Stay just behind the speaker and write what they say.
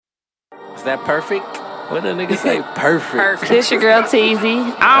Is that perfect? What the nigga say? Perfect. This your girl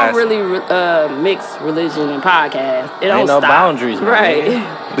Teezy. I don't really mix religion and podcast. It don't Ain't no stop. boundaries, man.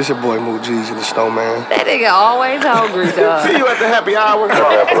 Right. This your boy Moot Jeezy, the Snowman. That nigga always hungry, dog. See you at the happy hour.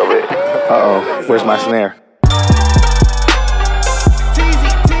 Uh-oh, where's my snare?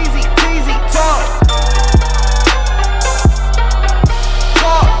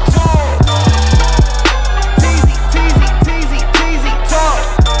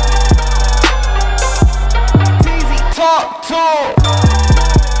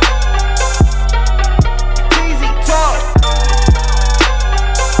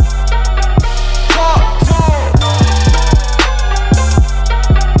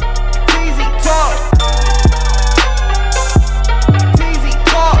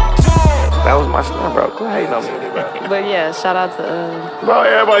 That was my son, bro. Quit hating on me, bro. But yeah, shout out to Bro,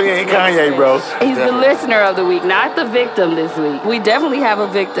 everybody ain't Kanye, bro. He's the listener of the week, not the victim this week. We definitely have a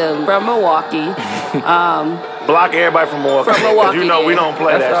victim from Milwaukee. Block everybody from Milwaukee. From Milwaukee, You know we don't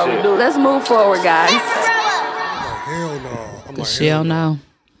play that shit. Let's move forward, guys. Hell no. She don't know.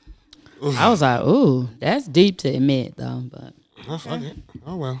 I was like, ooh, that's deep to admit, though. But Oh, fuck it.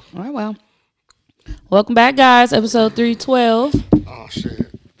 Oh, well. all right, well. Welcome back, guys. Episode 312. Oh, shit.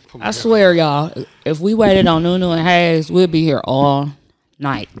 I swear, y'all, if we waited on Nunu and Hayes, we'll be here all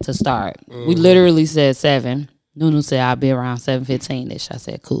night to start. We literally said 7. Nunu said I'll be around 7:15-ish. I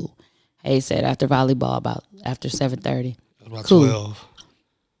said, cool. Hayes said after volleyball, about after 7:30. About Cool. 12.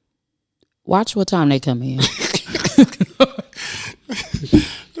 Watch what time they come in.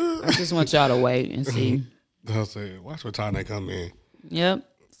 I just want y'all to wait and see. I'll say, watch what time they come in. Yep.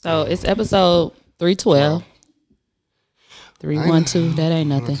 So it's episode 312. 312. That ain't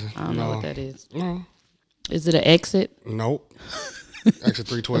nothing. I don't know what that is. No. Is it an exit? Nope. Exit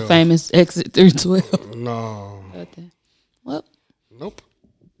A 312. famous exit 312. No. Nothing. Well, Nope.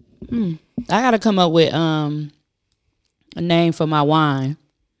 I gotta come up with a name for my wine.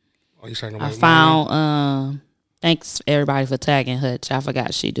 Oh, you saying I found thanks everybody for tagging Hutch. I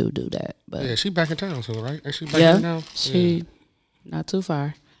forgot she do that. But Yeah, she back in town, so right? Ain't she back yeah, in town? she not too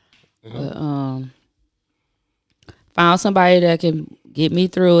far. But found somebody that can get me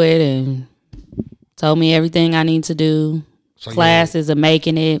through it and told me everything I need to do. So Classes of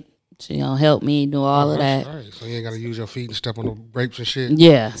making it. She gonna help me do all of that. All right. So you ain't got to use your feet and step on the grapes and shit?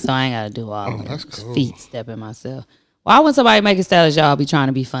 Yeah, so I ain't gotta do all of that's that. cool. Feet stepping myself. Why when somebody make a status, y'all be trying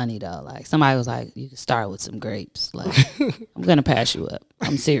to be funny though? Like somebody was like, you can start with some grapes. Like I'm gonna pass you up.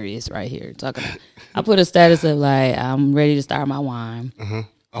 I'm serious right here. Talking about, I put a status of like I'm ready to start my wine. On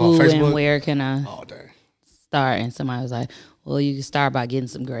Who Facebook? and where can I Oh, dang. start? And somebody was like, well, you can start by getting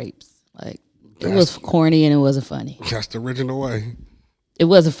some grapes. Like it was corny and it wasn't funny. That's the original way. It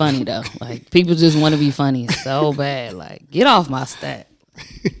wasn't funny though. Like people just want to be funny so bad. Like get off my stat.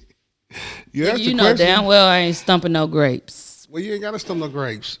 You asked You the know question. damn well I ain't stumping no grapes. Well, you ain't got to stump no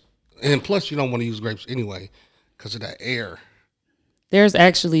grapes. And plus, you don't want to use grapes anyway because of that air. There's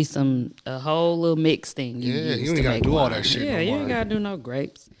actually a whole little mix thing. Yeah, use you ain't to gotta make do all wine. that shit Yeah, no you more. ain't gotta do no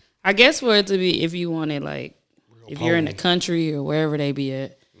grapes. I guess for it to be, if you wanted like, if you're in the country or wherever they be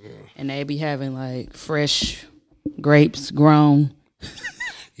at, and they be having like fresh grapes grown,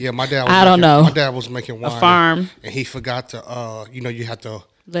 Yeah, my dad. I don't know. My dad was making wine. farm. and he forgot to. You have to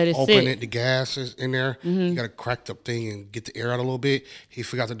let it open sit. it. The gas is in there. You got to crack the thing and get the air out a little bit. He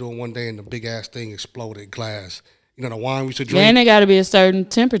forgot to do it one day, and the big ass thing exploded. Glass. You know the wine we used to drink. Then it got to be a certain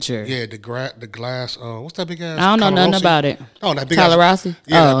temperature. Yeah, the glass. What's that big ass? I don't know nothing Colorossi? about it. Oh, that big Colorossi? ass.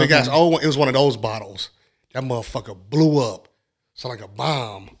 Yeah, Oh, that big okay. ass old one. It was one of those bottles. That motherfucker blew up. So like a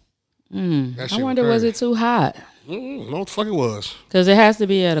bomb. That I shit wonder, was it too hot? No, what the fuck it was. Because it has to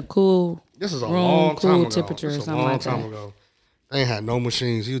be at a cool. This is a room, long cool time ago. temperature This or is a something long like time that. ago. They ain't had no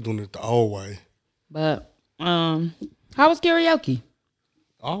machines. He was doing it the old way. But how was karaoke?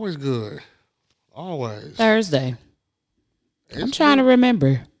 Always good. Always. Thursday. I'm It's trying to remember.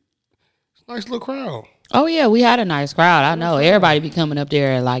 It's a nice little crowd. Oh yeah, we had a nice crowd. I know everybody be coming up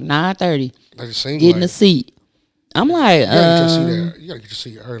there at like 9:30, They just seem getting a like seat. I'm like, you gotta get your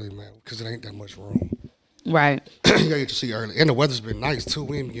seat early, man, because it ain't that much room. right? You gotta get your seat early, and the weather's been nice too.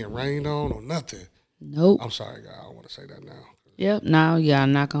 We ain't been getting rained on or nothing. Nope. I'm sorry, guy. I don't want to say that now. Yep. Now you gotta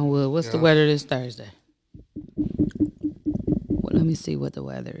knock on wood. What's the weather this Thursday? Well, let me see what the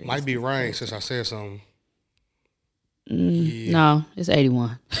weather is. Might be rain since I said something. No, it's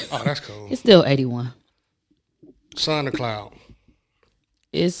 81. Oh, that's cool. It's still 81. Sun or cloud?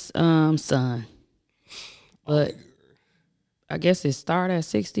 It's sun, but I guess it start at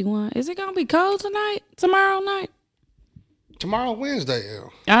 61. Is it gonna be cold tonight? Tomorrow night? Tomorrow Wednesday,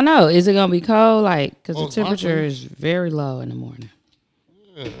 yeah. I know. Is it gonna be cold? Like, because the Most temperature likely. is very low in the morning.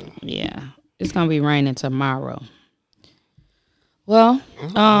 Yeah, it's gonna be raining tomorrow. Well,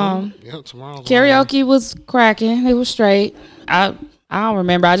 tomorrow's karaoke was cracking. It was straight. I don't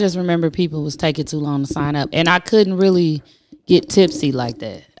remember. I just remember people was taking too long to sign up, and I couldn't really get tipsy like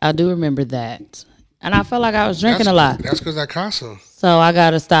that. I do remember that, and I felt like I was drinking a lot. That's because that casa. So I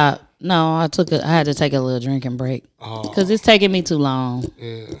gotta stop. No, I had to take a little drinking break because it's taking me too long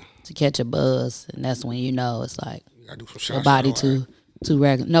to catch a buzz, and that's when you know it's like your body too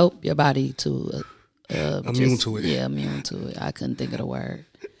regular. Nope, your body too immune to it. Yeah, immune to it. I couldn't think of the word.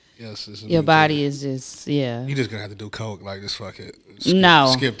 Yes, your body is just You just gonna have to do coke like this. Fuck it.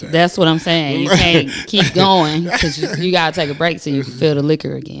 Skip that. That's what I'm saying. You can't keep going because you gotta take a break so you can feel the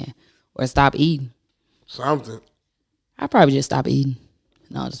liquor again or stop eating. Something. I probably just stopped eating.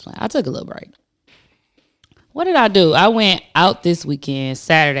 No, just playing. I took a little break. What did I do? I went out this weekend,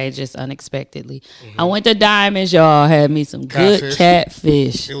 Saturday, just unexpectedly. I went to Diamonds, y'all. Had me some good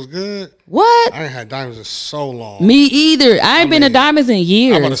catfish. It was good. What? I ain't had Diamonds in so long. Me either. I ain't been to Diamonds in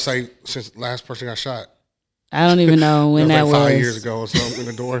years. I'm about to say since the last person got shot. I don't even know when that was. 5 years ago or something in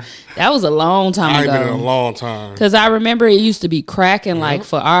the door. That was a long time ago. I ain't been in a long time. Because I remember it used to be cracking like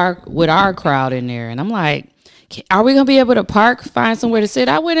with our crowd in there. And I'm like, are we going to be able to find somewhere to sit?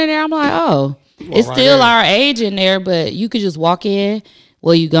 I went in there. I'm like, oh. It's still our age in there, but you could just walk in.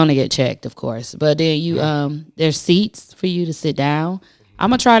 Well, you're gonna get checked, of course. But then there's seats for you to sit down. I'm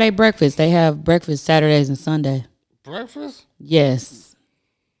gonna try their breakfast. They have breakfast Saturdays and Sunday. Breakfast? Yes.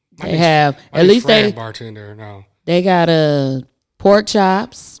 They have at least bartender now. They got pork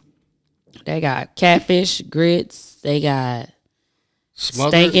chops. They got catfish grits. They got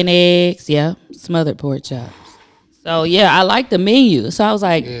steak and eggs. Yeah, smothered pork chops. So, yeah, I like the menu. So, I was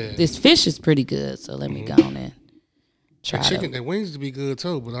like, this fish is pretty good. So, let me go on and try it. Chicken, the wings be good,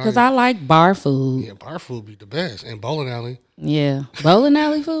 too. Because I like bar food. Yeah, bar food be the best. And bowling alley. Yeah. Bowling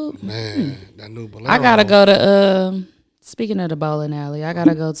alley food? Man, that new Bolero. I got to go to, speaking of the bowling alley, I got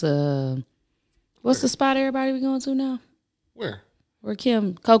to go to, what's the spot everybody be going to now? Where? Where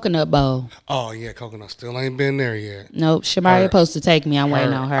Kim, Coconut Bowl. Oh, yeah, Coconut. Still ain't been there yet. Nope. Shamaya supposed to take me. I'm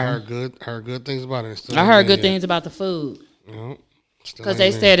waiting on her. I heard good things about it. I heard good things about the food. Because they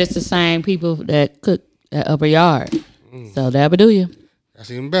said it's the same people that cook at Upper Yard. So that'll do you.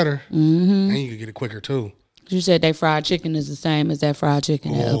 That's even better. And you can get it quicker, too. You said they fried chicken is the same as that fried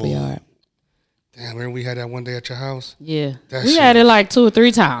chicken at Upper Yard. Damn, remember we had that one day at your house? Yeah. We had it like 2 or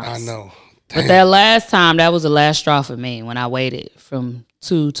 3 times. I know. Damn. But that last time, that was the last straw for me when I waited from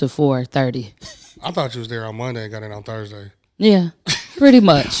 2 to 4:30. I thought you was there on Monday and got it on Thursday. Yeah, pretty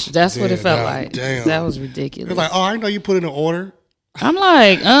much. That's what it felt like. Damn. That was ridiculous. It's like, I know you put in an order. I'm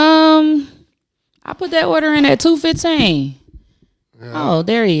like, I put that order in at 2:15. Yeah. Oh,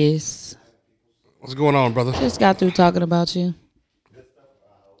 there he is. What's going on, brother? Just got through talking about you.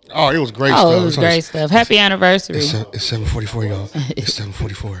 Oh, it was great stuff. Oh, it was great stuff. Happy anniversary. It's 7:44, y'all. It's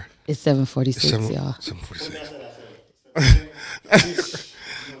 7:44. It's 7:46, y'all. 7:46.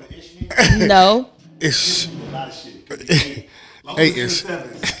 No. It's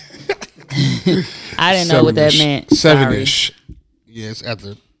I didn't know what that meant. 7-ish. Yeah, it's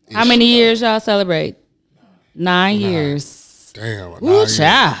after. How many years y'all celebrate? 9 years. Damn. Ooh,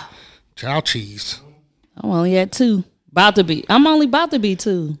 child. Child cheese. I'm only at 2. I'm only about to be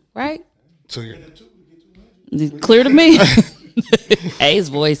 2, right? 2 years. Clear to me. A's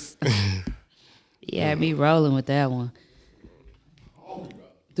voice. Yeah, me rolling with that one.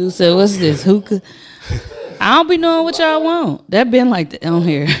 Dude said, what's this, hookah? I don't be knowing what y'all want. That been like that on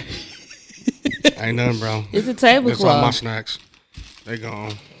here. Ain't nothing, bro. It's a tablecloth. It's all my snacks. They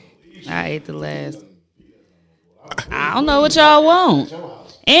gone. I ate the last. I don't know what y'all want.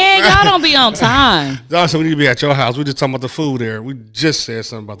 And y'all don't be on time. Y'all said we need to be at your house. We just talking about the food there. We just said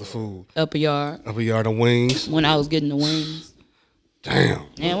something about the food. Upper Yard, the wings. When I was getting the wings. Damn.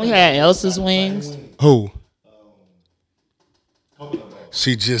 And we had Elsa's wings. Who?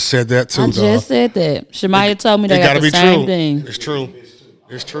 She just said that too, dog. Just said that. Shamaya told me they got the same thing. It's true.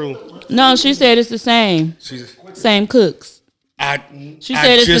 It's true. No, she said it's the same. Same cooks. She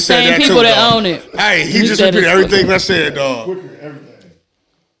said it's the same people that own it. Hey, he just repeated everything I said, dog.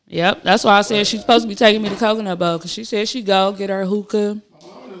 Yep, that's why I said she's supposed to be taking me to Coconut Bowl because she said she go get her hookah.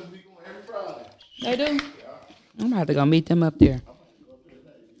 They do. I'm gonna have to go meet them up there.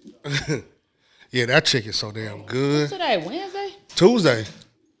 Yeah, that chicken's so damn good. What's today? Wednesday? Tuesday.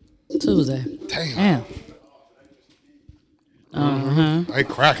 Damn. They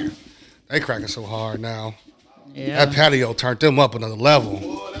cracking. They cracking so hard now. Yeah. That patio turned them up another level.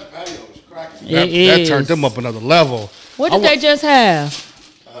 That patio is cracking. That turned them up another level. What did they just have?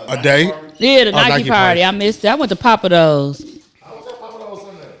 A day? Yeah, the Nike party. I missed it. I went to Papa Do's. I was at Papa Do's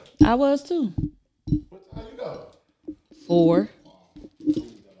I was too. What time you go? 4.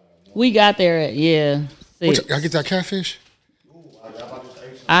 We got there at 6. Y'all get that catfish?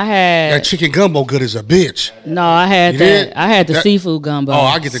 I had That chicken gumbo good as a bitch. no. I had You that. did? I had the That- seafood gumbo. Oh,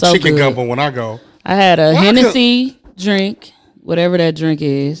 I get the So chicken good. gumbo when I go. I had a Well, I Hennessy drink, whatever that drink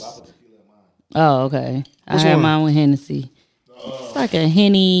is. Oh, okay. I Which had one? mine with Hennessy. It's like a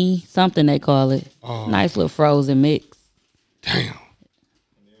Henny something they call it. Nice little frozen mix. Damn.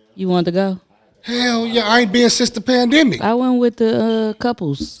 You want to go? Hell yeah, I ain't been since the pandemic. I went with the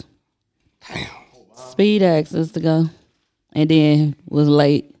couples. Damn. Speed asked us to go, and then was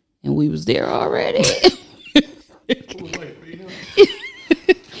late, and we was there already.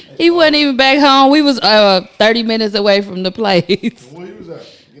 He wasn't even back home. We was 30 minutes away from the place. Where you was at?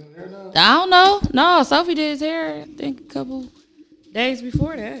 You in there now? I don't know. No, Sophie did his hair, I think, a couple days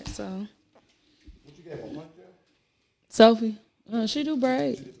before that. So, What you got on Monday? Sophie, she do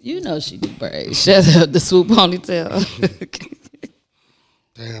braids. You know she do braids. Shut up, the swoop ponytail.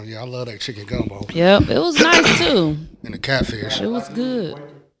 Damn, yeah, I love that chicken gumbo Yep, it was nice too. and the catfish. It was good.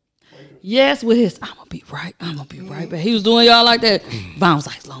 Yes, with his, I'm gonna be right back. He was doing y'all like that. Vaughn was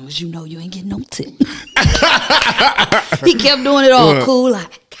like, as long as you know you ain't getting no tip. He kept doing it all cool, like,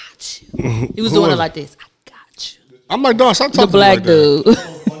 I got you. He was doing it like this, I got you. I'm like, dog, stop The talking black like that. dude.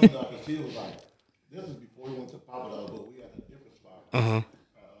 Funny though, 'cause he was like, this is before we went to Papa Dog, but we had a different spot.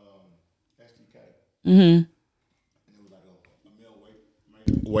 STK. Mm-hmm. And it was like a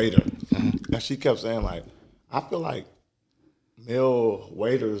male waiter. And she kept saying, like, I feel like male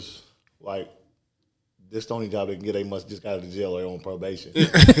waiters, like, this the only job they can get. They must just got out of jail or on probation.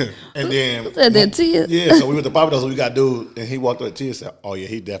 And then, Said that to you. yeah, so we went to Papa Dog, so we got dude, and he walked up to Tia and said, oh yeah,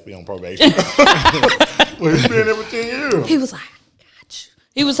 he definitely on probation. Well, he's been there for 10 years. He was like, I got you.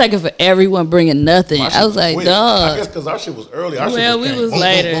 He was taking for everyone bringing nothing. I was like, I dog. guess because our shit was early. Our shit Well, just we came was boom,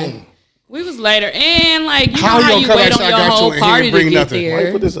 later. boom, boom. We was later. And like, you How know how you you gonna wait come on back, your I got whole you, and he party didn't to bring get nothing? there. Why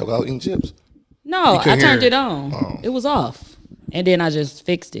you put this up? I was eating chips. No, I couldn't turned hear it on. It was off. And then I just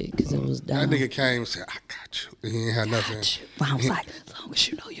fixed it because it was That done. nigga came and said, I got you. And he ain't had nothing. I was like, as long as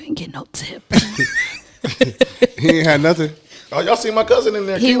you know you ain't getting no tip. He ain't had nothing. Oh, y'all see my cousin in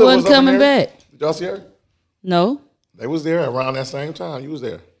there? He Keela wasn't was up in coming there. back. Did y'all see her? No. They was there around that same time. You was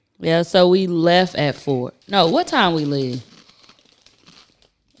there. Yeah, so we left at 4. No, what time we leave?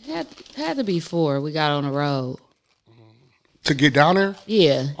 It had to be 4. We got on the road. To get down there?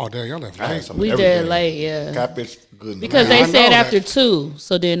 Yeah. Oh, damn, y'all left I had late. some We of did everything. late, yeah. Catfish good. Because Man, they I said know after that. 2.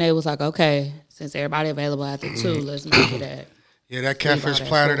 So then they was like, okay, since everybody available after 2, let's make it at. Yeah, that catfish that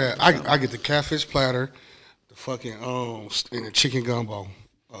platter. food That I get the catfish platter, the fucking and the chicken gumbo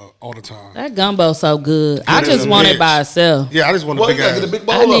all the time. That gumbo so good. I Good just as a want it bitch. by itself. Yeah, I just want a Well, big you gotta ass. get a big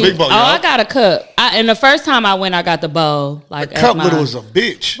bowl I of need- big bowl, oh, I y'all. got a cup. And the first time I went, I got the bowl. Like The cup as little my- was a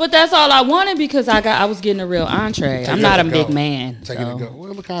bitch. But that's all I wanted because I was getting a real entree. I'm it not a to big go. man. Take it so. to go.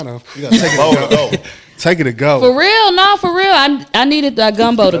 Well, kind of. You gotta take a bowl to go. Take it to go. For real, no, for real. I needed that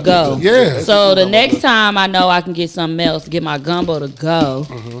gumbo to go. Yeah. So the next time I know I can get something else to get my gumbo to go,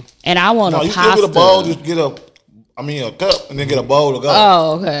 and I want No, a you pasta. still get a bowl. Just get a cup and then get a bowl to go.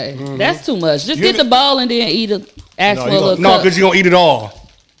 Oh, okay. That's too much. Just get the bowl and then eat a actual you gonna- little No, cup. because you're going to eat it all.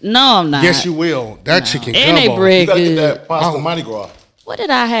 No, I'm not. Yes, you will. That chicken And they gumbo. bread you gotta good. get that pasta Mardi Gras. What did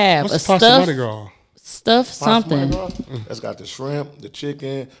I have? What's a the pasta stuffed, Mardi Gras? stuffed Pasta Mardi something. Gras. That's got the shrimp, the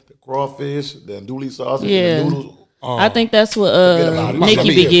chicken, the crawfish, the andouille sausage, Yeah. and the noodles. I think that's what about it. Nikki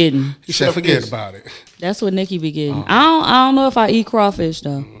be Yeah. getting. He said, Chef forget is. about it. That's what Nikki be getting. I don't know if I eat crawfish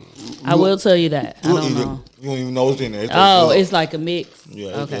though. I will tell you that. I You don't eat it. know. You don't even know it's in there. Oh, good. it's like a mix. Yeah,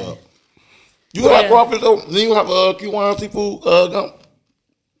 it's Okay. good. You have crawfish though. Then you have Kiwana seafood gum.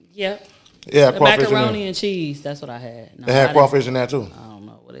 Yep. Yeah, The crawfish in macaroni there. and cheese. That's what I had. No, They I had didn't- crawfish in there too. I don't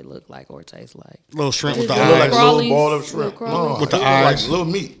know what it looked like or taste like. Little shrimp with the It It look look like eyes. a little Crawlies? ball of Little shrimp. crawlies? With the it look like eyes. little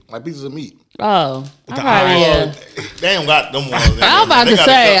meat, like pieces of meat. Oh, the all right, eyes. yeah. They don't got them ones. I was about to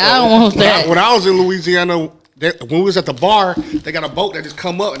say I don't want that. When I was in Louisiana, when we was at the bar, they got a boat that just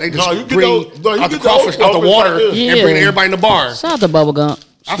come up and they just No, you get bring those- no, you out the get those crawfish out the crawfish water like this. and bring Yeah. everybody in the bar. Shout out to Bubblegum.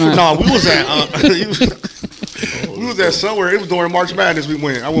 No, we was at we was at somewhere. It was during March Madness. We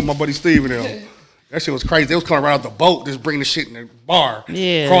went. I went with my buddy Steve and them. That shit was crazy. They was coming right out the boat, just bringing the shit in the bar.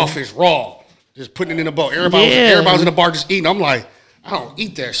 Yeah. Crawfish raw, just putting it in the boat. Everybody was in the bar just eating. I'm like, I don't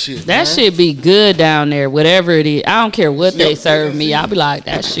eat that shit. That man. shit be good down there, whatever it is. I don't care what they serve me. I'll be like,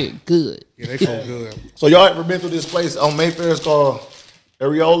 that shit good. Yeah, they feel good. So y'all ever been to this place on Mayfair? It's called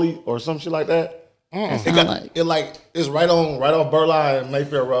Arioli or some shit like that. It got it's right off Burleigh and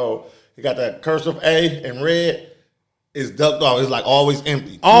Mayfair Road. It got that cursive A in red. It's ducked off. It's like always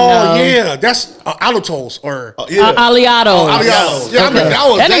empty. Oh yeah, that's Alato's or Yeah. Aliados. Aliados. Yeah, I mean,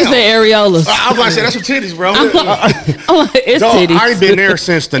 That nigga said areolas. I was about to say that's some titties, bro. I'm like, it's Dog, titties. I ain't been there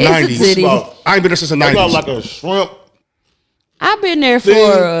since the It's a 90s. titty. I ain't been there since the They got 90s. like a shrimp. I've been there for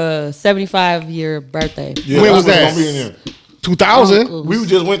a 75-year birthday. Yeah, When was that's that? what's gonna be in there. 2000. We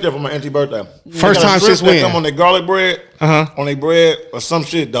just went there for my auntie birthday. First They got a time shrimp since that when? Come on their garlic bread. Uh-huh. On their bread or some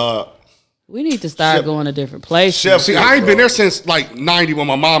shit, dog. We need to start Chef- going to different places. Chef- See, I ain't been there since like 90 when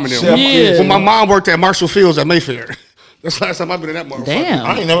my mom and them. Chef- Yeah. When my mom worked at Marshall Fields at Mayfair. That's the last time I've been in that motherfucker. Damn.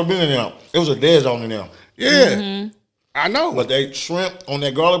 I ain't never been in there. It was a dead zone in there. Yeah. I know. But they shrimp on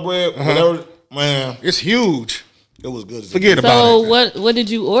that garlic bread, whatever, man, It's huge. it was good. Forget about So it. what did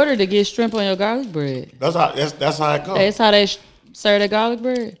you order to get shrimp on your garlic bread? That's how it comes. That's how they serve the garlic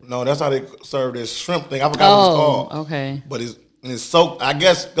bread? No, that's how they serve this shrimp thing. I forgot what it's called. Okay. But it's soaked. I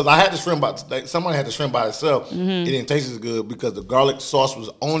guess because I had the shrimp somebody had the shrimp by itself. It didn't taste as good because the garlic sauce was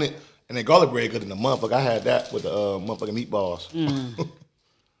on it, and the garlic bread good in the motherfucker. I had that with the motherfucking meatballs.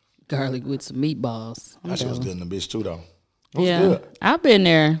 Garlic with some meatballs. That shit was good in the bitch too, though. It was Yeah, good. I've been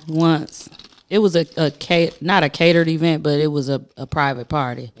there once. It was not a catered event, but it was a private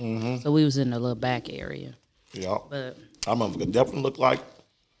party. So we was in the little back area. Yeah, But that motherfucker definitely looked like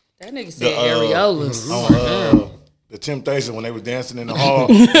that nigga said areolas. on the Temptation when they was dancing in the hall.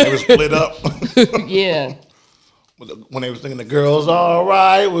 They were split up. Yeah. When they was singing, the girls all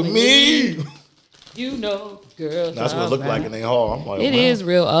right with me. You know, girls. That's what it looked like in their hall. I'm like, It wow. is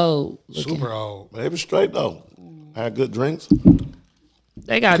real old. looking. Super old. They was straight though. Had good drinks.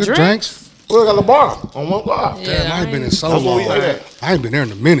 They got Good drinks. drinks. We got the bar on one block. Yeah, Damn, I ain't been in so That's what long. we had. I ain't been there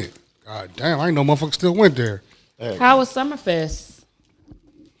in a minute. God damn, I ain't know motherfucker still went there. How was Summerfest?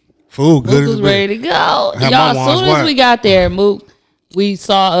 Food good Mook as was a ready bitch. to go. Had Y'all, my as ones soon as wet. we got there, Mook, we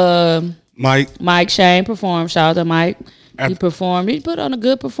saw Mike, Shane perform. Shout out to Mike. He At- performed. He put on a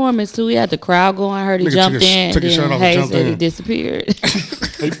good performance too. He had the crowd going. I heard he Nigga jumped took his- in. took his Then shirt off and Hayes jumped said he in. disappeared.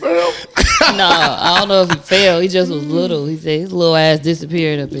 He fell. No, I don't know if he fell. He just was little. He said his little ass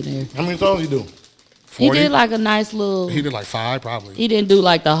disappeared up in there. How many songs you do? 40? He did like a nice little. He did like 5 probably. He didn't do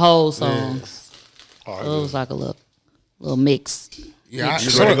like the whole songs. Oh, So it was like a little mix. Yeah, you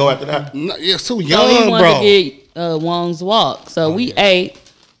ready to go after that? Yeah, so So he young, wanted bro. to get Wong's Walk. So we ate.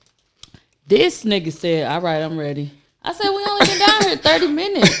 This nigga said, "All right, I'm ready." I said, "We only been down here 30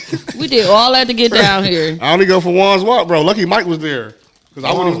 minutes. We did all that to get down here." I only go for Juan's Walk, bro. Lucky Mike was there. Because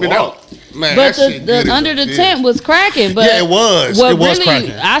I wouldn't have been Juan's out. Man, But that shit good the as under a the bitch. tent was cracking. But Yeah, it was. what It was really,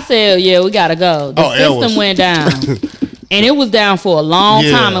 cracking. I said, "Yeah, we gotta go." The Oh, it system was. went down, and it was down for a long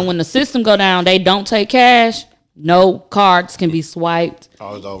Yeah. time. And when the system go down, they don't take cash. No cards can be swiped.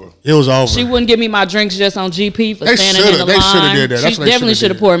 Oh, it's over. It was over. She wouldn't give me my drinks just on GP for They standing shoulda- in the they line. shoulda did that. That's She what they definitely shoulda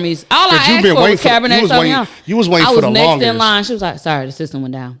should have did. poured me. All I But you asked been for waiting was for- you Cabernet was Sauvignon. waiting- you was waiting I for was the next in longest. line. She was like, "Sorry, the system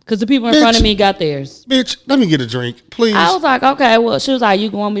went down." Because the people in Bitch. front of me got theirs. Bitch, let me get a drink, please. I was like, "Okay." Well, she was like,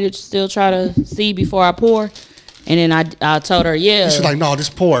 "You want me to still try to see before I pour?" And then I told her, "Yeah." She's like, no,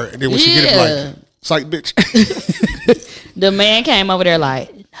 just pour it. And then when she get it, Yeah. like, it's like, bitch. The man came over there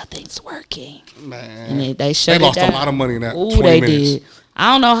like, "Nothing's working." Man. And then they shut They it lost a down. lot of money in that Ooh, 20 they minutes. did.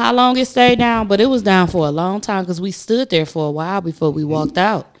 I don't know how long it stayed down, but it was down for a long time because we stood there for a while before we walked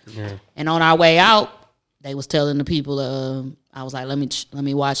out. Yeah. And on our way out, they was telling the people. I was like, let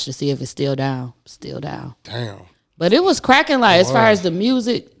me watch to see if it's still down. Still down. Damn. But it was cracking. Like as far as the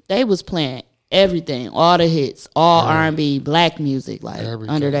music, they was playing everything, all the hits, all R&B, black music. Like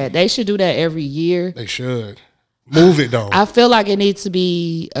Everything. under that, they should do that every year. They should. Move it, though. I feel like it needs to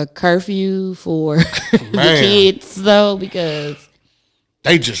be a curfew for the Man. kids though, because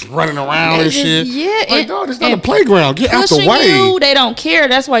They just running around they and just- shit. yeah, Like, and- dog, it's not a and playground. Get out the pushing way. you, they don't care.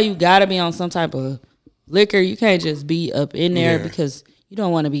 That's why you gotta be on some type of liquor. You can't just be up in there Yeah. because you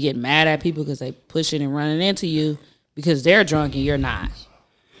don't want to be getting mad at people because they pushing and running into you because they're drunk and you're not.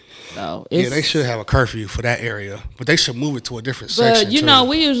 So it's, Yeah, they should have a curfew for that area, but they should move it to a different But section. you too. know,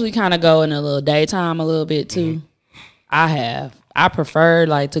 we usually kind of go in a little daytime a little bit too. I prefer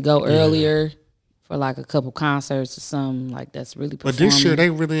like to go earlier for like a couple concerts or something like that's really But performing. this year they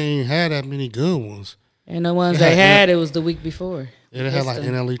really ain't had that many good ones. And the ones Yeah, they yeah. had, it was the week before. Yeah, they had like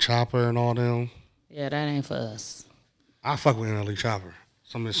NLE Chopper and all them. Yeah, that ain't for us. I fuck with NLE Chopper.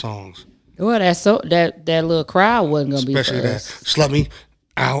 Some of his songs, Well, that little crowd wasn't gonna especially be for that us. "Slut Me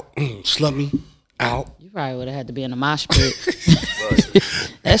Out," "Slut Me Out." You probably would have had to be in a mosh pit.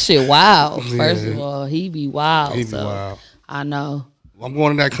 That shit wild. First of all, he be wild. He be so wild. I know. I'm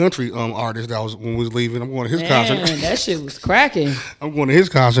going to that country artist that was when we was leaving. I'm going to his Man, concert. that shit was cracking. I'm going to his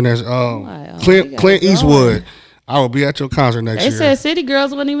concert. That's like, oh, we Clint gotta go. Eastwood. I will be at your concert next They year. said City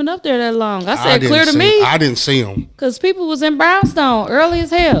Girls wasn't even up there that long. I said didn't clear to see- me I didn't see them. because people was in Brownstone early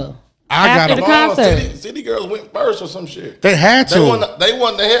as hell. I after got the a- concert. City Girls went first or some shit. They had to. They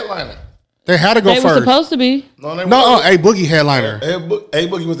won the headliner. They had to go They were first. supposed to be. No, they No, wasn't. A Boogie headliner. A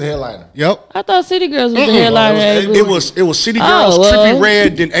Boogie was the headliner. Yep. I thought City Girls was the headliner. It was It was City Girls, Oh, well. Trippie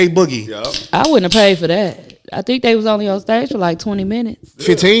Red, then A Boogie. Yup. I wouldn't have paid for that. I think they was only on stage for like 20 minutes.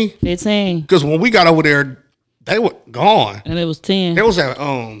 15. 15. Because when we got over there, they were gone. And it was 10. They was at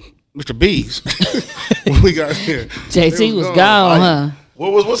Mr. B's when we got here. JT was gone, huh?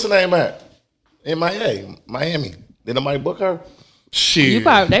 What's the name at? In Miami. Did nobody book her? Shit.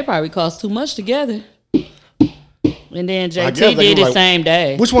 They probably cost too much together. And then guess JT they did was it like- same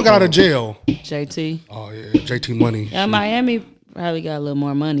day. Which one got out of jail? JT. Oh yeah, JT Money. Yeah, Miami probably got a little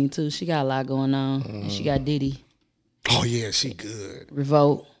more money too. She got a lot going on. And she got Diddy. Oh yeah, she good.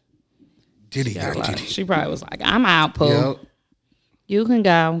 Revolt. Diddy got Diddy. She probably was like, I'm out, Pooh. Yep. You can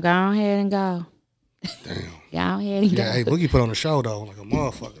go. Go ahead and go. Damn. Go ahead and Yeah, go. hey, Boogie put on the show though, like a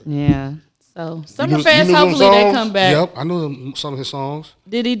motherfucker. Yeah. So You Summer knew Fest, them hopefully they songs? come back. Yep, I knew some of his songs.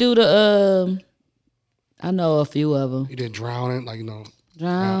 Did he do the I know a few of them. He did Drowning, like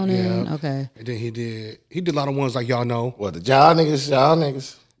Drowning. Yeah. Okay. And then he did a lot of ones like y'all know. What, the y'all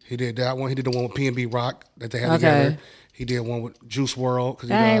niggas? He did that one. He did the one with P&B Rock that they had Okay. together. He did one with Juice WRLD because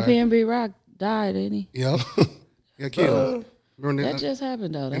he Dang, died. P&B Rock died, didn't he? Yep. Yeah, killed. Remember That just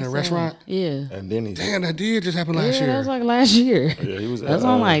happened though. in That's a sad. restaurant? Yeah. And then he Damn, that did just happen last Yeah, that year. was like last year. Yeah, he was That's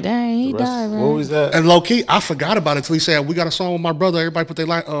why I'm like, dang, he died, right? What was that? And low key, I forgot about it until he said, "We got a song with my brother." Everybody put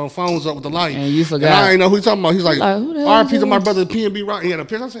their phones up with the light, And you forgot. And I ain't know who he talking about. He's like, Like, who the hell "R.P. is to my this?" brother, P&B Rock." He had a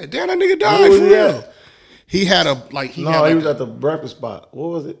picture. I said, "Damn, that nigga Where died was for he real." at? He had a like. He No, he was had at the breakfast spot. What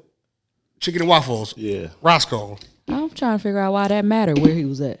was it? Chicken and Waffles. Yeah. Roscoe. I'm trying to figure out why that mattered where he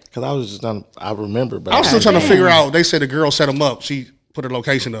was at. Because I was just done. I remember, but I was still trying to damn. figure out. They said the girl set him up. She put her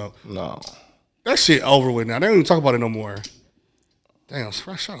location up. No. That shit over with now. They don't even talk about it no more. Damn,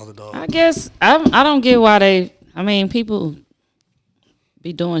 shout out the dog. I guess I don't get why they. I mean, people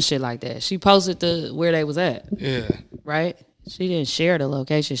be doing shit like that. She posted where they was at, Yeah. right? She didn't share the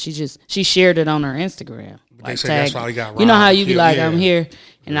location. She shared it on her Instagram. But they said that's how he got You know how robbed, you be killed, like, yeah. I'm here,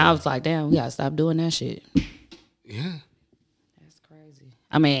 and I was like, damn, we gotta stop doing that shit. Yeah. That's crazy.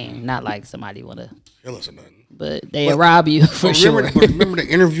 I mean, not like somebody wanna, Killers or nothing. but they rob you for But sure. remember the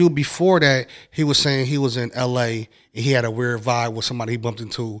interview before that? He was saying he was in L.A. and he had a weird vibe with somebody he bumped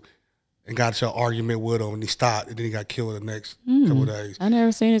into and got into an argument with him and he stopped and then he got killed the next couple of days. I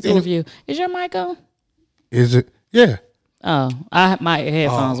never seen this interview. Is your mic on? Is it? Yeah. Oh, my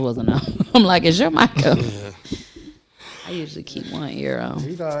headphones wasn't on. I'm like, is your mic on? I usually keep one ear on.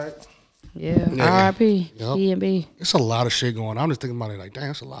 He died. Yeah, Yeah. R.I.P. Yep. P&B. It's a lot of shit going on. I'm just thinking about it like, damn,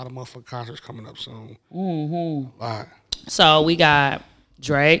 it's a lot of motherfucking concerts coming up soon. Mm-hmm. A lot. So we got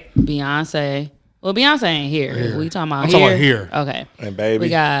Drake, Beyonce. Well, Beyonce ain't here. Here. We talking about I'm here? talking about here. Okay. And Baby. We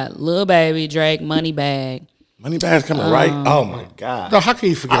got Lil Baby, Drake, Moneybag. Moneybag's coming, right? Oh, my God. No, how can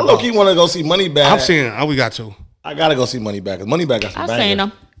you forget I about low-key want to go see Moneybag. I'm saying, we got to. I got to go see Moneybag. Because Moneybag got some I bangers. seen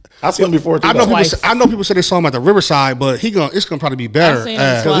him. I seen him before, too. I know people. Twice. I know people say they saw him at the Riverside, but it's gonna probably be better. I seen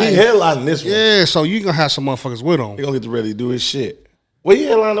him Because he twice. headlining this one. Yeah, so you gonna have some motherfuckers with him. He going to get to really do his shit. Well, he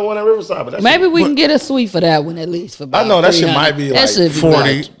headlined the one at Riverside. But that Maybe shit, we can get a suite for that one at least. For about I know that shit 300. might be That like should be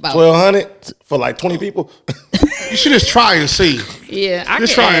 40, about- 1,200 for like 20 people. You should just try and see. Yeah, I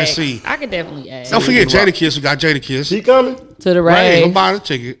Just could try and ask. see. I could definitely ask. Don't forget Jadakiss. We got Jadakiss. He coming? To the Right, rave. go buy the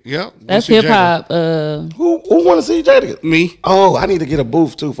ticket. Yep. That's Go see hip hop. Who want to see Jada? Me. Oh, I need to get a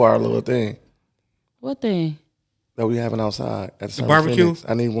booth, too, for our little thing What thing? that we having outside at the barbecue? Phoenix.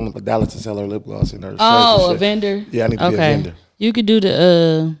 I need one for Dallas to sell her lip gloss and her Oh, shirts a and shit. vendor. Yeah, I need to be a vendor. You could do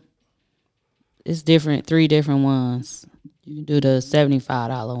the it's different, 3 different ones. You can do the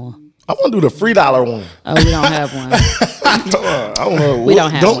 $75 one. I want to do the free dollar one. Oh, we don't have one. I don't know. We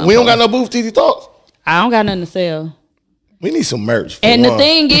don't have one We don't for got no booth, TZ Talks. I don't got nothing to sell. We need some merch. for And the one.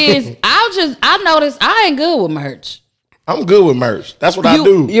 thing is, I noticed I ain't good with merch. I'm good with merch. That's what I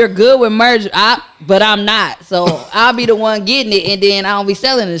do. You're good with merch, but I'm not. So I'll be the one getting it, and then I don't be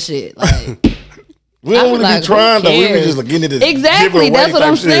selling the shit. Like, We I don't be really like, be trying who though. We be cares? just getting it to give exactly. away That's what type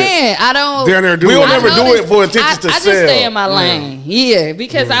I'm shit. saying. I don't. Down there do We it. don't I never do noticed- it for intentions to I sell. just stay in my lane. Yeah,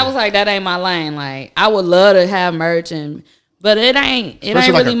 because I was like, that ain't my lane. Like, I would love to have merch, but it ain't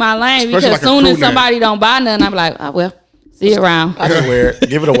Especially like really a- my lane. especially Because like a soon as crew neck. somebody don't buy nothing, I'm like, oh well, see you around. I just wear it.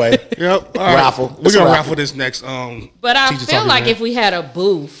 Give it away. Yep. All right. Raffle. We're It's a gonna raffle. raffle this next. But I Teacher feel Talk like event. if we had a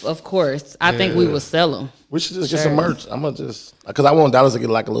booth, of course, I think we would sell them. We should just get some merch. I'm gonna just because I want Dallas to get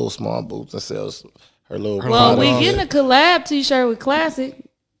like a little small booth that sells her little. Well, we product. getting a collab T-shirt with Classic.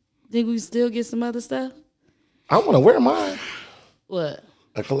 Think we still get some other stuff? I want to wear mine. What?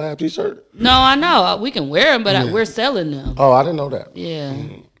 A collab T-shirt. No, I know we can wear them, but we're selling them. Oh, I didn't know that. Yeah.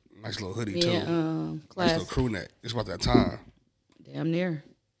 Nice little hoodie Yeah. too. Class. Nice little crew neck. It's about that time. Damn near.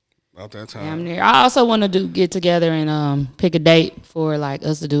 About that time. Damn near. I also want to get together and pick a date for like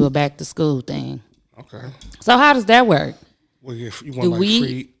us to do a back to school thing. Okay. So how does that work? Well, you want Do like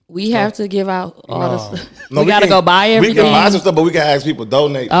we free have to give out all the stuff? No, we got to go buy everything. We can buy some stuff, but we can ask people to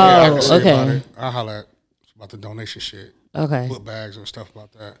donate. Oh, I can say okay. about it. I'll holler about the donation shit. Okay. Book bags and stuff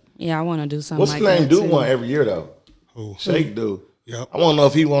about that. Yeah, I want to do something What's like his name? that Do too. one every year though. Who? Shake do. Yep. I want to know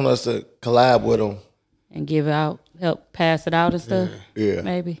if he want us to collab with him. And give out, help pass it out and stuff. Yeah.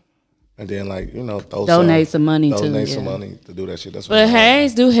 Maybe. And then throw Donate some money too, Donate some yeah. money to do that shit. That's But what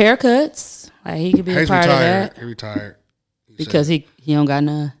Hayes do haircuts. Like he could be Hayes a part retired. of that He retired. because he don't got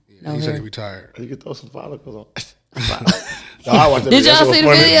none. No He said hair. he retired. You can throw some follicles on. No, I watched that Did video. y'all That shit see the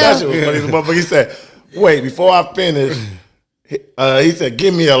was funny. video? That shit was funny as a motherfucker. He said, "Wait, before I finish." He said,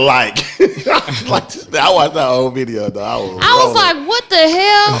 "Give me a like." I watched that whole video though. I was like, what the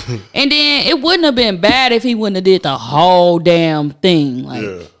hell? And then it wouldn't have been bad if he wouldn't have did the whole damn thing.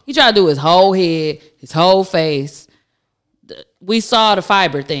 Like he tried to do his whole head, his whole face. We saw the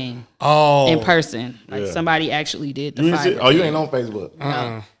fiber thing in person. Like somebody actually did the fiber. Oh, you ain't on Facebook?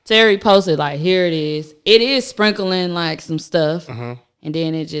 No. Terry posted like, here it is. It is sprinkling like some stuff, and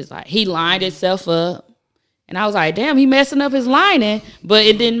then it just like he lined itself up. And I was like, damn, he messing up his lining. But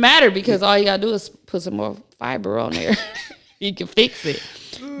it didn't matter because all you got to do is put some more fiber on there. You can fix it.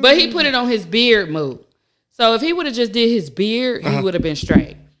 But he put it on his beard move. So if he would have just did his beard, he would have been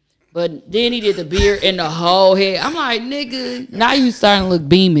straight. But then he did the beard and the whole head. I'm like, nigga, now you starting to look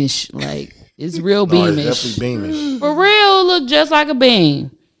beamish. Like, it's real beamish. It's definitely beamish. For real, look just like a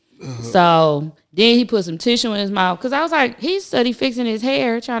beam. So then he put some tissue in his mouth. Because I was like, he studied fixing his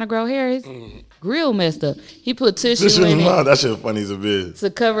hair, trying to grow hair. His grill messed up. He put tissue in it That shit funny as a bitch. to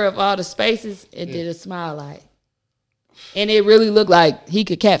cover up all the spaces and did a smile like. And it really looked like he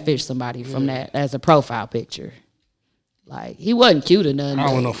could catfish somebody from that as a profile picture. Like, he wasn't cute or nothing. I don't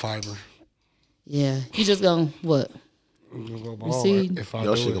but- want no fiber. Yeah. He just gonna, what? I'm gonna go bald see? if I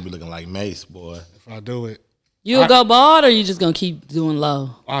Your do shit it. gonna be looking like Mace, boy. If I do it, You'll go bald or you just gonna keep doing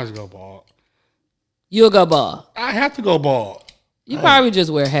low? I'll just go bald. You'll go bald. I have to go bald. You probably just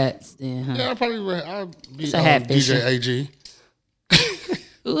wear hats then, huh? Yeah, I'll be It's a hat DJ picture. AG.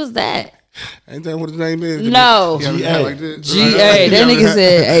 Who was that? Ain't that what his name is? No. He have his hat like this? G.A. That nigga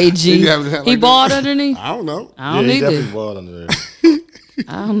said A.G. He have his hat He like bald this? underneath? I don't know. I don't he either. definitely bald under there.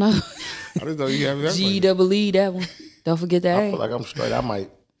 I don't know. I just know he have his hat G like double E, that one. Don't forget that. I feel like I'm straight.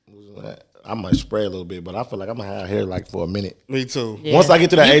 I might spray a little bit, but I feel like I'm gonna have hair like for a minute. Me too. Yeah. Once I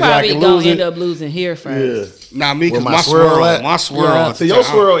get to that you age where I probably can gonna lose end it. up losing hair first. Nah, me because Where my my swirl at? my swirl. Yeah. So your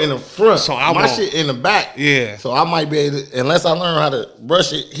swirl in the front, So I my won't- shit in the back. Yeah. So I might be able to, unless I learn how to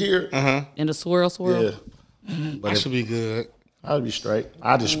brush it here. And the swirl. Yeah. That But should be good. I'll be straight.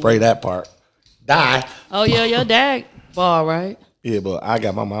 I'll just spray that part. Die. Oh yeah, your dad bald, right? Yeah, but I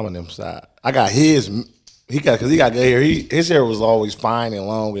got my mom on them side. I got his. Cause he got good hair. His hair was always fine and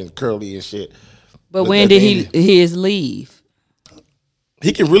long and curly and shit. But But when at did the his leave?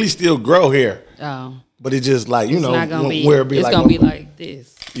 He can really still grow hair, Oh, but it's just like it's not gonna be. where it be It's like gonna be like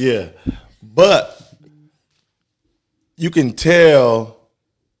this. yeah. But you can tell,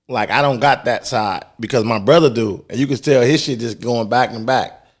 like I don't got that side because my brother do, and you can tell his shit just going back and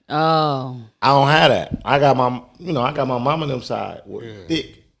back. Oh, I don't have that. I got my mom on them side with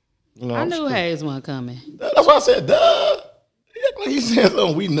thick. You know, I knew Hayes wasn't coming. That's why I said, duh. He act like he said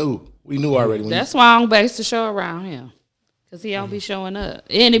something we knew. We knew already. That's why I don't base the show around him, cause he don't be showing up,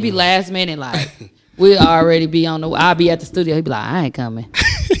 and it be last minute. Like we already be on the. I'll be at the studio. He be like, I ain't coming,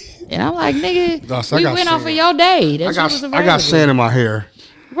 and I'm like, nigga, No, so I we got went off of sand. your day. That I shit was got available. sand in my hair.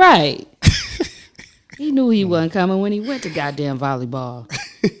 Right. He knew he wasn't coming when he went to goddamn volleyball.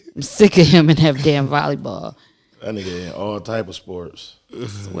 I'm sick of him and that damn volleyball. That nigga in all type of sports.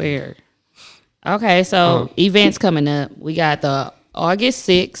 Swear. Okay, so events coming up. We got the August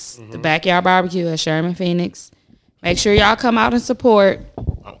 6th, the Backyard Barbecue at Sherman Phoenix. Make sure y'all come out and support.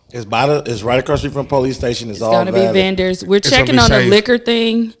 It's right across the street from police station. It's all Going to be valid. vendors. We're gonna checking be on the safe. liquor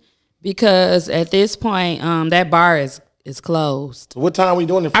thing because at this point, that bar is closed. What time we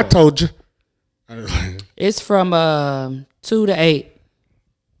doing it from? I told you. It's from 2 to 8.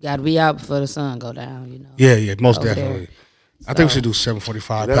 Got to be out before the sun go down, you know. Yeah, most Over there. definitely. I think we should do 7:45.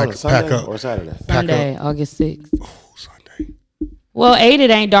 Is that on a Pack Sunday up. or Saturday? Sunday, August 6th. Oh, Sunday. Well, 8, it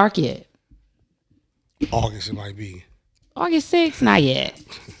ain't dark yet. August it might be. August 6th, not yet.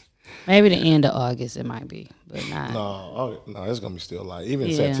 Maybe the end of August it might be, but not. No, it's gonna be still light. Even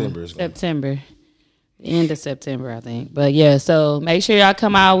Yeah, September is gonna September. End of September, I think. But yeah, so make sure y'all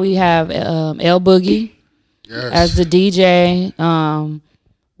come out. We have L Boogie as the DJ.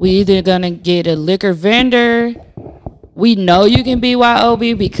 We either gonna get a liquor vendor. We know you can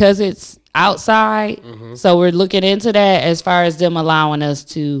BYOB because it's outside. So we're looking into that as far as them allowing us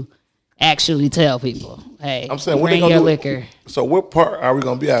to actually tell people, hey, I'm saying, bring your liquor. So what part are we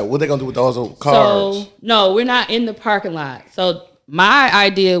gonna be at? What they gonna do with those cars? So no, we're not in the parking lot. So my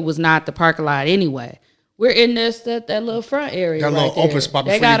idea was not the parking lot anyway. We're in that little front area. That little open spot.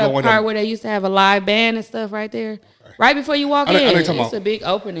 They got a part where they used to have a live band and stuff right there. Okay. Right before you walk in, it's a big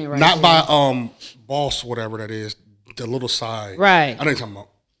opening right there. Not by Boss, whatever that is, the little side. Right. I know you're talking about.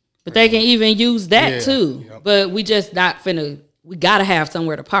 But they can even use that too. Yep. But we just not finna. We gotta have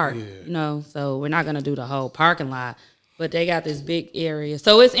somewhere to park. Yeah. You know, so we're not gonna do the whole parking lot. But they got this big area,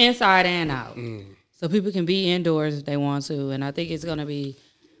 so it's inside and out. So people can be indoors if they want to, and I think it's gonna be.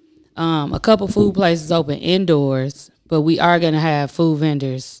 A couple food places open indoors, but we are going to have food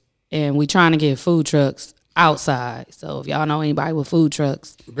vendors, and we trying to get food trucks outside. So if y'all know anybody with food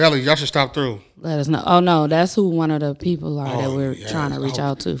trucks. Belly, y'all should stop through. Let us know. Oh, no, that's who one of the people are that we're trying to reach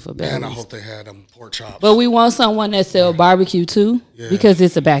out to for Belly. And I hope they had them pork chops. But we want someone that sell barbecue, too, because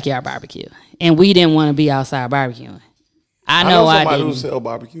it's a backyard barbecue. And we didn't want to be outside barbecuing. I know somebody who sell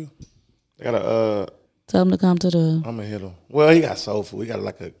barbecue. They got a... Tell them to come to the... I'm going to hit him. Well, he got soul food. He got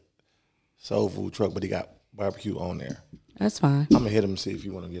like a soul food truck, but he got barbecue on there. That's fine. I'm gonna hit him and see if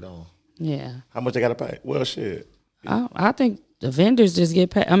you want to get on. Yeah. How much they gotta pay? Well, shit. I think the vendors just get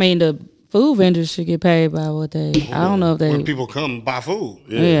paid. I mean, the food vendors should get paid by what they. I don't know if they. When people come buy food.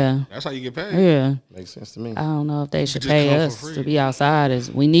 Yeah. That's how you get paid. Yeah. Makes sense to me. I don't know if they should pay us to be outside.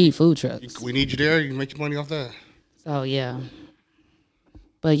 We need food trucks. We need you there. You can make your money off that. So yeah.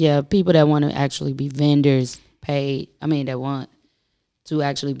 But yeah, people that want to actually be vendors paid. I mean, that want to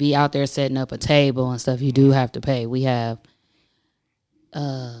actually be out there setting up a table and stuff, you do have to pay. We have,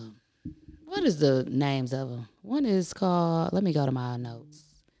 what is the names of them? One is called, let me go to my notes.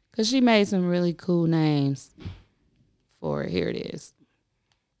 Because she made some really cool names for it. Here it is.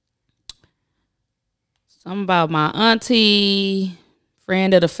 Something about my auntie,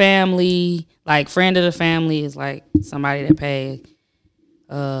 friend of the family. Like, friend of the family is like somebody that paid.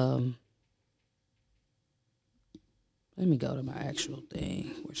 Let me go to my actual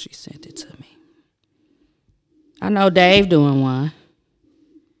thing where she sent it to me. I know Dave doing one.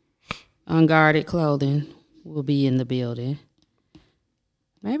 Unguarded Clothing will be in the building.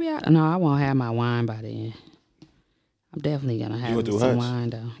 Maybe I won't have my wine by then. I'm definitely going to have some wine,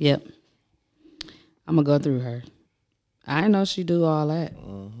 though. Yep. I'm going to go through her. I didn't know she do all that.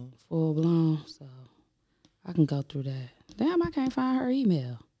 Full blown, so I can go through that. Damn, I can't find her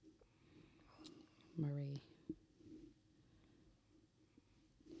email. Marie.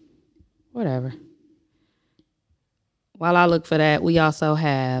 Whatever. While I look for that, we also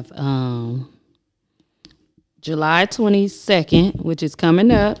have July 22nd, which is coming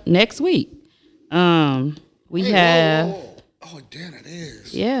up next week. We have. Whoa. Oh, damn, it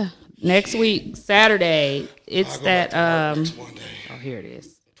is. Yeah, next week, Saturday. It's that. Oh, here it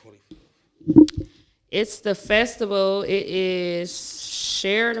is. It's the festival. It is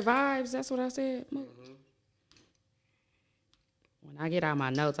Share the Vibes. That's what I said. When I get out my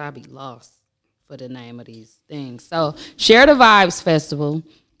notes, I'll be lost for the name of these things. So, Share the Vibes Festival.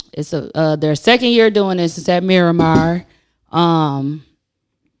 It's their second year doing this. It's at Miramar. Bam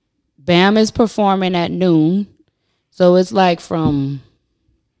is performing at noon. So, it's like from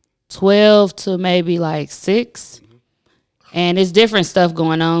 12 to maybe like 6. And it's different stuff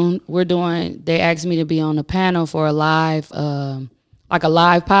going on. They asked me to be on the panel for a live, like a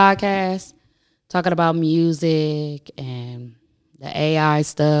live podcast, talking about music and the AI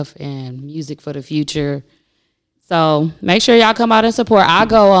stuff and music for the future. So make sure y'all come out and support. I'll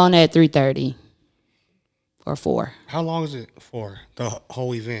go on at 3:30 or 4. How long is it for, the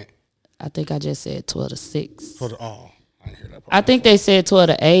whole event? I think I just said 12 to 6. I didn't hear that part. I think they said 12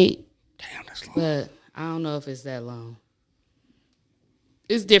 to 8. Damn, that's long. But I don't know if it's that long.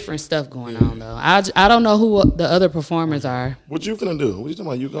 It's different stuff going on, though. I don't know who the other performers are. What you finna do? What you talking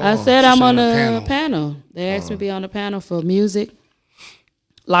about? You go I said I'm on the panel. They asked me to be on the panel for music.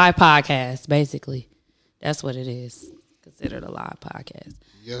 Live podcast, basically. That's what it is. Considered a live podcast.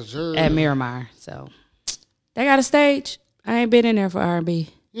 Yes, sir. At Miramar. So, they got a stage. I ain't been in there for R&B.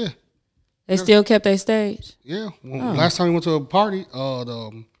 Yeah. They still kept their stage? Yeah. Well, last time we went to a party,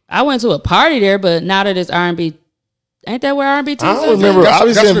 I went to a party there, but now that it's R&B, ain't that where R&B Tuesday? I don't remember. I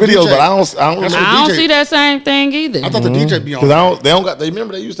was seeing videos, but I don't see that same thing either. I thought the DJ be on. Because they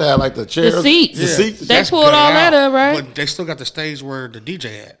remember they used to have like the chairs, the seats. The seats. They pulled all that up, right? But they still got the stage where the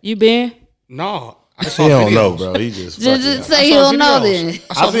DJ at. You been? No, He don't know, bro. He just say you don't know then.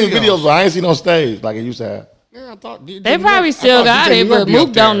 I seen videos, but I ain't seen on stage like it used to have. Yeah, I thought They probably still got it, but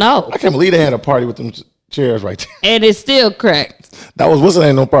Mook don't know. I can't believe they had a party with them chairs right there. And it's still cracked. That was what's the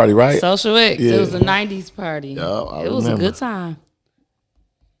name? No party, right? Social X. Yeah. It was a 90s party. Yeah, it was a good time.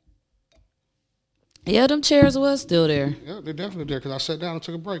 Yeah, them chairs was still there. Yeah, they're definitely there because I sat down and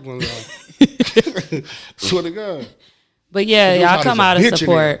took a break one time. Swear to God. But yeah, y'all come out and bitch in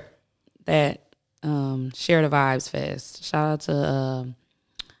support that Share the Vibes Fest. Shout out to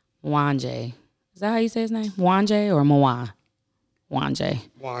Wanje. Is that how you say his name? Wanje or Mwan? Wanje.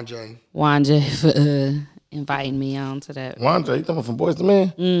 Wanje for inviting me on to that. Wanje, you talking from Boys to Men?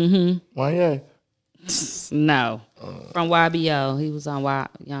 Mm-hmm. Why? No. From YBO. He was on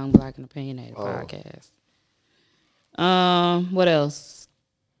Young Black and Opinionated podcast. What else?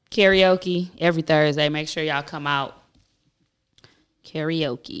 Karaoke every Thursday. Make sure y'all come out.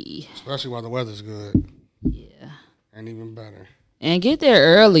 Karaoke. Especially while the weather's good. Yeah. And even better. And get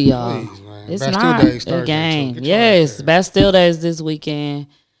there early, y'all. Please, man. It's Bastille not Day's a Thursday, game. too. Get your Yes, ass there. Bastille Day is this weekend.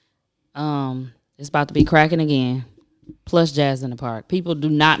 It's about to be cracking again. Plus Jazz in the Park. People do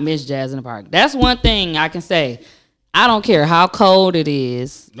not miss Jazz in the Park. That's one thing I can say. I don't care how cold it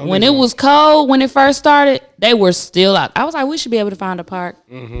is. When it was cold, when it first started, they were still out. I was like, we should be able to find a park.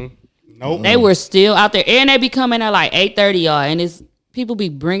 Mm-hmm. Nope. They were still out there. And they be coming at like 8:30, y'all. And it's people be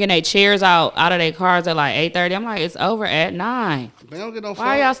bringing their chairs out of their cars at like 8:30. I'm like, it's over at 9. They don't get no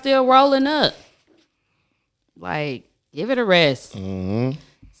Why are y'all still rolling up? Like, give it a rest. Mm-hmm.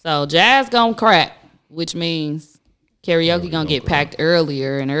 So Jazz gonna crack, which means karaoke gonna get packed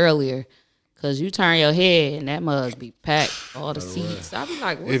earlier and earlier. Cause you turn your head and that must be packed, all the seats. I be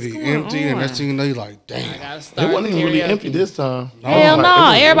like, what's It be going empty, on? and next thing you know, you like, damn. I gotta It start wasn't even really karaoke. empty this time. Hell It no,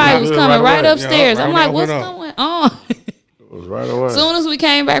 was everybody was good coming right away. upstairs. Yeah, I'm right like, when what's I went going on? It was right away. As soon as we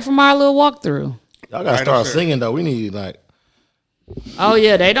came back from our little walkthrough. Y'all gotta start singing though. We need like. Oh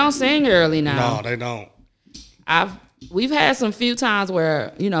yeah, they don't sing early now. No, they don't. We've had some few times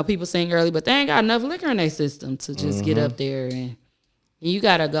where, people sing early, but they ain't got enough liquor in their system to just get up there and you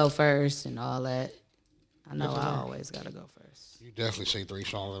gotta go first and all that. I know I always gotta go first. You definitely say 3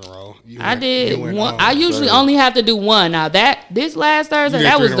 songs in a row. I did one. I usually only have to do one. Now this last Thursday,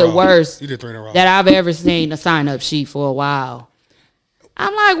 that was the worst You did 3 in a row. that I've ever seen a sign up sheet for a while.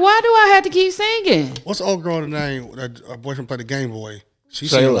 I'm like, why do I have to keep singing? What's the old girl name? Her boyfriend played the Game Boy. She Shayla.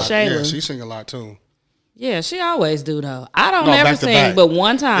 sing a lot. Shayla. Yeah, she sing a lot too. Yeah, she always do though. I don't No, ever back to sing back. but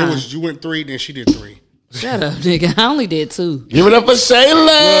one time. It was you went 3, then she did 3. Shut up, nigga. I only did 2. Give it up for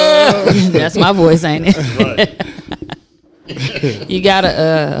Shayla. That's my voice, ain't it? You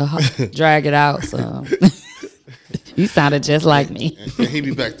gotta drag it out. So you sounded just like me And he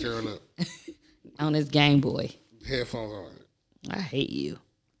be back there on his Game Boy. headphones on. I hate you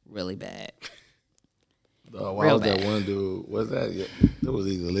really bad. Why Real was that bad. one dude? Was that? It was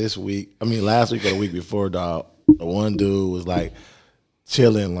either last week or the week before, dog. The one dude was like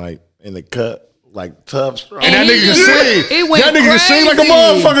chilling, like in the cut, like tough, strong. And that he nigga can just- sing. he went That nigga can sing like a crazy.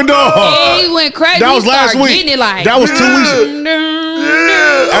 motherfucking dog. He went crazy. That was He last started week. getting it like, That was 2 weeks.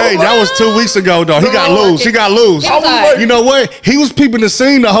 Hey, that was 2 weeks ago, dog. He got loose. He got loose. He was like- You know what? He was peeping the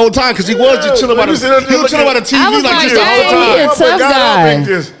scene the whole time because he was just chilling by the. He was chilling by the TV I was like like, this the whole dang, time. he a tough guy.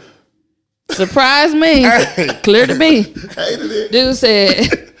 Just Surprised me. Clear to me. hated it. Dude said,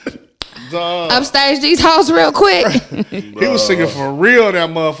 upstage these hoes real quick. He was singing for real, that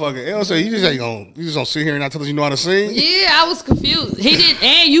motherfucker. You know what I'm saying? You just gonna sit here and not tell us you know how to sing? Yeah, I was confused. He did,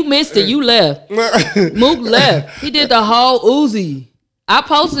 and you missed it. You left. Mook left. He did the whole Uzi. I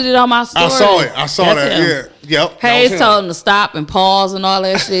posted it on my story. I saw it. I saw That's that. him. Yeah. Yep. that Hayes was him. told him to stop and pause and all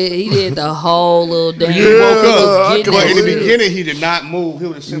that shit. He did the whole little damn. He woke was up. getting But in the it. beginning, he did not move. He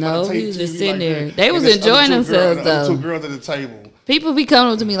was just sitting No, by the he was just TV sitting like there. that. They was And there's enjoying other two girls- themselves, the other though. 2 girls at the table. People be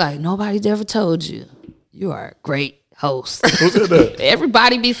coming up to me like, nobody's ever told you. You are a great host. Who said that?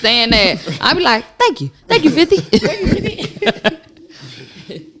 Everybody be saying that. I be like, thank you. Thank you, 50.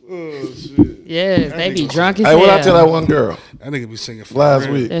 Oh shit! Yes, they be drunk as Hey, what I tell hell. that one girl That nigga be singing for last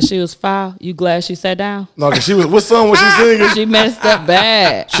real. week? That she was foul. You glad she sat down? No, cause she was. What song was she singing? She messed up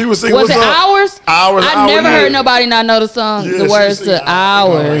bad. She was singing. Was what it song? Hours? Hours. I never heard nobody not know the song, Yeah, the she words sing to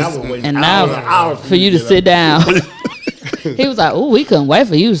Hours. Hours. I was waiting And hours now for for you to get sit down. He was like, "Oh, we couldn't wait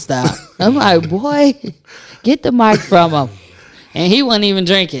for you to stop." I'm like, "Boy, get the mic from him." And he wasn't even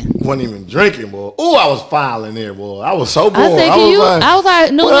drinking. Wasn't even drinking, boy. Ooh, I was filing there, boy. I was so bored. I said, I was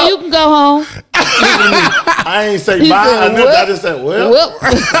like, "No, well- you can go home." I ain't say He bye. said, I just said, well, Whoop.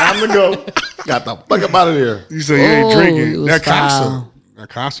 time to go. Got the fuck up out of there. You say you ain't Oh, it drinking. was That foul. concert. That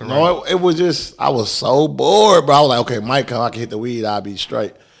concert. Right? No, it was just, I was so bored, bro. I was like, okay, Mike, come, I can hit the weed, I'll be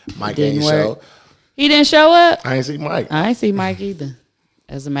straight. Mike Didn't ain't work. show. He didn't show up? I ain't see Mike. I ain't see Mike either,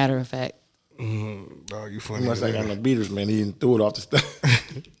 as a matter of fact. Oh, you funny. He must have got no beaters, man. He didn't threw it off the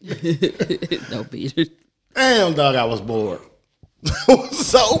stage. No beaters. Damn, dog, I was bored. I was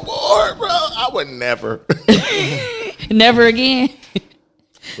so bored, bro. I would never. Never again.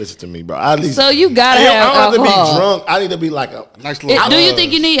 Listen to me, bro. At least, So you gotta I have don't have to alcohol. be drunk. I need to be like a Nice little. Do you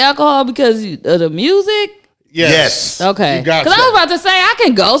think you need alcohol because of the music? yes. Okay. You got Because I was about to say I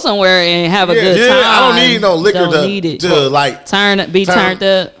can go somewhere and have a good time. Yeah, I don't need no liquor Don't need it. to like turned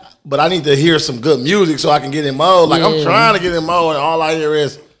up. But I need to hear some good music so I can get in mode. Like I'm Yeah. trying to get in mode, and all I hear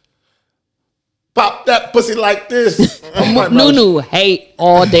is pop that pussy like this. I'm like, bro, Nunu hate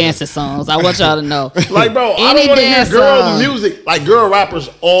all dancing songs. I want y'all to know. Like, bro, I Any don't want to hear dance girls song. music, like girl rappers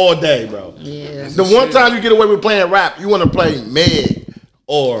all day, bro. Yeah. The one time you get away with playing rap, you want to play Meg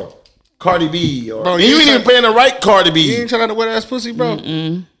or Cardi B, or Bro, and you you ain't ain't even playing the right Cardi You B. ain't trying to wet ass pussy, bro.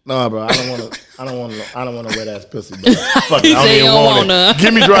 No, bro, I don't want to. I don't want to wet ass pussy. Bro. Fuck He it, I don't said he even don't want want it. none.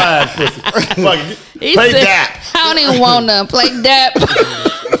 Give me dry ass pussy. Fuck it. He Play said, that. I don't even want none. Play that.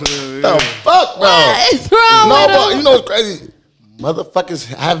 The fuck, bro? What is wrong No, with bro, him? you know what's crazy? Motherfuckers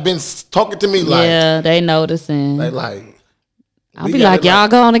have been talking to me like, Yeah, they noticing. they like. I'll we be gotta, like, y'all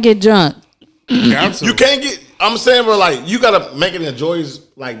going to get drunk. You can't get. I'm saying, bro, like you gotta make it enjoys.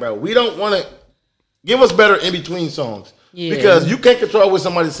 Like, bro, we don't want to give us better in between songs because you can't control what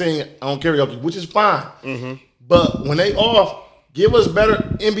somebody's singing on karaoke, which is fine. But when they off, give us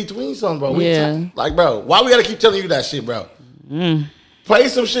better in between songs, bro. Yeah. Like, bro, why we gotta keep telling you that shit, bro? Play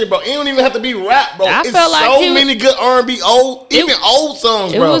some shit, bro. It don't even have to be rap, bro. I It's felt like so many good R&B, even old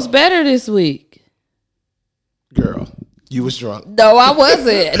songs, It bro. was better this week. Girl, you was drunk. No, I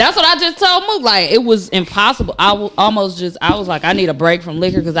wasn't. That's what I just told Mook. Like, it was impossible. I was like, I need a break from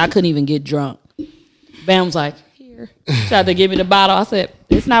liquor because I couldn't even get drunk. Bam was like, here. Tried to give me the bottle. I said,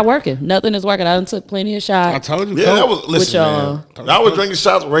 it's not working. Nothing is working. I done took plenty of shots. I told you. Yeah, that was listen, y'all. man. I was drinking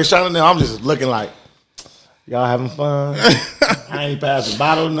shots with Ray Sean and them. I'm just looking like, y'all having fun? I ain't passing a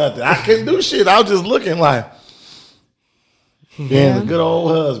bottle or nothing. I couldn't do shit. I was just looking like being a good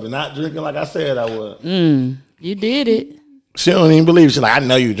old husband, not drinking like I said I would. You did it. She don't even believe. She's like, I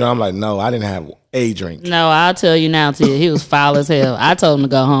know you drunk. I'm like, no, I didn't have a drink. No, I'll tell you now, Tia. He was foul as hell. I told him to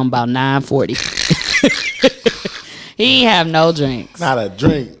go home about 9:40. He ain't have no drinks. Not a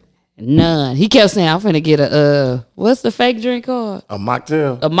drink. None. He kept saying, I'm finna get a, what's the fake drink called? A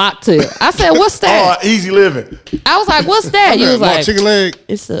mocktail. A mocktail. I said, what's Oh, that? easy living. I was like, what's that? You was like, chicken leg.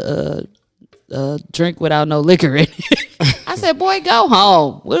 it's a drink without no liquor in it. I said, boy, go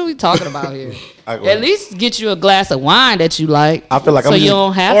home. What are we talking about here? At least get you a glass of wine that you like. I feel like so I'm you just-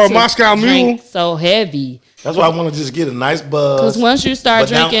 don't have or a to Moscow drink Mule. so heavy. That's why I want to just get a nice buzz. Because once you start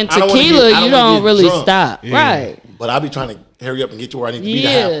But now, drinking I don't wanna tequila, get- I you wanna don't get really drunk. stop. Right. But I be trying to hurry up and get to where I need to be to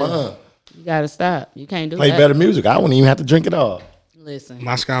have fun. You gotta stop. You can't do Play that. better music. I wouldn't even have to drink it all. Listen.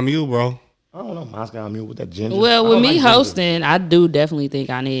 Moscow Mule, bro. I don't know Moscow Mule with that ginger. Well, I with don't me like ginger. hosting, I do definitely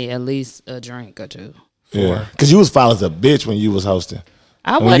think I need at least a drink or two. Yeah, because you was foul as a bitch when you was hosting.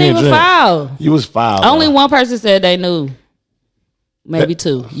 I When wasn't you even drink. foul. You was foul. Only bro. one person said they knew. Maybe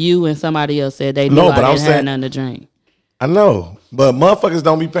two. You and somebody else said they knew No, I but I'm didn't have saying- nothing to drink. I know, but motherfuckers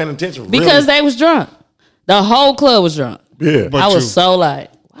don't be paying attention. Because really. they was drunk. The whole club was drunk. Yeah. But I was you- so like,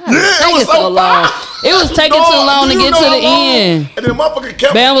 why Yeah, is it taking was so long? It was taking No, too long to you get know to the how long? end. And then the motherfucker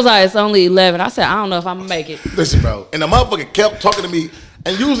kept. Bam was like, it's only 11. I said, I don't know if I'm going to make it. Listen, bro. And the motherfucker kept talking to me.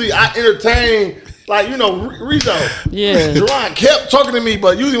 And usually I entertain, like, you know, Rizzo. Yeah. Jerron kept talking to me,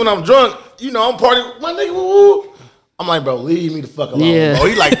 but usually when I'm drunk, you know, I'm partying. My nigga, woo. I'm like, bro, leave me the fuck alone. Yeah. Bro.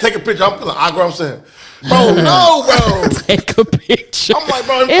 He like, take a picture. I'm feeling awkward. I'm saying, bro, no, bro. Take a picture. I'm like,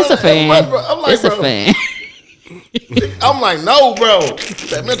 bro. in It's a front of fan. everybody, bro. I'm like, It's bro. a fan. I'm like, no, bro.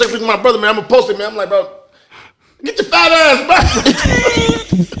 That man, take a picture of my brother, man. I'm gonna post it, man. I'm like, bro, get your fat ass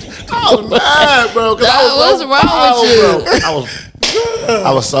back. I was mad, bro. 'Cause I was What's so wrong foul, with bro.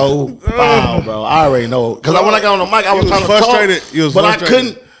 I was so foul, bro. I already know. Because when I got on the mic, I was You trying was to frustrated. talk, You was but I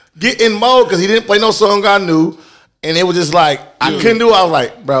frustrated. couldn't get in mode because he didn't play no song I knew. And it was just like, I couldn't do it. I was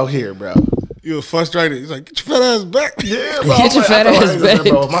like, bro, here, bro. You was frustrated. He's like, get your fat ass back. Yeah, bro. Get I'm your like, fat I thought, ass listen,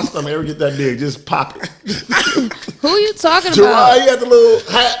 back. bro. If my stomach ever get that big, just pop it. Who you talking Gerard, about? he had the little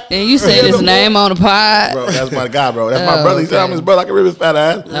hat. And you said He had his the name on the pod. Bro, that's my guy, bro. That's my Oh, brother. He said I'm okay. his brother. I can rib his fat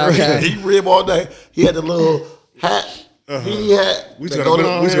ass. Okay. He rib all day. He had the little hat. He had. We that just go gotta to-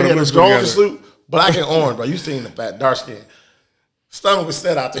 put- we just he gotta had put the it strong together. suit, black and orange, bro. You seen the fat, dark skin. Stomach was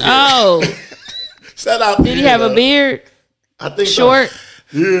set out to here. Oh, Set out to did he here, have a bro. beard? I think so. Short?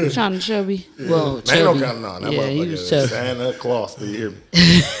 Yeah. Trying to chubby? Well, Ain't no chubby. kind of no. That Yeah, he motherfucker was is chubby. Santa Claus. Do you hear me?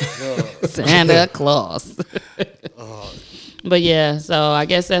 Santa Claus. But yeah, so I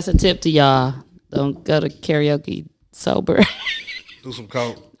guess that's a tip to y'all. Don't go to karaoke sober. Do some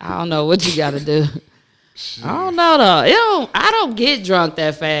coke. I don't know what you got to do. I don't know though. I don't get drunk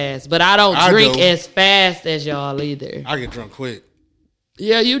that fast, but I don't drink as fast as y'all either. I get drunk quick.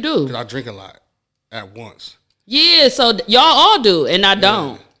 Yeah, you do. Because I drink a lot at once. Yeah, so y'all all do, and I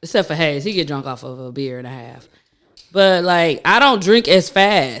don't. Except for Hayes. He get drunk off of a beer and a half. But, like, I don't drink as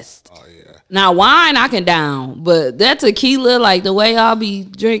fast. Oh, yeah. Now, wine I can down, but that tequila, like, the way y'all be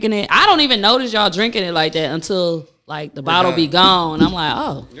drinking it, I don't even notice y'all drinking it like that until, like, the bottle be gone. I'm like,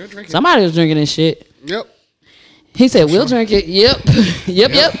 oh, somebody was drinking this shit. Yep. He said, we'll drink it. Yep.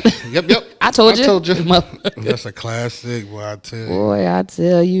 Yep. I told you. That's a classic, boy, I tell you. Boy, I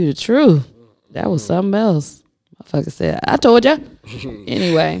tell you the truth. That was something else. Motherfucker said, I told ya.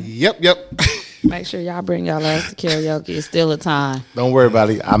 Anyway. Yep. Make sure y'all bring y'all ass to karaoke. It's still a time. Don't worry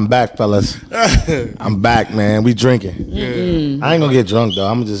about it. I'm back, fellas. I'm back, man. We drinking. Mm-mm. I ain't gonna get drunk though.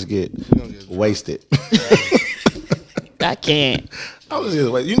 I'm gonna just get wasted. I can't. I'm just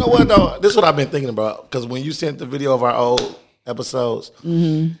get wasted. You know what though? This is what I've been thinking about. Because when you sent the video of our old episodes,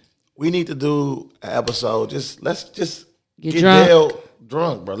 we need to do an episode. Let's just get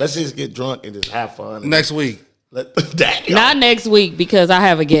drunk, bro. Let's just get drunk and just have fun. Next week. Not next week because I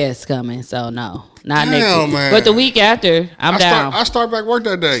have a guest coming. So no, not next week. Man. But the week after, I'm down. I start back work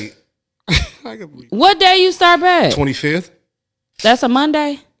that day. What day you start back? 25th. That's a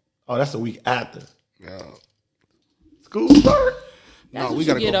Monday. Oh, that's the week after. Yeah. School start. No, we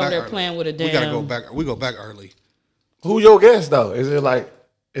gotta get over there playing with a damn. We gotta go back. We go back early. Who your guest though? Is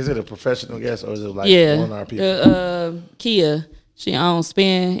it a professional guest or is it like one of our people? Kia. She owns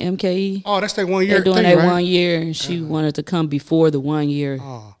Spin MKE. Oh, that's their 1 year. They're doing that 1 year, and she wanted to come before the 1 year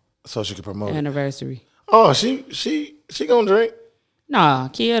so she could promote anniversary. Oh, she gonna drink? Nah,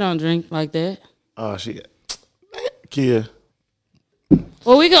 Kia don't drink like that. Oh, Kia.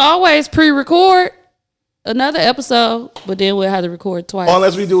 Well, we can always pre-record another episode, but then we'll have to record twice.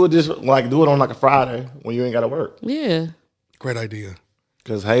 Unless we do it do it on like a Friday when you ain't gotta work. Yeah. Great idea.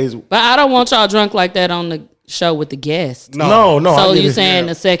 Because Hayes. But I don't want y'all drunk like that on the show with the guest. No. So you saying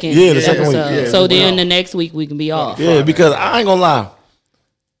the second? Yeah, the second week. Yeah, so then the next week we can be off. Yeah, because I ain't gonna lie.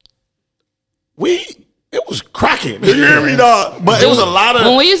 It was cracking. You hear me, dog? But it was a lot of.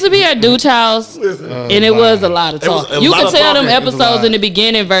 When we used to be at Dude's house, and it was a lot of talk. You could tell them episodes in the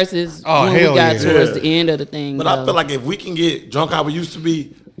beginning versus when we got towards the end of the thing. But I feel like if we can get drunk how we used to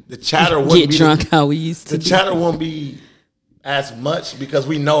be, the chatter wouldn't be drunk how we used to. The chatter won't be as much because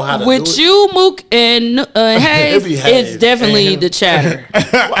we know how to with do it. You, Mook, and Hayes, it's definitely the chatter.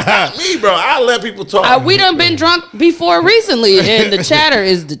 Not me, bro. I let people talk. We done been drunk before recently, and the chatter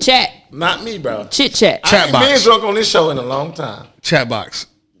is the chat. Not me, bro. Chit chat. I ain't been drunk on this show in a long time. Chat box.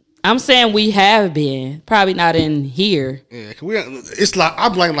 I'm saying we have been. Probably not in here. Yeah, it's like I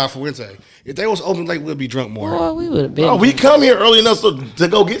blame a lot for Wednesday. If they was open late, we'd be drunk more. Boy, we would have been. Oh, we come here early enough to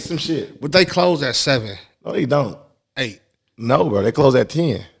go get some shit. But they close at 7. No, they don't. 8. No, bro. They close at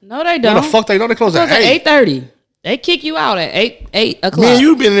 10. No, they don't. No, the fuck they don't. They close at 8. 8:30. They kick you out at 8 o'clock. Man,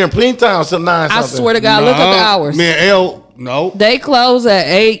 you been in there plenty of times till 9 something. I swear to God, look at the hours. Me and L, no. They close at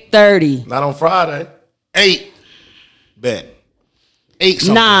 8:30. Not on Friday. 8. Bet. 8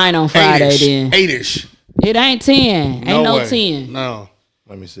 something. 9 on Friday 8-ish. then. 8-ish. It ain't 10. Ain't no way. 10. No.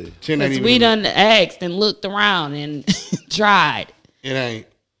 Let me see. 10 ain't even. We done asked and looked around and tried. It ain't.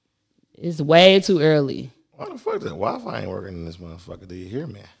 It's way too early. Why the fuck that Wi-Fi ain't working in this motherfucker? Do you hear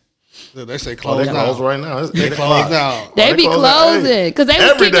me? They say Oh, close they now. close right now. It's They 8 close o'clock. now. They be closing because they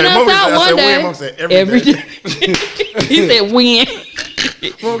was kicking us out one day. Every day. He said when.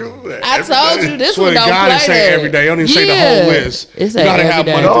 I told you this one don't God play is saying that. every day. Don't even say the whole list. It's you gotta every have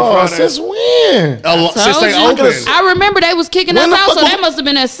day. Monday through Oh, Friday. since when? Since they open. I remember they was kicking When us the out, fuck so was- that must have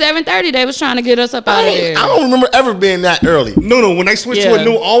been at 7:30. They was trying to get us up out of I there. don't remember ever being that early. No. When they switched to a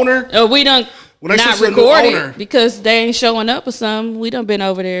new owner. We done When they not switched to a new recorded owner. because they ain't showing up or something. We done been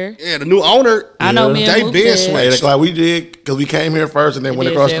over there. Yeah, the new owner. I know me and they Mook been said. 8 switched. o'clock we did because we came here first and then went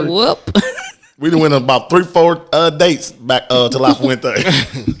They across the said, street. whoop. We done went on about 3-4 dates back till I went there.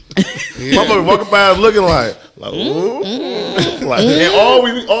 Motherfucker walking by looking like ooh. Like, and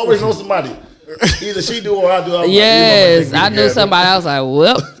we always know somebody. Either she do or I do. Yes, I knew somebody else like,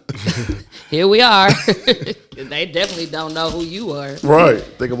 whoop. Here we are. They definitely don't know who you are. Right.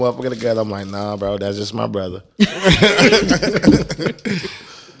 Think a motherfucker together. I'm like, nah, bro, that's just my brother.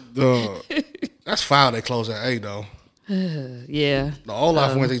 That's fine. They close at 8 though. Yeah. The old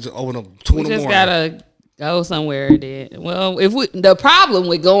life Wednesday just open up 2 in the We just morning. gotta Go somewhere then. Well, the problem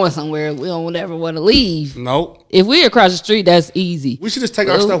with going somewhere, we don't ever want to leave. Nope. If we're across the street, that's easy. We should just take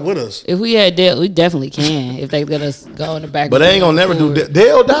our stuff with us. If we had Dale, we definitely can. If they let us go in the back. But they ain't gonna never do that.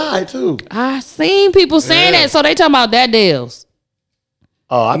 Dale died too. I seen people saying that, so they talking about that Dale's.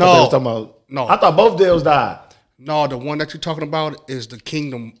 Oh, I thought they was talking about. No. I thought both Dales died. No, the one that you're talking about is the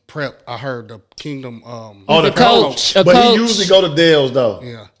Kingdom Prep. I heard the Kingdom. Oh, the coach. But he usually go to Dale's though.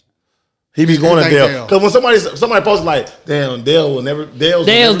 Yeah. He be going to Dale. Because when somebody posted like, damn, Dale will never Dale's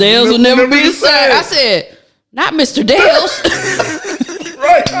will never be the same. I said, not Mr. Dale's.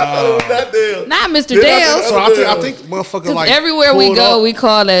 Right. Not Dale. Not Mr. Dale's. So I think motherfucker like everywhere we go, we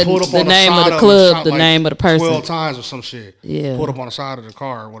call that the name of the club, the name of the person. 12 times or some shit. Yeah. Pulled up on the side of the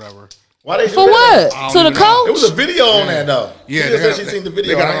car or whatever. Why they do For that? what? To the coach? It was a video on that though. Yeah, she said she seen the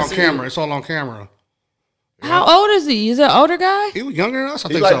video. They got it on camera. It's all on camera. How old is he? Is he an older guy? He was younger than us. I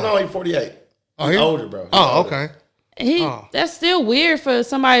He's think like, so. no, he's 48. He's older, bro. Oh, okay. That's still weird for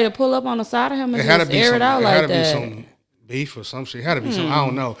somebody to pull up on the side of him and just air it out like that. It had to be some beef or some shit. It had to be some. I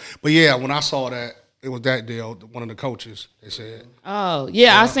don't know. But yeah, when I saw that, it was that deal. One of the coaches, they said. Oh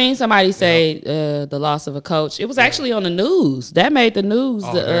yeah, I seen somebody say the loss of a coach. It was actually on the news. That made the news.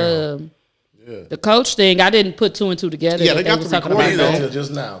 The coach thing. I didn't put two and two together. Yeah, they got was the talking about recording that.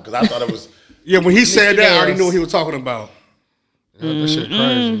 Just now because I thought it was. Yeah, when he said that, I already Dale's. knew what he was talking about. That shit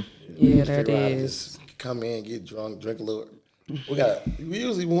crazy. Yeah, that is. Come in, get drunk, drink a little. We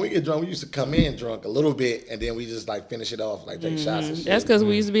usually when we get drunk, we used to come in drunk a little bit, and then we just like finish it off, like take shots and shit. That's because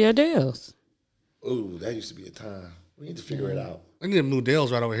we used to be at Dale's. Ooh, that used to be a time. We need to figure it out. I need them new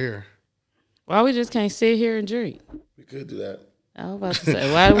Dales right over here. Why we just can't sit here and drink? We could do that. I was about to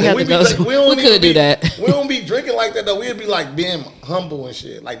say, why do we have to go? We could do that. We don't be drinking like that though. We'd be like being humble and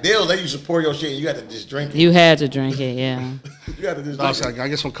shit. Like Dale's, they used to pour your shit, and you had to just drink it. You had to drink it, yeah. You had to just drink it. I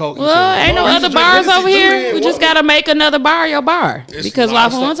get some Coke. Well, ain't no other bars over here. We just gotta make another bar your bar because La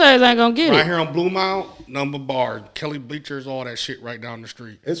Fuentes ain't gonna get it. Right here on Blue Mount, number bar, Kelly Bleachers, all that shit right down the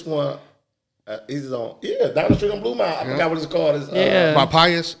street. It's one. He's on down the street on Blue Mount. I forgot what it's called. It's, by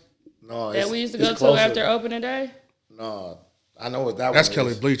Pius. No, that we used to go to after opening day. No. I know what that That's one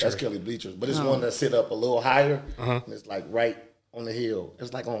Kelly is. Bleachers. That's Kelly Bleachers. But it's one that sit up a little higher. And it's like right on the hill.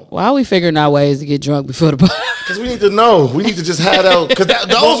 It's like on. Why are we figuring out ways to get drunk before the bar? Because we need to know. We need to just have those. Because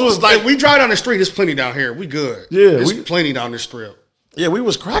those was like. If we drive down the street, there's plenty down here. We good. Yeah. There's plenty down the strip. Yeah, we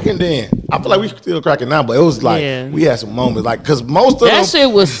was cracking then. I feel like we still cracking now, but it was like we had some moments, like because most of that shit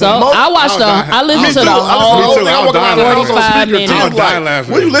was so. I listened to the whole 45 minutes. I was like,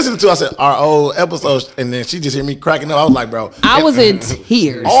 what are you listening to? I said our old episodes, and then she just hear me cracking up. I was like, bro, I was in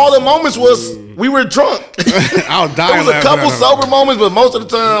tears. All the moments was we were drunk. I was dying. There was a couple sober moments, but most of the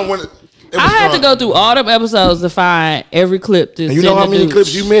time when I had to go through all them episodes to find every clip. And you know how many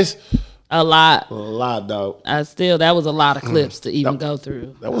clips you missed? A lot. A lot, dog. That was a lot of clips to even go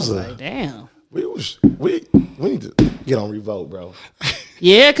through. That was like, damn. We need to get on Revolt, bro.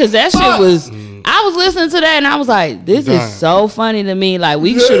 Yeah, because that shit was. I was listening to that and I was like, this is so funny to me. Like,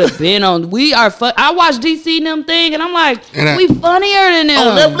 we should have been on. We are. I watched DC and them thing and I'm like, we funnier than them.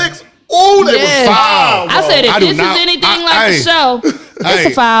 On Netflix? Oh, they was foul, bro. I said, if this is anything like the show, it's a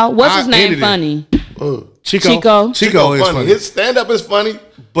foul. What's his name funny? Chico is funny. His stand-up is funny.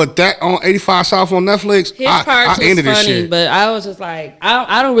 But that on 85 South on Netflix, his parts was funny, but I was just like,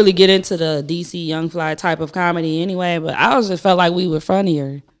 I don't really get into the DC Young Fly type of comedy anyway, but I just felt like we were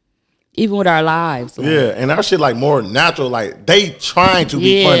funnier, even with our lives. Like. Yeah, and our shit like more natural, like they trying to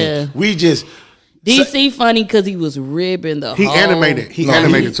be funny. We just... DC funny because he was ribbing the whole... Animated. He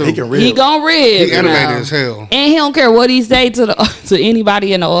animated too. He can rib. He gon' rib. He animated as hell. And he don't care what he say to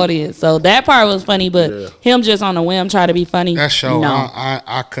anybody in the audience. So that part was funny, but him just on a whim try to be funny. That show, no.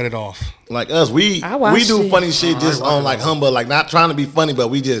 I cut it off. Like us, we do funny shit just on like humble, like not trying to be funny, but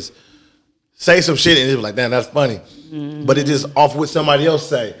we just say some shit and it's like, damn, that's funny. Mm-hmm. But it just off what somebody else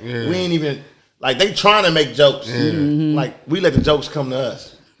say. Yeah. We ain't even, like they trying to make jokes. Yeah. Mm-hmm. Like we let the jokes come to us.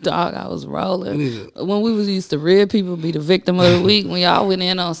 Dog, I was rolling. When we was used to rib people be the victim of the week, when y'all went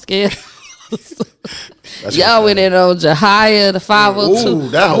in on scales. Y'all went in on Jahia, the 502. Ooh,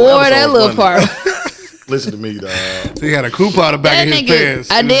 that little part. Listen to me, dog. So he had a coupon back in his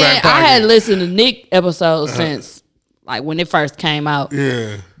pants. And then I had listened to Nick episodes since, like, when it first came out.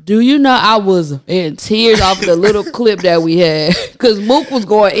 Yeah. Do you know I was in tears off the little clip that we had? Because Mook was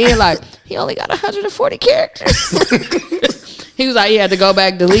going in like, he only got 140 characters. He was like, he had to go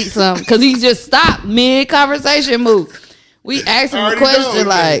back, delete some. Because he just stopped mid-conversation, Mook. We asked him a question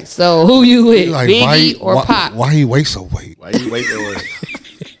like, so who you with, like, Biggie or Pop? Why he wait so late? Why he wait so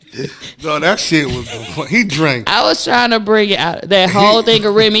late? No, that shit was he drank. I was trying to bring it out. That whole thing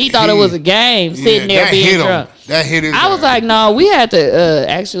of Remy. He thought it was a game, sitting there that being hit him. drunk. That hit his I was ass. like, no, we had to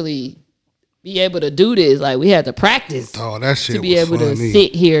actually be able to do this. Like, we had to practice Oh, that shit to be was able to funny.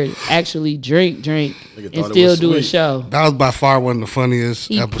 sit here, actually drink, and thought it still was do a sweet. show. That was by far one of the funniest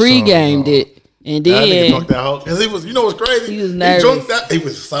He episodes. pre-gamed bro. it, and That nigga then drunk that whole, cause he was, you know what's crazy? He was nervous. drunk that, he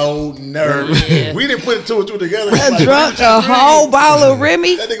was so nervous. Yeah. We didn't put two and two together. He was like, Drunk a whole bottle of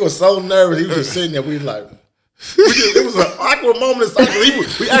Remy. That nigga was so nervous. He was just sitting there. We was like, it was an awkward moment in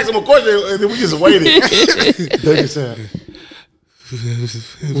silence. We asked him a question and then we just waited. Nigga said,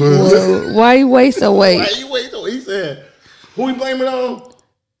 well, why you wait so "Why wait? you wait?" though? He said, "Who we blaming on?"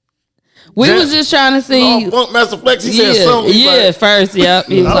 We was just trying to see. Funk Master Flex. He said something. He Yeah, like, first, yep.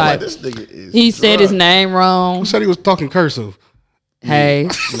 He I was was like, "This nigga is." he said his drunk." name wrong. Who said he was talking cursive? Hey,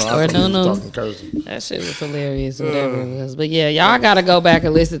 No, I or thought he was no. talking cursive. That shit was hilarious, whatever it was. But yeah, y'all gotta go back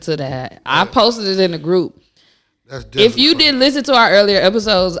and listen to that. I posted it in the group. That's If definitely you funny. didn't listen to our earlier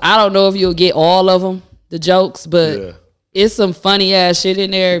episodes, I don't know if you'll get all of them, the jokes, but Yeah. it's some funny ass shit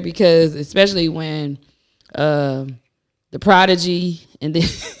in there because especially when the Prodigy and then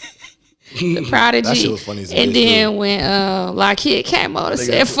the Prodigy That shit was funny as and bitch, then too. when like Kid came on and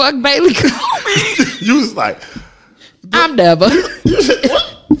said fuck Bailey Coleman. You was like, I'm Deborah.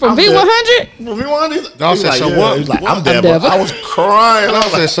 From V100? "For me, one of these." Dawg He said, was "So like, what- He was like, what- "I'm Deborah." Deborah. I was crying. I I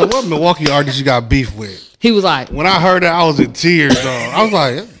was said, like, so what Milwaukee artist you got beef with? He was like, When I heard that, I was in tears, dog. I was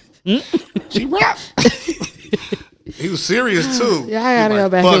like, she rap. He was serious too. yeah, I gotta He go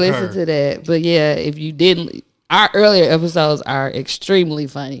like, back "Fuck and listen her." to that. But yeah, if you didn't, our earlier episodes are extremely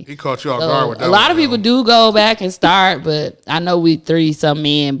funny. He caught you off So, guard with that. a lot one, of people though. do go back and start, but I know we 3-something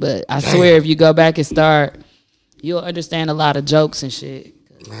in. But I swear, if you go back and start, you'll understand a lot of jokes and shit.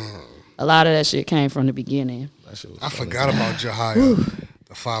 A lot of that shit came from the beginning. I forgot about Jahia.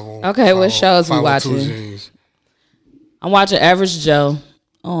 The 501. Okay, what shows we 502 watching? Jeans. I'm watching Average Joe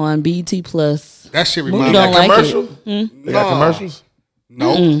on BET Plus. That shit Movie reminds don't me. like commercial? it. They got commercials?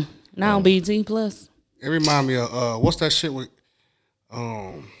 No, Now on BET Plus. it remind me of what's that shit with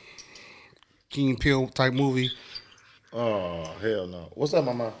Keen Peele type movie? Oh, hell no. What's up,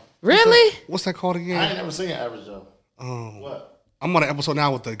 mama? Really? What's that called I ain't again? never seen Average Joe. What? I'm on an episode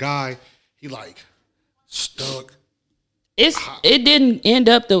now with the guy. He like stuck. It didn't end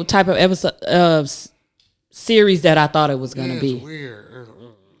up the type of episode series that I thought it was gonna Yeah, be. it's weird.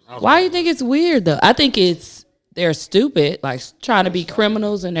 Why do you think it's weird though? I think they're stupid, like trying to be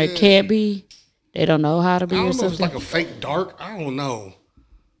criminals and they can't be. They don't know how to be I or don't know if it's something. like a fake dark. I don't know.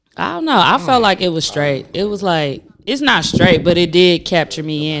 I don't know. I felt like it was straight. It was like it's not straight, but it did capture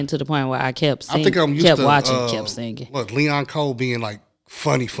me in to the point where I kept singing, I think I'm used kept to watching, kept singing. Look, Leon Cole being like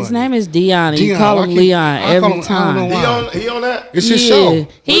funny. His name is Dion. And you Dion. call I him keep- Leon I call every him- I don't time. know why. He on that? It's his show.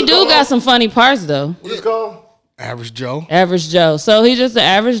 He do got some funny parts though. What is it called? Average Joe. Average Joe. So he's just an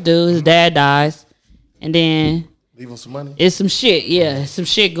average dude. His dad dies, and then Leave him some money. it's some shit. Yeah, some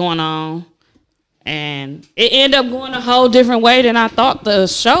shit going on, and it ended up going a whole different way than I thought the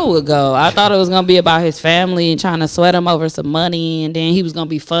show would go. I thought it was gonna be about his family and trying to sweat him over some money, and then he was gonna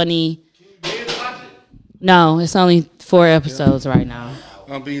be funny. No, it's only 4 episodes right now.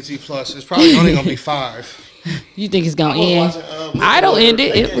 On BET Plus. It's probably only gonna be 5. You think it's gonna I was end? watching, Lincoln I don't Lawyer. end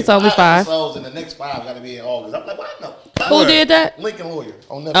it. They It gave was only 5. episodes, and the next 5 got to be in August. I'm like, what? No. Who did that? Lincoln Lawyer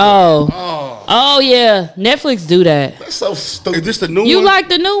on Netflix. Oh yeah. Netflix do that. That's so stupid. Is this the new You one? like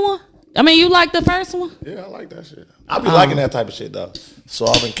the new one? I mean, you like the first one? Yeah, I like that shit. I be liking that type of shit though.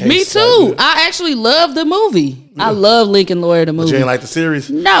 Solving cases. Me too. I actually love the movie. I love Lincoln Lawyer the But movie. you ain't like the series?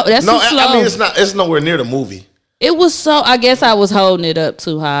 No, that's No, too slow. I mean it's not. It's nowhere near the movie. It was so. I guess I was holding it up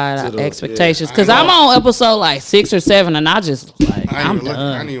too high To the- expectations yeah. because I'm on episode like 6 or 7, and I just like I I'm didn't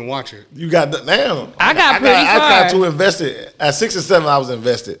done. even watch it. You got the damn. I got pretty I got far. too invested. At 6 or 7, I was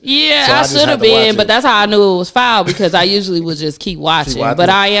invested. Yeah, So I just should had have to watch been, it. but that's how I knew it was foul because I usually would just keep watching. watching. But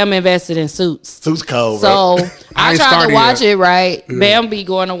I am invested in Suits. Suits cold, So bro. I I ain't tried to started watch yet. it right. Bam be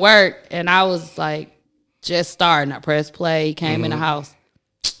going to work, and I was like, just starting. I pressed play, came in the house.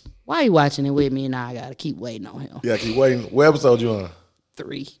 Why you watching it with me? And now I gotta keep waiting on him. Yeah, keep waiting. What episode you on?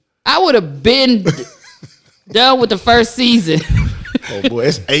 3. I would have been done with the first season. Oh boy,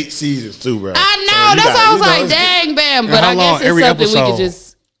 it's 8 seasons too, bro. I know. So you that's got- how I was you know, like, it's- dang, Bam. And But how I long guess it's every something we episode? could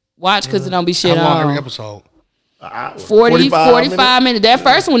just watch because it don't be shit How long every on. episode? 40, 45 minutes. That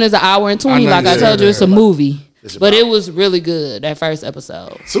first one is an hour and 20. I know Like you I said told you, that. it's a movie. It's But about- it was really good, that first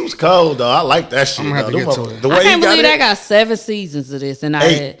episode. Suits cold though. I like that shit. I'm gonna have though. to Them get to motherfuckers- it. The way I can't he got believe it, they got 7 seasons of this. And I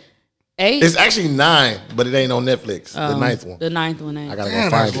 8. had 8. It's actually 9, but it ain't on Netflix. The 9th one. The 9th one ain't. I gotta go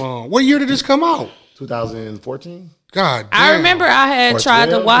Damn, find that's it. long. What year did this come out? 2014. God damn. I remember I had Or tried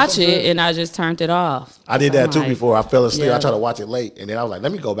to 12 or watch something. it and I just turned it off. I did that too before. I fell asleep. Yeah. I tried to watch it late, and then I was like,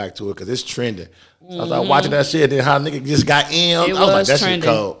 let me go back to it because it's trending. So I started watching that shit. Then how nigga just got in. I It was like, was that trending. shit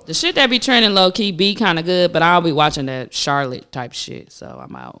cold. The shit that be trending low key be kind of good, but I'll be watching that Charlotte type shit. So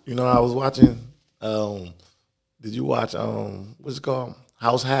I'm out. You know, I was watching. Did you watch? What's it called?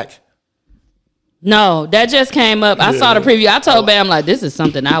 House Hack. No, that just came up. I saw the preview. I told Bam like this is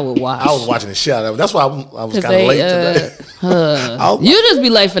something I would watch. I was watching the shit out of it. That's why I was 'Cause kind of late today. You just be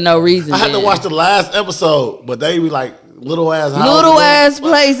late for no reason. I had to man. watch the last episode, but they be like little ass houses. Little ass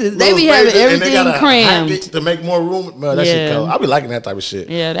places. They Little be having spaces, and they everything gotta crammed. hack it to make more room. Man, that shit Yeah. cold. I be liking that type of shit.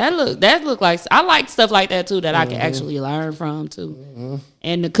 Yeah, that look like I like stuff like that too that I can actually learn from too.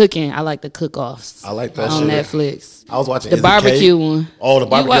 And the cooking, I like the cook-offs. I like that on shit. Netflix. I was watching The Is It barbecue Cake? one. Oh, the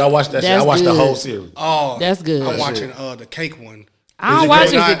barbecue. You I watched that shit. I that's watched the good. whole series. Oh, That's good. I'm watching the cake one. I don't it watch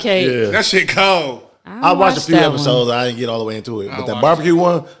cake? Is It Cake. Yeah. That shit cold. I watched a few that one. episodes. I didn't get all the way into it, but that watched barbecue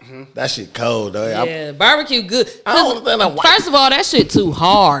one, that shit cold. Though. Yeah, barbecue good. I don't understand why. First of all, that shit too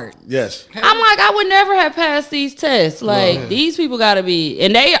hard. Yes, I'm like, I would never have passed these tests. Like, these people got to be,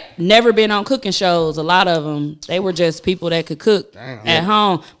 and they never been on cooking shows. A lot of them, they were just people that could cook at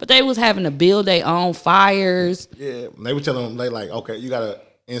home, but they was having to build their own fires. yeah. They were telling them they like, okay, you gotta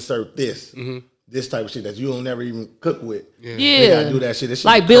insert this, this type of shit that you don't never even cook with. Yeah, They gotta do that shit. That shit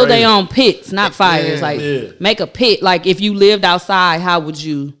like be build crazy. their own pits, not fires. Like make a pit. Like if you lived outside, how would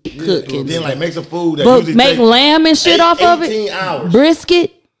you cook? And Then like make some food that but usually make take lamb and shit off of it. 18 hours.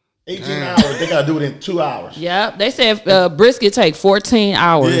 Brisket. 18 hours. They gotta do it in 2 hours. Yep, they said brisket take 14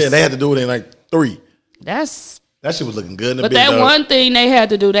 hours. Yeah, they had to do it in like 3. That's. That shit was looking good in the But bitch, that though. one thing they had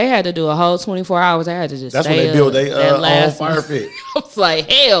to do a whole 24 hours. They had to just That's stay when they build up. their That own last fire one. pit. I was like,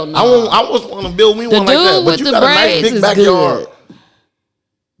 hell no. I was want to build me The one like that, dude but with you the got a nice braids big is backyard. good.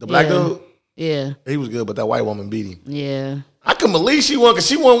 The black Yeah. dude, Yeah, he was good, but that white woman beat him. yeah. I couldn't believe she won because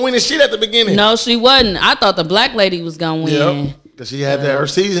she wasn't winning shit at the beginning. No, she wasn't. I thought the black lady was gonna win. Yep. Because she had that, her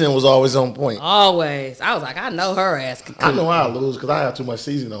seasoning was always on point. Always. I was like, I know her ass can I cook. know I lose because I have too much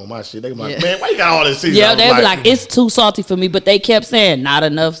seasoning on my shit. They be like, Yeah. man, why you got all this seasoning? Yeah, I was they be like, it's too salty for me, but they kept saying not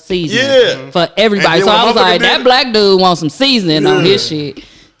enough seasoning Yeah. for everybody. And So then I was when like, motherfucker that did- black dude wants some seasoning on his shit.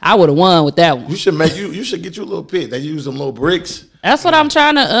 I would have won with that one. you should make you should get you a little pit. They use them little bricks. That's what I'm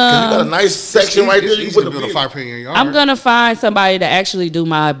trying to. You got a nice section right there. You It's can easy put to the build a pit. fire pit in your yard. I'm gonna find somebody to actually do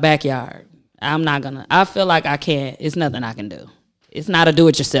my backyard. I'm not gonna. I feel like I can't. It's nothing I can do. It's not a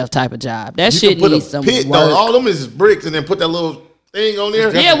do-it-yourself type of job. That You shit can put needs a some pit, work. though. All them is bricks, and then put that little thing on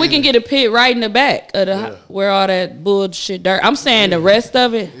there. Yeah, we can get a pit right in the back of the where all that bullshit dirt. I'm saying the rest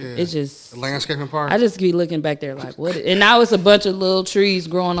of it, it's just The landscaping part. I just be looking back there like what. And now it's a bunch of little trees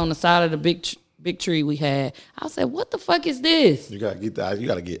growing on the side of the big tree we had. I said, what the fuck is this? You gotta get that. You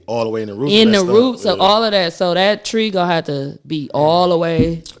gotta get all the way in the roots. In of the that stuff. roots of Yeah. all of that, so that tree gonna have to be all the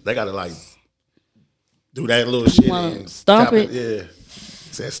way. They gotta like do that little shit. wanna and stomp chop it? Yeah.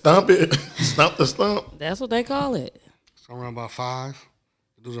 Said stomp it. Stomp the stump. That's what they call it. So around about 5.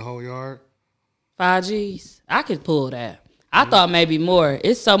 Do the whole yard. 5 G's. I could pull that. I thought maybe more.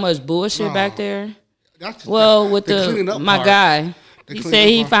 It's so much bullshit back there. That's Well, with the cleaning up my part. guy, The he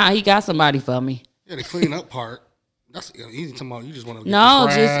cleaning said up part. he got somebody for me. Yeah, the cleaning up part. That's easy. Talking about you just want to. No,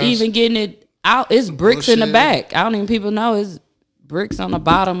 just even getting it out. It's bricks in the Bullshit. back. I don't even people know it's bricks on the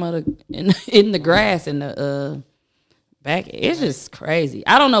bottom of the in the grass in the back. It's just crazy.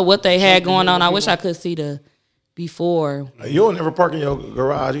 I don't know what they had going on. I wish I could see the before. You don't ever park in your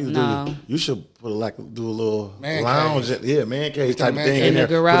garage either, No. do you? You should put do a little Man lounge, man cave type of man thing cave. in In the there.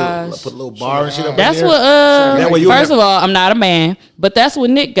 garage. Put a little bar and shit up That's in there. what. That way you First never- of all, I'm not a man, but that's what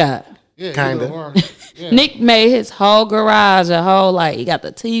Nick got. yeah, kinda. Nick made his whole garage a whole he got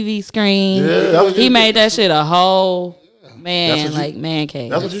the TV screen. Yeah, that was he just- made that shit a whole That's man what you- man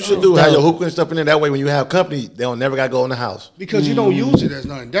cave. That's what you should do. Have your hookah and stuff in there. That way, when you have company, they don't never got to go in the house. Because you don't use it as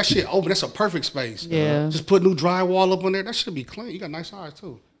nothing. That shit open. That's a perfect space. Yeah. Just put new drywall up on there. That should be clean. You got nice eyes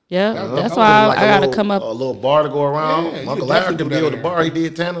too. Yeah, That- that's that why Like I a gotta little- come up. A little bar to go around. Yeah, you Uncle could Larry definitely could do that build in the there. bar. He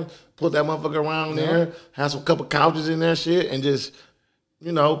did Tanner. Put that motherfucker around there. Have some couple couches in there, shit, and just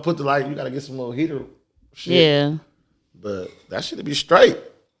put the you got to get some little heater. Shit. Yeah, But that should be straight.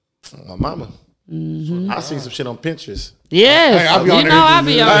 My mama. I see some shit on Pinterest. yes. Hey, I'll be on you there. know I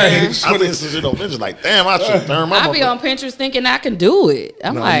be on Hey, there. I see some shit on Pinterest. Like, damn, I should turn my. I be on Pinterest thinking I can do it.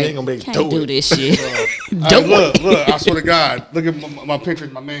 I'm No, you like, ain't gonna be able to can't do do it. this shit. Hey, do it. look! I swear to God, look at my picture,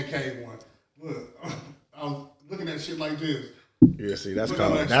 my man cave one. Look, I'm looking at shit like this. Yeah, see, that's Look at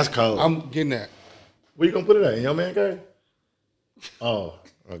cold. that That's shit. cold. I'm getting that. Where you gonna put it at? In your man cave? Oh,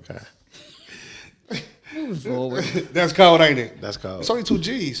 okay. That's cold, ain't it? That's cold. It's only 2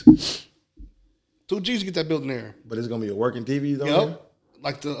 G's. $2 G's to get that building there. But it's gonna be a working TV though. Yep.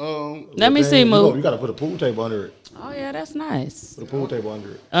 Like the Let me see, move. You gotta put a pool table under it. Oh yeah, that's nice. Put a pool table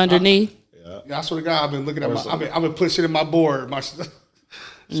under it. Underneath. Yeah, I swear to God, I've been looking at I've been putting shit in my board.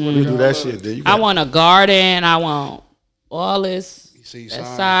 You do that shit, then I want a garden. I want all this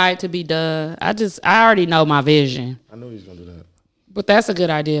that side to be done. I already know my vision. I knew he was gonna do that. But that's a good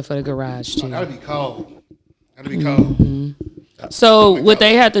idea for the garage too. That'd be cold. So would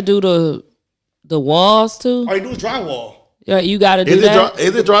they have to do the walls too? All you do is drywall. Yeah, you got to do that.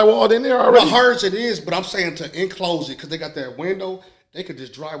 Is it drywalled in there already? Well, hers it is, but I'm saying to enclose it because they got that window. They could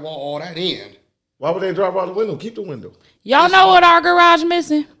just drywall all that in. Why would they drywall the window? Keep the window. Y'all know what our garage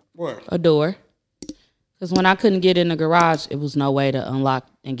missing? What? A door. Because when I couldn't get in the garage, it was no way to unlock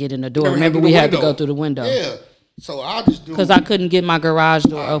and get in the door. Remember, we had to go through the window. Yeah. So I just do. Because I couldn't get my garage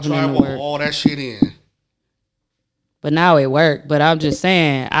door open and work. All that shit in. But now it worked. But I'm just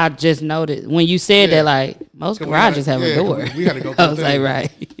saying, I just noticed when you said that, like, most garages have a door. We had to go through I was like,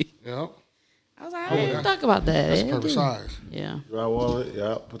 right. Yep. I was like, I didn't talk about that. That's perfect size. Yeah. Drywall it,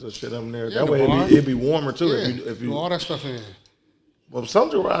 yeah. Put the shit up in there. Yeah, that way it'd be warmer too. Yeah, if you do all that stuff in. Well, some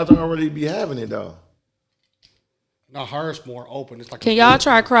garages already be having it though. Now hers more open. It's like Can y'all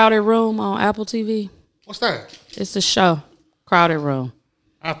try Crowded Room on Apple TV? What's that? It's a show. Crowded Room.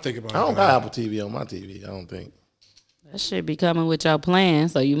 I think about it. I don't got Apple TV on my TV. I don't think. That should be coming with your plan,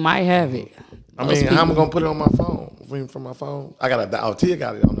 so you might have it. I mean, how am I gonna put it on my phone? From my phone, I got Tia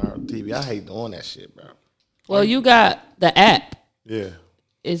got it on our TV. I hate doing that shit, bro. Well, you got the app. Yeah.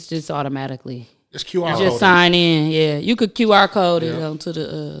 It's just automatically. It's QR code. Just sign in. Yeah, you could QR code it onto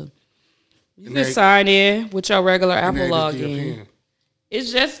the. You just sign in with your regular Apple login.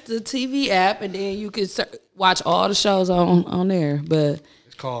 It's just the TV app, and then you can watch all the shows on there. But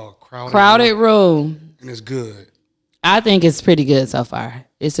it's called Crowded Room, and it's good. I think it's pretty good so far.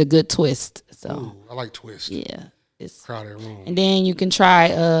 It's a good twist. So ooh, I like twist. Yeah, it's Crowded Room. And then you can try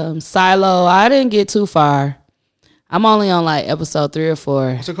Silo. I didn't get too far. I'm only on like episode 3 or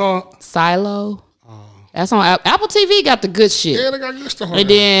 4. What's it called? Silo. That's on Apple TV. Got the good shit. Yeah, they got good stuff on And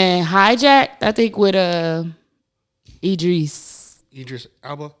then Hijacked, I think with Idris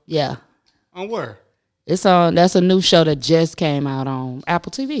Elba. Yeah. On where? It's on. That's a new show that just came out on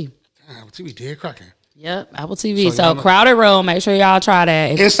Apple TV. Damn, Apple TV dead cracking. Yep, Apple TV. So Crowded Room. Make sure y'all try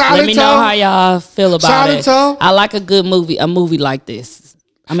that. Let me know how y'all feel about it. Toe? I like a good movie. A movie like this.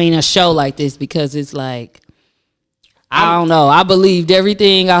 I mean, a show like this because it's like. I don't know. I believed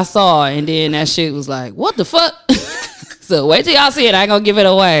everything I saw, and then that shit was like, what the fuck? So wait till y'all see it. I ain't gonna give it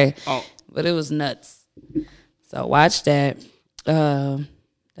away. Oh. But it was nuts. So watch that.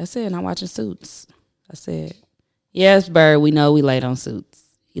 That's it. And I'm watching Suits. That's it. Yes, Bird, we know we late on Suits.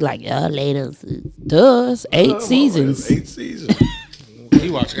 He like, y'all late on Suits. Does 8 seasons. 8 seasons. He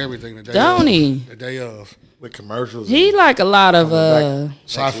watch everything the day Don't of. he? The day of. With commercials. He like a lot of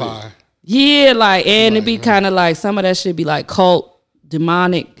sci-fi. Yeah, like, and it be kind of like some of that shit be like cult,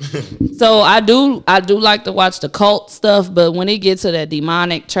 demonic. So I do like to watch the cult stuff, but when it gets to that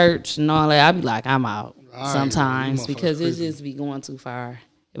demonic church and all that, I be like, I'm out sometimes because it just be going too far.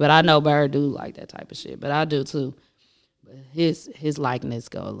 But I know Bird do like that type of shit, but I do too. But his likeness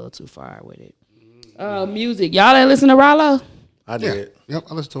go a little too far with it. Music, y'all ain't listen to Rollo? I did. Yep,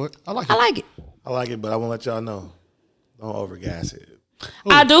 I listen to it. I like it. I like it, but I want to let y'all know, don't overgas it.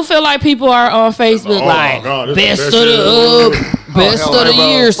 Ooh. I do feel like people are on Facebook best of the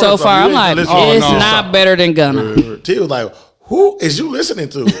year so far. I'm like, it's not better than Gunna. T was like, who is you listening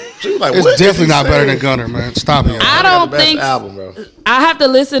to? She was like, it's definitely not better than Gunna, man. Stop it. I don't think album, bro. I have to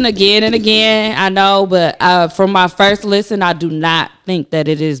listen again and again. I know, but from my first listen, I do not think that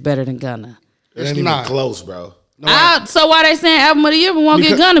it is better than Gunna. It's not close, bro. So why they saying album of the year but won't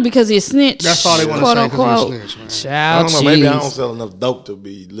get Gunna because he's snitch? That's all they want to say because he's snitch, man. Child, I don't know. Maybe I don't sell enough dope to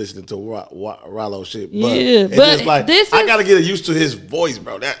be listening to Rollo shit. But yeah, but like, I gotta get used to his voice,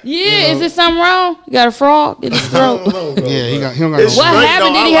 bro. Is it something wrong? You got a frog in his throat? Know, bro, yeah, he don't got. What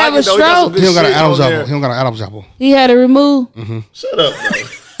happened? Did he have a stroke? He don't got an Adam's apple. He don't got an Adam's apple. He had it removed. Mm-hmm. Shut up,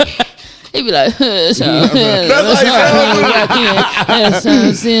 bro. He be like, that's how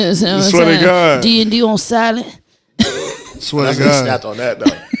swear to God. D&D on silent. Swear to God. Snapped on that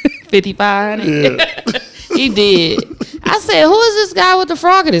though. 55. Yeah. He did. I said, who is this guy with the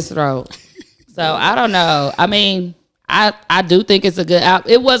frog in his throat? So I don't know. I mean, I do think it's a good album.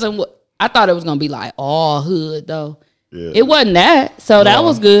 It wasn't. I thought it was gonna be like all hood though. Yeah. It wasn't that. So that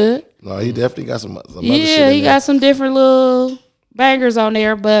was good. No, he definitely got some other yeah, shit he got some different little bangers on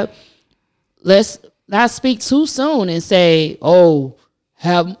there. But let's not speak too soon and say, oh,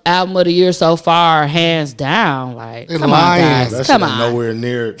 have album of the year so far, hands down. Like, come on, guys. That come on. Nowhere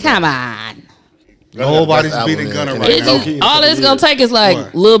near. Come on. Nobody's beating Gunna right now. All it's gonna take is like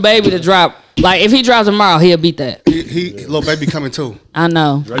What? Lil Baby to drop. Like if he drops tomorrow, he'll beat that. Lil Baby coming too. I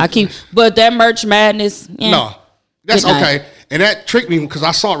know. But that Merch Madness. Yeah. No, that's Good night. okay. And that tricked me because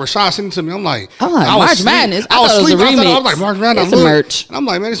I saw Rashad send it to me. I'm like, March Madness. I thought it was a asleep. remix. I was like, March Madness. It's a merch. And I'm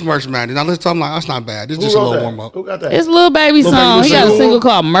like, man, it's March Madness. I listen to it, I'm like, that's not bad. This is just a little warm up. Who got that? It's Lil Baby song. He got a single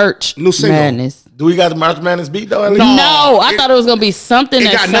called Merch New single. Madness. Do we got the March Madness beat though? At least? No, I thought it was gonna be something it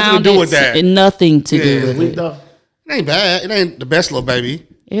that got nothing to sounded do with that. nothing to do with Beat it. though? It ain't bad. It ain't the best Lil Baby.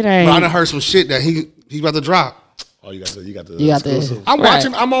 It But I ain't. done heard some shit that he about to drop. Oh, you got the You got exclusive. the. I'm Right.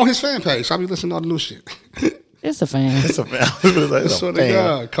 watching. I'm on his fan page. So I be listening to all the new shit. It's a fan. It's a fan. I swear to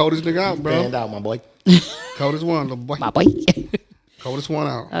God, coldest nigga out, bro. Stand out, my boy. Coldest one, little boy. My boy. Coldest one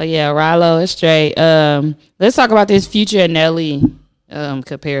out. Oh yeah, Rilo is straight. Let's talk about this Future and Nelly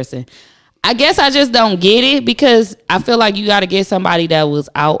comparison. I guess I just don't get it because I feel like you got to get somebody that was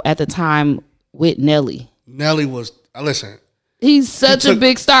out at the time with Nelly. Nelly was. Listen. He's such a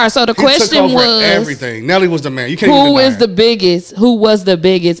big star. So the He took question over was everything. Nelly was the man. You can't. who even is the biggest? Who was the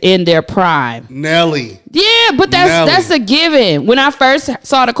biggest in their prime? Nelly? Yeah, but that's a given. When I first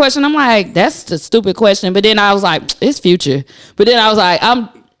saw the question, I'm like, that's the stupid question. But then I was like, it's Future. But then I was like,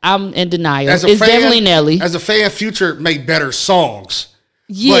 I'm in denial. It's definitely Nelly. As a fan, Future made better songs.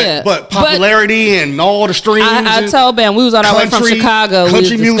 Yeah, but popularity and all the streams. I told Ben we was on our way from Chicago.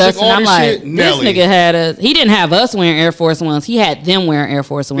 Country we was music, discussing. all I'm this like, shit. this Nelly. nigga had us. He didn't have us wearing Air Force Ones. He had them wearing Air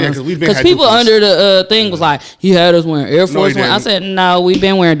Force Ones. Yeah, because Because people under the thing was like, he had us wearing Air Force he Ones. I didn't. said, no, we've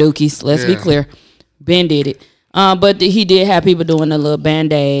been wearing Dookies. Let's be clear. Ben did it. But he did have people doing the little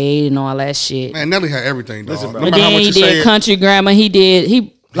Band-Aid and all that shit. Man, Nelly had everything, dog. Listen, bro. No But matter how then much he you did say it. country grammar.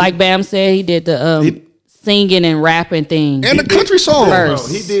 He like Bam said, he did the singing and rapping thing. And the country song. Bro,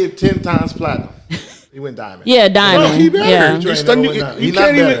 First. he did 10 times platinum. He went diamond. Yeah, Diamond. No, he better. Yeah. You You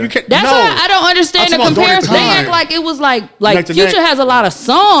can't even. You can't. That's no. why I don't understand the I'm talking about comparison. during They the act time. like it was like the Future next- has a lot of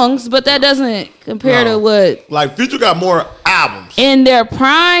songs, but that doesn't compare to what Like Future got more albums, in their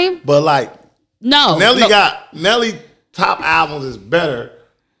prime. but like No, Nelly top albums is better.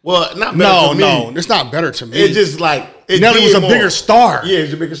 Well, not better No, to me. it's not better to me. It's just like Nelly was a bigger star. Yeah,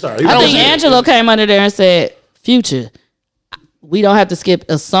 he's a bigger star. I think Angelo came under there and said, "Future, we don't have to skip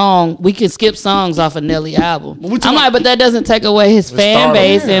a song. We can skip songs off a Nelly album." I'm like, but that doesn't take away his fan stardom.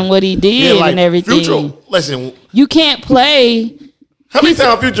 base and what he did and everything. Future, listen, You can't play. how many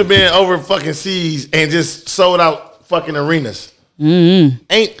times Future been over fucking seas and just sold out fucking arenas?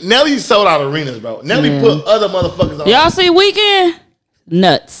 Ain't Nelly sold out arenas, bro? Nelly put other motherfuckers on. Y'all see Weekend?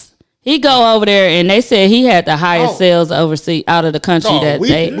 Nuts. He go over there and they said he had the highest sales overseas out of the country No, that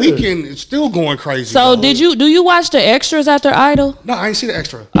they. Weekend is still going crazy. So dog. do you watch the extras after Idol? No, I ain't see the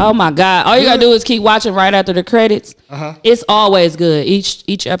extra. Oh my God! All you gotta do is keep watching right after the credits. It's always good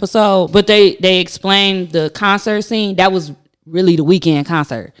each episode. But they explained the concert scene. That was really the Weekend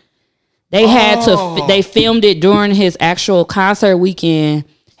concert. They had to. They filmed it during his actual concert weekend,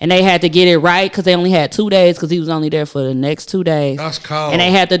 and they had to get it right because they only had 2 days because he was only there for the next 2 days. That's cold. And they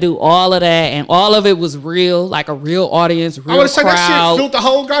had to do all of that, and all of it was real, like a real audience, real I would say that crowd. shit filled the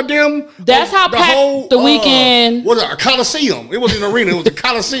whole goddamn. That's how packed the Weekend. What is it, a Coliseum? It wasn't an arena. It was a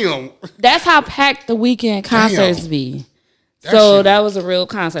Coliseum. That's how packed the Weekend concerts Damn. be. That So shit- that was a real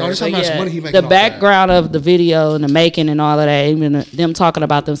concert. Dog, that's But how much yeah, money he making the off that. background of the video and the making and all of that, even them talking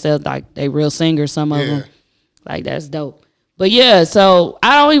about themselves like they real singers, some of Yeah. them, like that's dope. But yeah, so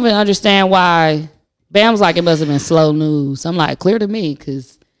I don't even understand why Bam's like it must have been slow news. I'm like, clear to me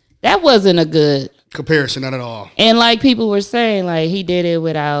because that wasn't a good. Comparison, not at all. And like people were saying, like he did it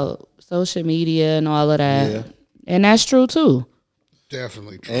without social media and all of that, Yeah. and that's true too.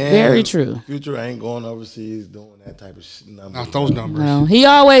 Definitely. And Very true. Future ain't going overseas doing that type of shit. Not those numbers. No, he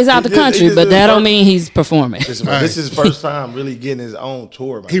always out the He just- country, he just but is that don't perfect. mean he's performing. Listen, bro, this is his first time really getting his own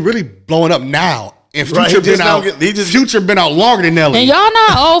tour, man. He really blowing up now. And Right, Future he just been out. don't get- he just- Future been out longer than Nelly. And y'all know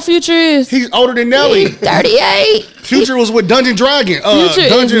how old Future is? He's older than Nelly. He's 38. Future was with Dungeon Dragon. Future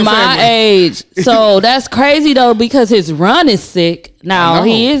Dungeon is my Family. age. So that's crazy though because his run is sick. Now I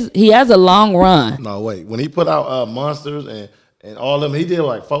know. he has a long run. No, wait. When he put out Monsters and all of them, he did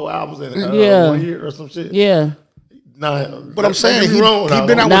like 4 albums in Yeah. 1 year or some shit. Yeah. Nah, But I'm saying he wrong.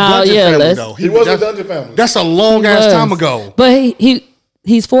 been out with Nah, Dungeon yeah, Family let's- though. He was with that's- Dungeon Family. That's a long ass Was. time ago. But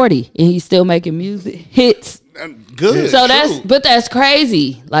he's 40 and he's still making music hits. Good. So true. that's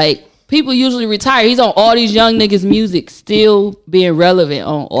crazy. Like people usually retire. He's on all these young niggas' music, still being relevant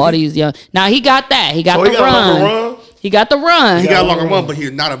on all these young. Now he got that. He got So the he got run. like a run? He got the run. he got a longer run, but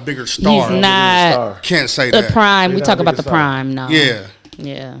he's not a bigger star. He's not Can't say the that. prime. He We not talk a about the bigger star. prime now. Yeah.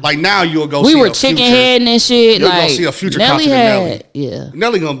 Yeah. Like now you'll go. We see were a chicken Future. heading and shit. You'll like go see a Future Nelly concert had, with Nelly. yeah.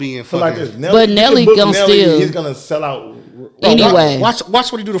 Nelly gonna be in So fucking. like this, But Nelly you can book gonna still- He's gonna sell out. Anyway. Watch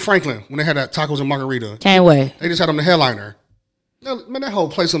what he do to Franklin when they had that tacos and margarita. Can't wait. They just had him the headliner. Man, that whole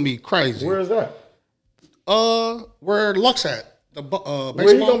place gonna be crazy. Where is that? Where Lux at? The Where you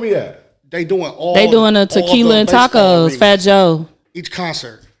baseball. gonna be at? They doing A tequila and baseball tacos. arenas. Fat Joe. Each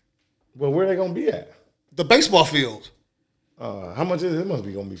concert. Well, where they gonna be at? The baseball field. How much is it? It must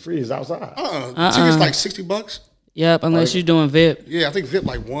be gonna be free. It's outside. Tickets like $60. Yep, unless you're doing VIP. Yeah, I think VIP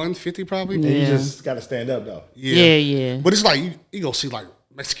like $150 probably. And you Yeah. just gotta stand up though. Yeah. But it's like you go see like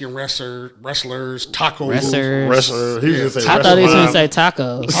Mexican wrestlers, taco Wrestlers. Wrestler. He was just say I thought he was wrestler. gonna say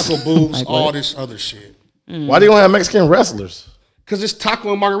tacos. taco booths, Like all what? this other shit. Why do you gonna have Mexican wrestlers? Because it's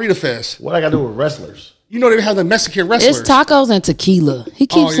taco and margarita fest. What I gotta do with wrestlers? You know they have the Mexican wrestlers. It's tacos and tequila. He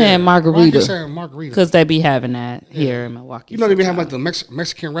keeps saying Why you margarita saying margarita? because they be having that here in Milwaukee. You know they be having like the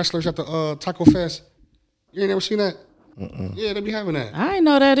Mexican wrestlers at the taco fest. You ain't never seen that? Yeah, they be having that. I ain't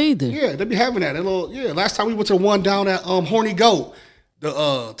know that either. Yeah, they be having that. Last time we went to one down at Horny Goat,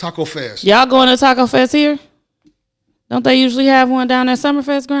 the taco fest. Y'all going to Taco Fest here? Don't they usually have one down at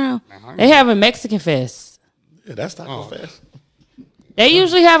Summerfest ground? They have a Mexican fest. Yeah, that's taco fest. They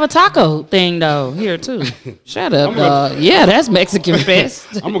usually have a taco thing though here too. Shut up, dog. Yeah, that's Mexican fest.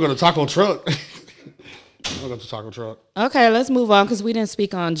 I'm gonna go to taco truck. I'm gonna go to taco truck. Okay, let's move on because we didn't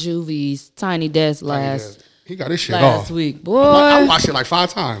speak on Juvie's Tiny Desk He got his shit last off. week. Boy, I watched it like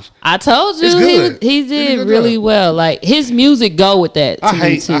 5 times. I told you It's good. he He did did a good really job. well. Like his music go with that. I to me,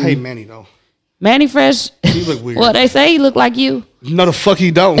 hate too. Manny though. Manny Fresh. He look weird. Well, they say he look like you. No, the fuck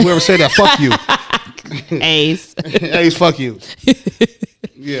he don't. Whoever said that, fuck you. Ace. Ace, fuck you.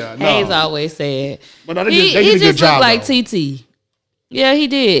 Yeah, no. Hayes always said. But no, they He did a good just job. looked like though. TT. Yeah, he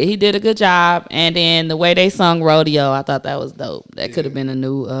did. He did a good job. And then the way they sung Rodeo, I thought that was dope. That could have been a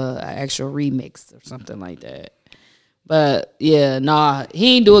new actual remix or something like that. But yeah, nah,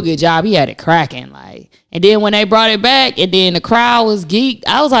 he didn't do a good job. He had it cracking. And then when they brought it back and then the crowd was geeked,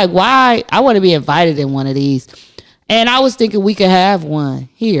 I was like, why? I want to be invited in one of these. And I was thinking we could have one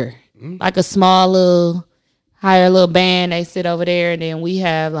here. Like a small little, hire a little band. They sit over there and then we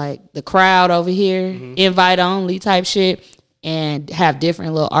have like the crowd over here, invite only type shit. And have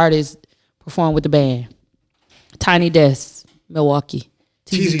different little artists perform with the band. Tiny Desk, Milwaukee.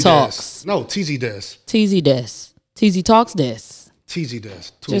 TZ Talks. No, TZ Desk. TZ Desk. TZ Talks Desk. TZ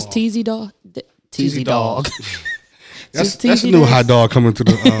Desk. Just TZ Dog. TZ Dog. That's Just TZ a new Desk. hot dog coming to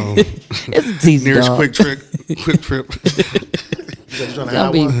the It's a TZ nearest Dog. quick trip.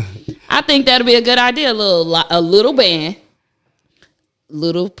 Gonna be- I think that'll be a good idea. A little band,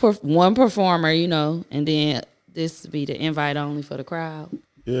 one performer, and then this be the invite only for the crowd.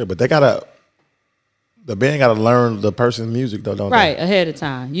 Yeah, but the band gotta learn the person's music though, don't Right, they? ahead of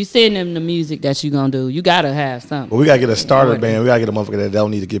time. You send them the music that you gonna do. You gotta have something. But we gotta get a starter band. We gotta get a motherfucker that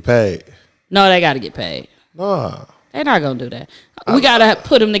don't need to get paid. No, they gotta get paid. Nah. They're not gonna do that. We gotta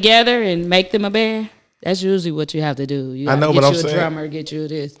put them together and make them a band. That's usually what you have to do. You I know, gotta but I'm get you a saying- drummer, get you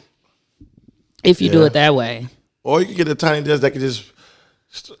this. If you do Yeah. it that way. Or you can get a tiny desk that can just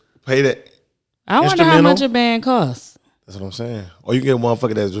pay that. I wonder how much a band costs. That's what I'm saying. Or you can get a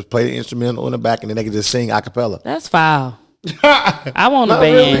motherfucker that just play the instrumental in the back and then they can just sing a cappella. That's foul. I want a Not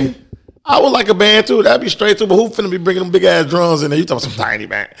band. really. I would like a band too. That'd be straight too. But who finna be bringing them big ass drums in there? You talking some tiny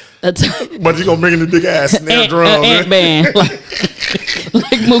band, But but you gonna bring in the big ass snare drums? ant in. band,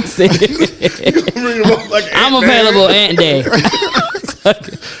 like Mook said. Bring 'em up like I'm Ant-Man. available Ant Day.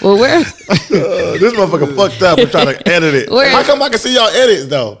 Well, where? This motherfucker fucked up and trying to edit it. Where- How come I can see y'all edits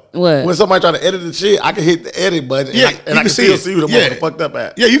though? What? When somebody trying to edit the shit, I can hit the edit button Yeah, and I can still see who the motherfucker fucked up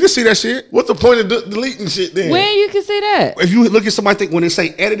at. Yeah, you can see that shit. What's the point of deleting shit then? When you can see that? If you look at somebody, when they say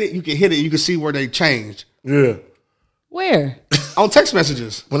edit it, you can hit it. You can see where they changed Yeah. Where? on text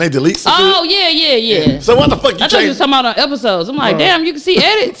messages. When they delete some Oh yeah. shit. So what the fuck you I thought you was change? talking about on episodes. I'm like, damn, you can see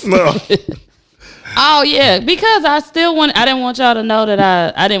edits. No. Oh yeah, because I didn't want y'all to know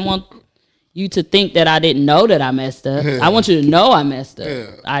that I didn't want you to think that I didn't know that I messed up. I want you to know I messed up. Yeah.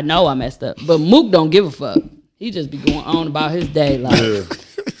 I know I messed up. But Mook don't give a fuck. He just be going on about his day. Like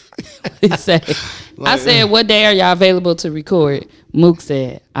he said, I said, what day are y'all available to record? Mook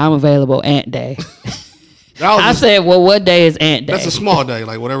said, I'm available Ant Day. That was I said, well, what day is Ant Day? that's a small day,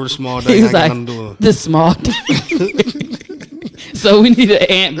 like whatever the small day. He was I ain't like, got nothing to do with it. the small day. So we need an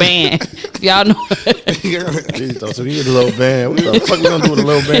ant band. If y'all know. Jeez, though, so he get a little band. What the fuck we gonna do with a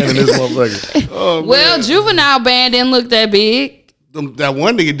little band in this motherfucker? Oh, Well, Juvenile band didn't look that big. that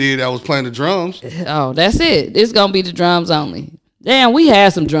one nigga did that was playing the drums. Oh, that's it. It's gonna be the drums only. Damn, we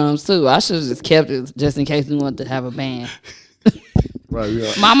had some drums too. I should have just kept it just in case we wanted to have a band. Right,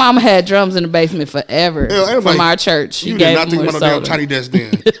 yeah. My mama had drums in the basement forever from our church. She You gave did not think them about more no damn soda. Tiny Desk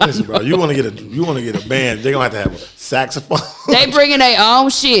then. Listen, bro, you want to get a band? They're gonna have a saxophone. They bringing their own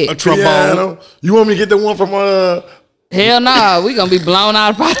shit. A trombone. Piano. You want me to get the one from Hell no, we gonna be blown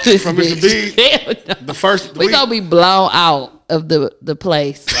out of this From bitch. Mr. B? Hell no. The first We gonna be blown out of the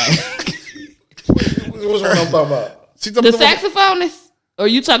place. What's one I'm talking about? The saxophonist? Or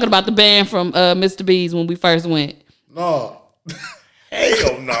you talking about the band from Mr. B's when we first went? No.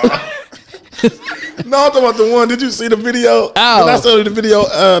 Hell no. No, I'm talking about the one. Did you see the video? Oh. When I saw the video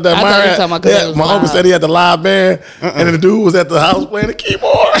that thought you Myra were had, talking about 'cause it was my uncle live. said he had the live band, and then the dude was at the house playing the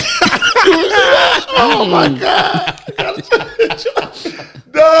keyboard. You see that? Oh my god,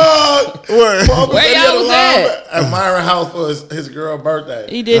 dog! Where y'all was at Myra house for his girl's birthday.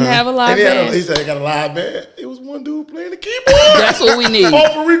 He didn't have a live And band. he said he got a live band. It was one dude playing the keyboard. That's what we need.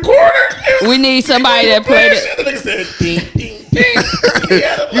 Off a recorder. We need somebody that played it. The nigga said ding ding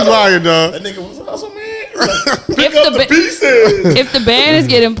ding. You lying, dog. That nigga was awesome, man. Like, pick If up the the ba- pieces. If the band is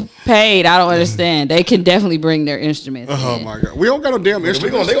getting paid, I don't understand. They can definitely bring their instruments. Oh in. my god, we don't got no damn They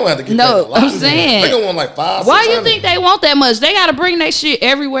instruments. gonna have to get No, that a lot. I'm saying. They gonna want like 500. Why you think they want that much? They gotta bring that shit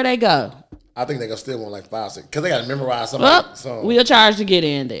everywhere they go. I think they gonna still want like 5, 6, because they gotta memorize somebody. Well, we'll charge to get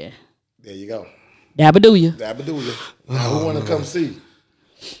in there. There you go. Dabba-doo you. Dabba-doo. Now who wanna come see?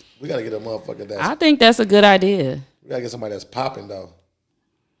 We gotta get a motherfucker that's. I think that's a good idea. We gotta get somebody that's popping though.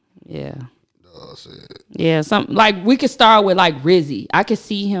 Yeah. Yeah, something like we could start with like Rizzy. I could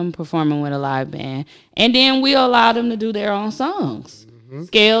see him performing with a live band, and then we'll allow them to do their own songs.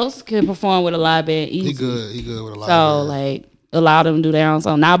 Scales can perform with a live band easy. He good with a live So band. like allow them to do their own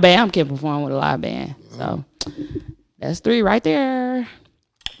song. Now Bam can perform with a live band. So that's 3 right there.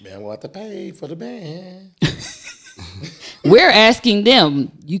 Man, we'll have to pay for the band. We're asking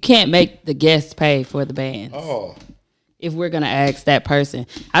them. You can't make the guests pay for the band. Oh. If we're gonna ask that person,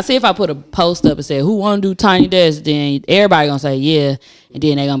 I see if I put a post up and say who want to do Tiny Desk, then everybody gonna say yeah, and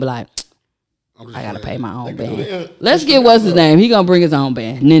then they gonna be like, I gotta pay my own band. Let's get what's his name. He gonna bring his own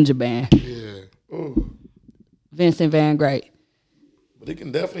band, Ninja Band. Yeah. Ooh. Vincent Van Great. But he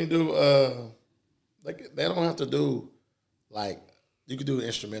can definitely do. They don't have to do like you could do an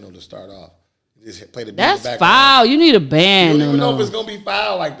instrumental to start off. You just play the beat in That's the background. foul. You need a You band. don't even know no. if it's gonna be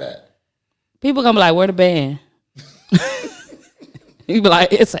foul like that. People gonna be like, where the band? You be like,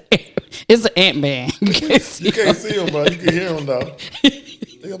 it's an ant band. You can't see You can't them. see him, bro. You can hear him though.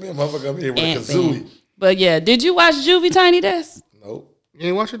 They gonna be a motherfucker up here with a Ant kazooie. band. But yeah, did you watch Juvie Tiny Desk? Nope. You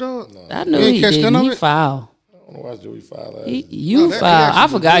ain't watch it, dog? I knew You ain't he catch did. none of He it? foul. I don't know why Joey foul. You that foul. actually I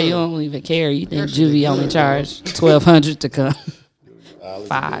was forgot good. you don't even care. You think Juvie only charged $1,200 to come?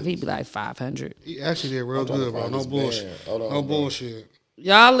 5. He'd be like 500. He actually did real good, bro. No bullshit. Hold on, No bro. bullshit.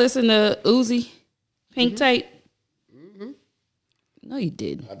 Y'all listen to Uzi, Pink Tape? No, you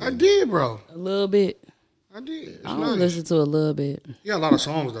didn't. I did, bro. A little bit. I did. It's I nice. only listen to a little bit. He got a lot of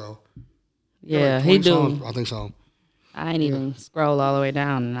songs though. Yeah, Like he 20 do. songs, I think so. I ain't even scroll all the way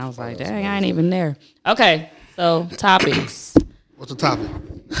down, and I was like, dang, I ain't even there. Okay, so topics. What's the topic?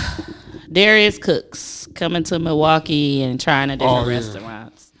 Darius Cooks coming to Milwaukee and trying to different Oh, yeah.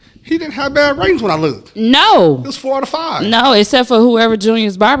 restaurants. He didn't have bad ratings when I looked. No. It was 4 out of 5. No, except for whoever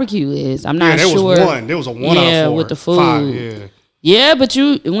Junior's barbecue is. I'm Yeah, not there sure. was one. There was a 1 out Yeah, of 4. with the food. 5, yeah. Yeah, but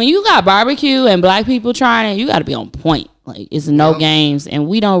when you got barbecue and black people trying it, you got to be on point. Like it's no games, and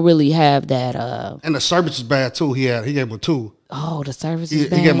we don't really have that. And the service is bad too. He gave him a 2. Oh, the service He is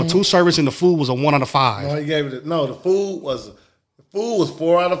bad. gave him a 2 service, and the food was a 1 out of 5. No, he gave it. The food was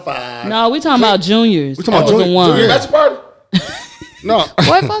 4 out of 5. No, we talking about Juniors. We talking about That was Junior- a 1. Junior bachelor party. No,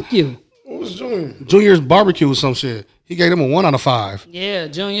 Boy, fuck you. What was Junior? Junior's barbecue was some shit. He gave him a 1 out of 5. Yeah,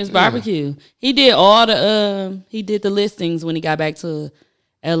 Junior's barbecue. He did all the he did the listings when he got back to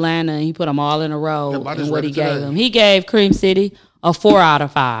Atlanta, and he put them all in a row. Yeah, but I and just what read he it gave today. him, he gave Cream City a 4 out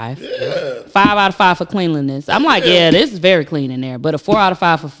of 5. Yeah. 5 out of 5 for cleanliness. I'm like, yeah, this is very clean in there, but a 4 out of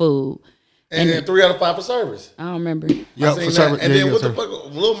 5 for food. And then 3 out of 5 for service. I don't remember. I Yeah, seen for that. service. And Yeah, then yeah, what the service.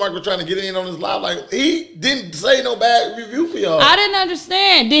 fuck? Lil Mark was trying to get in on his live. Like he didn't say no bad review for y'all. I didn't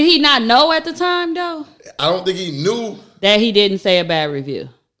understand. Did he not know at the time though I don't think he knew. that he didn't say a bad review?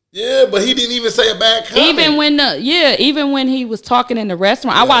 Yeah, but he didn't even say a bad comment. Even when he was talking in the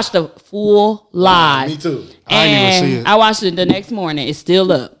restaurant, I watched the full live. Me too. I didn't even see And it. I watched it the next morning. It's still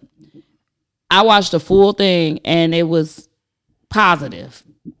up. I watched the full thing and it was positive.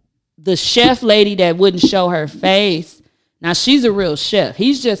 The chef lady that wouldn't show her face, now she's a real chef.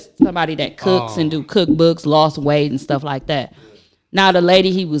 He's just somebody that cooks and do cookbooks, lost weight and stuff like that. Now the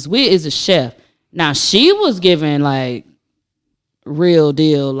lady he was with is a chef. Now she was giving like real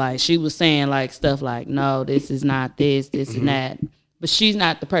deal. Like she was saying like stuff like, no, this is not this and that. But she's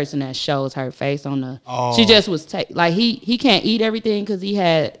not the person that shows her face on the. She just was like he can't eat everything because he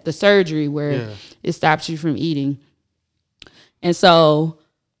had the surgery where it stops you from eating, and so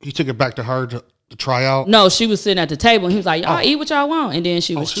he took it back to her to try out. No, she was sitting at the table and he was like, "Y'all eat what y'all want," and then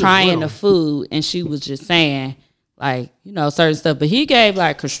she was trying the food and she was just saying like certain stuff, but he gave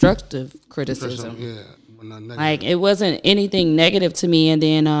like constructive criticism. Like it wasn't anything negative to me, and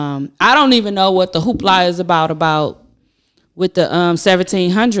then I don't even know what the hoopla is about. With the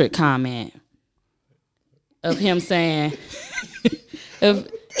 1700 comment of him saying,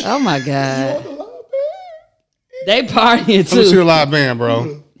 "Oh my God, they partying too." Let me see your live band,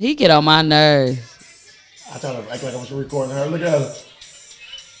 bro. He get on my nerves. I thought I act like I was recording her. Look at her.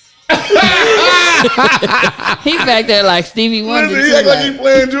 He back there like Stevie Wonder. Listen, he act like he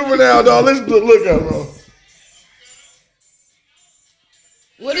playing juvenile, dog. Listen, look at him, bro.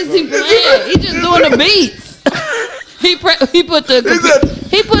 What is he playing? He just doing the beats. He put the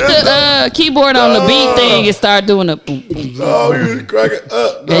keyboard on the beat thing and started doing the boom, boom, boom. Oh, he was cracking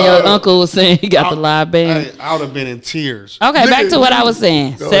up. And your uncle was saying he got the live band. I would have been in tears. Okay, back to what I was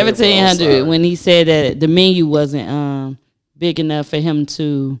saying. 1700 when he said that the menu wasn't big enough for him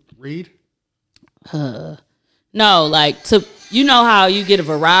to read. No, like to how you get a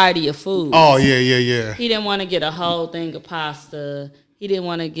variety of food. Oh yeah. He didn't want to get a whole thing of pasta. He didn't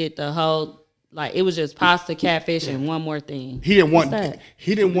want to get the whole. Like it was just pasta, catfish, and one more thing. He didn't want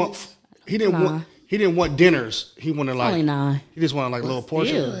dinners. He wanted like only 9. He just wanted like little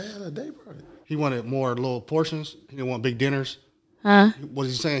portions. He wanted more little portions. He didn't want big dinners. Huh? Was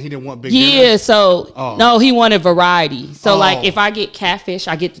he saying he didn't want big dinners? Yeah, so no, he wanted variety. So like if I get catfish,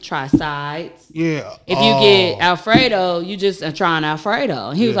 I get to try sides. Yeah. If you get Alfredo, you just are trying Alfredo.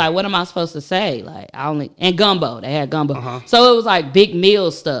 And he was like, what am I supposed to say? Like and gumbo. They had gumbo. So it was like big meal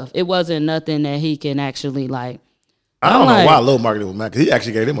stuff. It wasn't nothing that he can actually like. I don't know why Lil Market was mad because he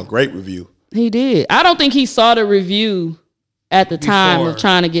actually gave him a great review. He did. I don't think he saw the review at the time of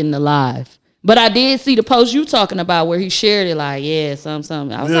trying to get in the live. But I did see the post you talking about where he shared it like,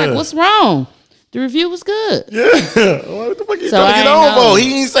 something. I was like, what's wrong? The review was good. Yeah. What the fuck you trying to get on for? He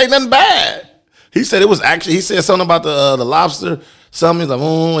didn't say nothing bad. He said it was actually, he said something about the lobster. Something, he's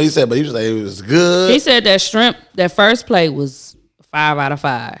like, he said, but he was like, it was good. He said that shrimp, that first plate was 5 out of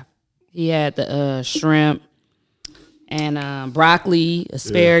 5. He had the shrimp and broccoli,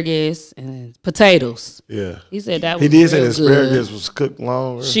 asparagus, and potatoes. Yeah. He said that was He did say the good. asparagus was cooked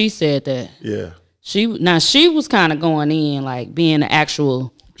long. She said that. Yeah. She was kind of going in, like being an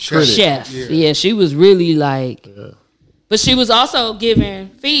actual chef. Yeah, she was really like... Yeah. But she was also giving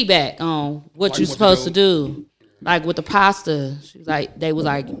feedback on what you're supposed to do. Like with the pasta, she was like,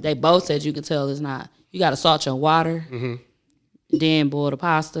 they both said you could tell it's not. You got to salt your water, then boil the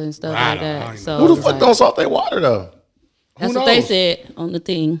pasta and stuff like that. So who the fuck don't salt their water though? That's what they said on the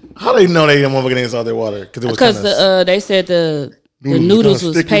thing. How do they know they didn't didn't salt their water? Because they said the noodles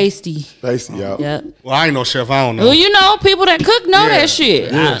was pasty. Pasty, yeah. Yep. Well, I ain't no chef. I don't know. Well, people that cook know that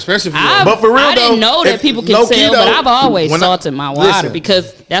shit. Yeah, especially but for real I didn't know that people can tell, but I've always salted my water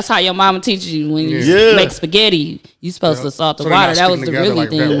because that's how your mama teaches you when you make spaghetti. You supposed to salt the water. That was the really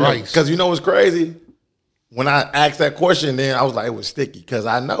thing. Because you know what's crazy? When I asked that question, then I was like, it was sticky because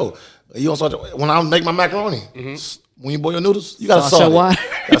I know you don't salt it. When I make my macaroni, when you boil your noodles, you gotta salt your water.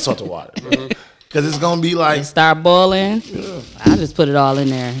 You gotta salt the water. Because it's going to be like... Start boiling. Yeah. I just put it all in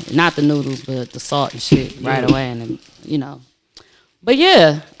there. Not the noodles, but the salt and shit right away. And But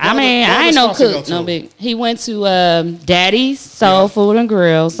yeah, I mean, I ain't no cook. No big. He went to Daddy's Soul Food and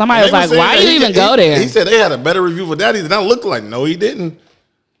Grill. Somebody was like, why you even go there? He said they had a better review for Daddy's than I looked like. No, he didn't.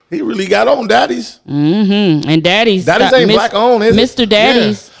 He really got on Daddy's. Mm-hmm. And Daddy's ain't black owned, is it? Mr.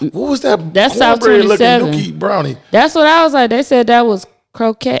 Daddy's. Yeah. What was that? That's South 27 looking brownie. That's what I was like. They said that was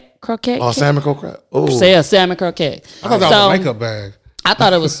croquette. Oh, salmon croquette. Oh, salmon croquette. I thought that was a makeup bag. I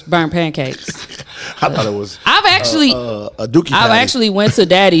thought it was burnt pancakes. I thought it was. I've actually a dookie. I've actually went to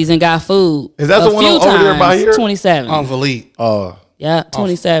Daddy's and got food. Is that the one over there by here? 27. On Valete. Yeah,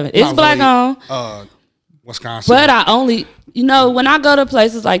 27. It's black owned. Wisconsin. But I only, when I go to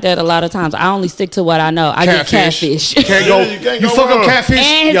places like that, a lot of times I only stick to what I know. I get catfish. You can't go. You fuck up catfish.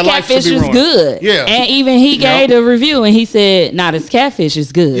 And your his catfish is good. Yeah. And even he gave the review and he said, "Nah, this catfish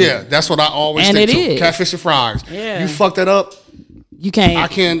is good." Yeah, that's what I always and stick it to. Is. Catfish and fries. Yeah. You fuck that up. You can't. I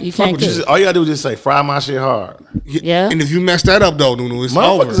can't. You can't. All you gotta do is just say, "Fry my shit hard." Yeah. And if you mess that up though, Nunu, it's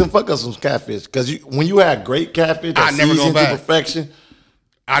over. Motherfuckers and fuck up some catfish because when you have great catfish, I never go back to perfection.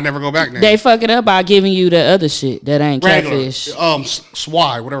 I never go back now. They fuck it up by giving you the other shit that ain't catfish.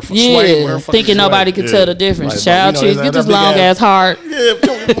 Sway, whatever. Yeah, whatever thinking nobody could tell the difference. Like, Child cheese, get this long ass heart. Yeah, you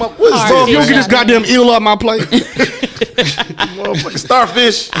don't get this goddamn eel off my plate. Motherfucking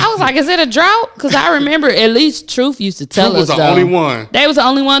starfish. I was like, is it a drought? Because I remember at least Truth used to tell Truth us. was the only one. They was the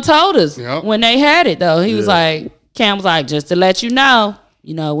only one told us Yep. when they had it though. He was like, Cam was like, just to let you know,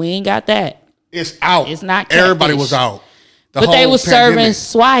 we ain't got that. It's out. It's not catfish. Everybody was out. But they was serving pandemic.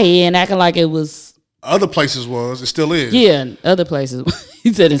 Swahi and acting like it was. Other places was. It still is. Yeah, other places.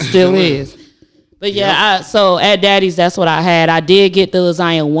 He said it still is. But yeah, so at Daddy's, that's what I had. I did get the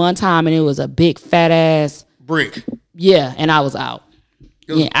lasagna one time, and it was a big fat ass Brick. Yeah, and I was out.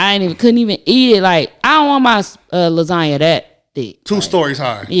 Yeah, I couldn't even eat it. Like I don't want my lasagna that thick. 2 stories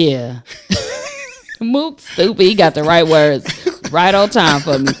high. Yeah. Mook stupid. He got the right words right on time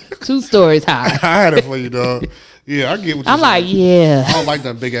for me. 2 stories high. I had it for you, dog. Yeah, I get what you're I'm like, saying. yeah. I don't like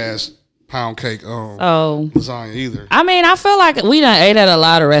that big ass pound cake Oh. lasagna either. I mean, I feel like we done ate at a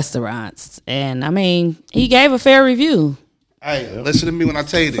lot of restaurants. And I mean, he gave a fair review. Hey, listen to me when I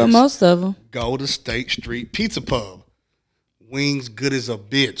tell you this. For most of them. Go to State Street Pizza Pub. Wings good as a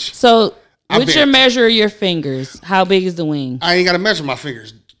bitch. So, I with bet. your measure of your fingers, how big is the wing? I ain't got to measure my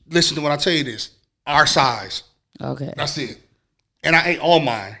fingers. Listen to when I tell you this. Our size. Okay. That's it. And I ate all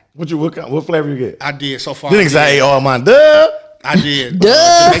mine. What flavor you get? I did so far. You niggas say I ate all mine. Duh. I did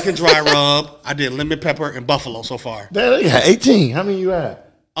Jamaican dry rub. I did lemon pepper and buffalo so far. Damn, you had 18. How many you had?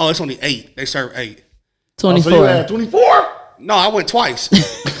 Oh, it's only 8. They serve 8. 24. So you had 24? No, I went twice.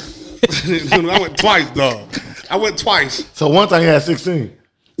 I went twice, dog. I went twice. So one time you had 16.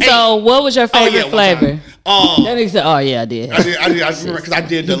 So, what was your favorite one flavor? time. Oh, That nigga said, oh, yeah, I did. I remember because I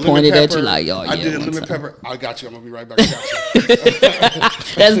did the lemon pointed pepper. at you like, oh, I yeah, did the one lemon time. pepper. I got you. I'm gonna be right back. I got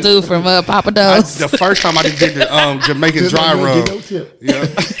you. That's dude from Papa Do's. The first time I did the Jamaican dry rub. Yeah.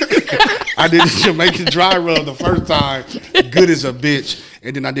 I did the Jamaican dry rub the first time. Good as a bitch.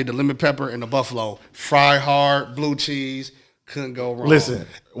 And then I did the lemon pepper and the buffalo. Fry hard, blue cheese. Couldn't go wrong. Listen,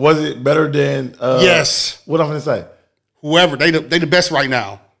 was it better than? Yes. What I'm gonna say? Whoever they the best right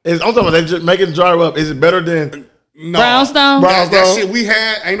now. I'm talking about they just making dry rub. Is it better than No. Brownstone? That shit we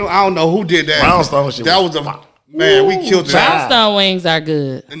had. I don't know who did that. Brownstone shit That was was a man. We killed that. Brownstone wings are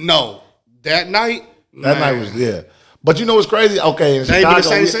good. No, that night. that night was But you know what's crazy? Okay, in They ain't been the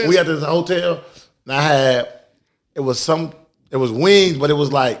Chicago, same we since? at this hotel, and I had it was wings, but it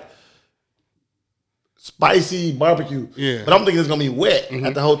was like spicy barbecue. Yeah. But I'm thinking it's gonna be wet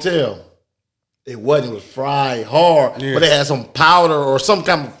at the hotel. It wasn't. It was fried hard, but they had some powder or some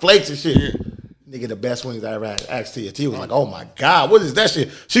kind of flakes and shit. Yeah. Nigga, the best wings I ever had. Asked Tia. Tia was like, "Oh my god, what is that shit?"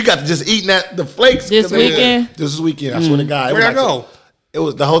 She got to just eating the flakes This weekend? This weekend, I swear to God. It Where'd was I go? It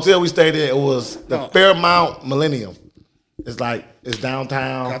was the hotel we stayed in. It was the Fairmount Millennium. It's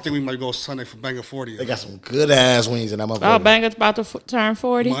downtown. I think we might go Sunday for Banger 40. They got some good ass wings in that Oh, motherfucker. Banger's about to turn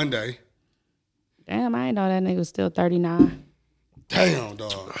 40. Monday. Damn, I ain't know that nigga was still 39. Damn,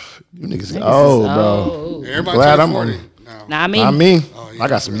 dog. You niggas old, bro. Oh. Everybody Glad turn I'm 40 on. now. Nah, I mean, Not me. yeah. I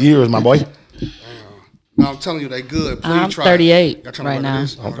got some years, my boy. No, I'm telling you, they good. Please I'm try. 38 Y'all trying to right go to now.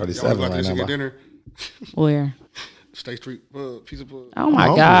 this? I'm 37 Y'all wanna go out right there now, and get bro. dinner. where? State Street Pizza Pub. Oh my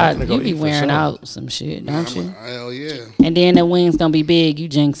I'm God, gonna go you be eat for wearing sure. out some shit, don't you? Hell yeah. And then the wings gonna be big. You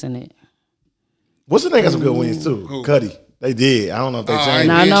jinxing it. What's the name? Got some good wings too. Who? Cuddy. They did. I don't know if they I changed. ain't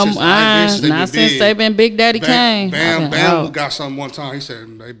Not been no, since- I ain't been since they not been since big. they been Big Daddy Kane. Bam, I've been Bam out. got something one time. He said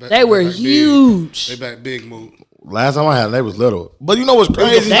They were back big. huge. They back big move. Last time I had, they was little. But you know what's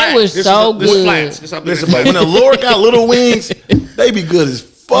crazy? That was This so is this good. flats. This up Listen, there. but when the Lord got little wings, they be good as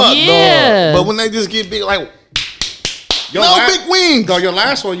fuck, Yeah. dog. But when they just get big, like Yo, no big wings. Dog, your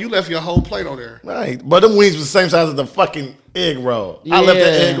last one, you left your whole plate on there. Right. But them wings was the same size as the fucking egg roll. I left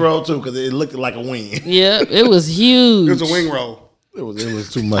that Yeah. egg roll too because it looked like a wing. Yeah, it was huge. It was a wing roll. It was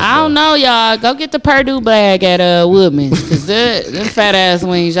too much. I don't know, y'all. Go get the Purdue bag at Woodman's because them fat ass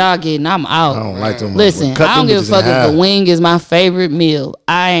wings y'all getting, I'm out. I don't like them. Listen, Cut I don't them give a bitches in fuck if half. the wing is my favorite meal.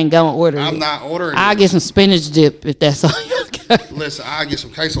 I ain't gonna order it. I'm not ordering I'll it. get some spinach dip if that's all you got. Listen, I'll get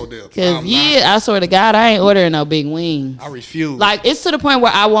some queso dip. Cause I'm I swear to God, I ain't ordering no big wings. not. I refuse. Like it's to the point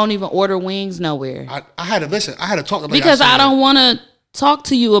where I won't even order wings nowhere I had to listen. I had to talk to the lady. because I said, don't want to talk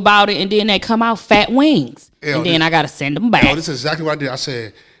to you about it, and then they come out fat wings, Yo, and then this- I gotta send them back. No, this is exactly what I did. I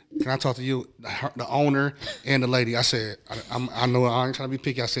said, "Can I talk to you, the owner and the lady?" I said, "I know I ain't trying to be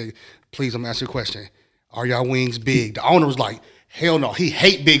picky." I said, "Please, I'm gonna ask you a question. Are y'all wings big?" The owner was like, "Hell no, he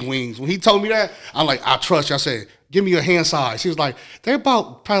hate big wings." When he told me that, I'm like, "I trust you." I said, "Give me your hand size." She was like, "They're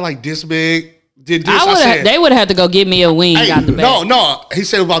about probably like this big." Did this? I said, They would have to go get me a wing "Hey, out the bag. no." He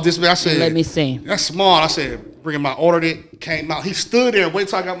said about this big. I said, Let me see. That's small. I said, "Bring him out." Ordered it. Came out. He stood there, wait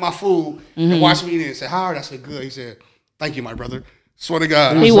till I got my food, Mm-hmm. and watched me eat it. And said, "How?" I said, "Good." He said, "Thank you, my brother." Swear to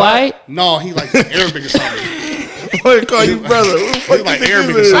God. He white? No, he like Arabic or something. Why call you brother? Who the fuck He's like you think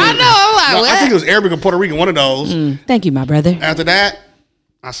Arabic. this is? I know. I'm like, No, what? I think it was Arabic or Puerto Rican, one of those. Thank you, my brother. After that,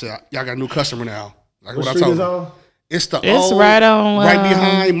 I said, y'all got a new customer now. Like What what I street told is you. on? It's the It's old, right on, right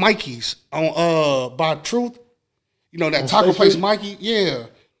behind Mikey's on by Truth. You know that taco State place, Street? Mikey? Yeah.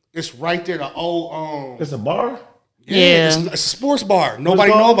 It's right there, the old It's a bar? Yeah. It's a sports bar.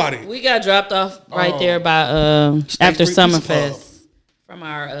 Nobody called? nobody. We got dropped off right there by after Street Pizza Summerfest from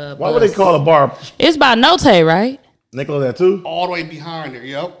our Why bus. would they call a bar It's by Note, right? Nicola there too? All the way behind there,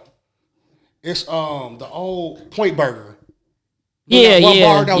 yep. It's the old Point Burger. Yeah, That one yeah,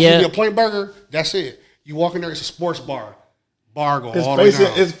 bar that was yeah. gonna be a Point Burger, that's it. You walk in there, it's a sports bar. Bar go It's all the way facing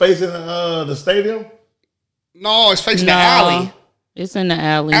down. it's facing the stadium? No, it's facing the No. alley. It's in the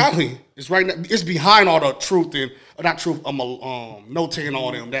alley. Alley. It's right. It's behind all the Truth and not Truth. Note and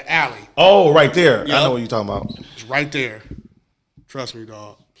all them. That alley. Oh, right there. I Yep. know what you're talking about. It's right there. Trust me,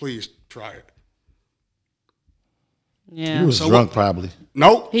 dog. Please try it. Yeah. He was drunk probably.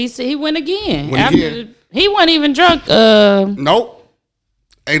 Nope. He went again. Went After again. He wasn't even drunk. Nope.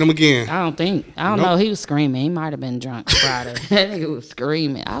 Ate them again. I don't know. He was screaming. He might have been drunk Friday. That nigga was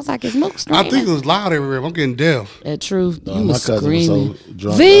screaming. I was like, is Mook I screaming? think it was loud everywhere. I'm getting deaf. That truth. You my was cousin was screaming. so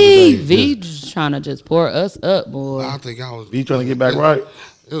drunk V the other day, V just trying to just pour us up, boy. I think I was. You trying to get back right?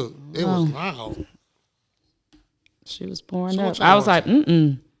 It was loud. She was pouring So up. what y'all I was like,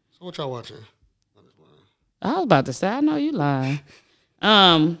 watching? So what y'all watching? I was about to say, I know you lying.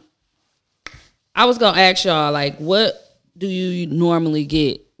 I was gonna ask y'all, like, what do you normally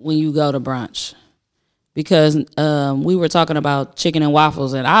get when you go to brunch? Because we were talking about chicken and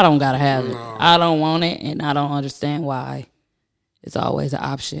waffles, and I don't gotta have it. I don't want it, and I don't understand why. It's always an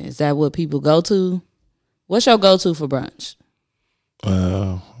option. Is that what people go to? What's your go-to for brunch?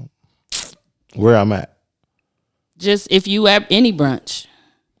 Where I'm at. Just if you at any brunch,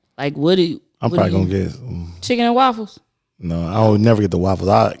 like what do you? I'm what probably do gonna you- get chicken and waffles. no, I would never get the waffles.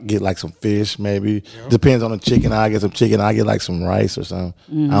 I get like some fish, maybe. Depends on the chicken. I get some chicken. I get like some rice or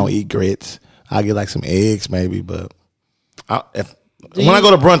something. I don't eat grits. I get like some eggs, maybe. But when I go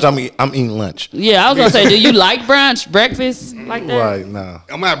to brunch, I'm eating lunch. Yeah, I was gonna say, do you like brunch, breakfast like that? Right now,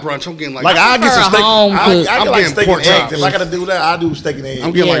 I'm at brunch. I'm getting like. I get some prefer steak. home I cooked. get I'm like getting steak pork and eggs. chops. If I gotta do that, I do steak and eggs.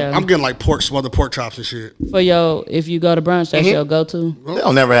 I'm getting Yeah. I'm getting like smothered pork chops and shit. For your, if you go to brunch, that's your go-to. They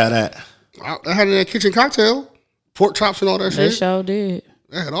don't never have that. I had it in a kitchen cocktail, pork chops and all that They shit. sure did.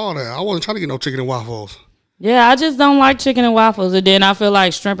 They had all that. I wasn't trying to get no chicken and waffles. Yeah, I just don't like chicken and waffles, and then I feel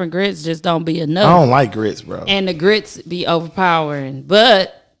like shrimp and grits just don't be I enough, don't like grits, bro. and the grits be overpowering.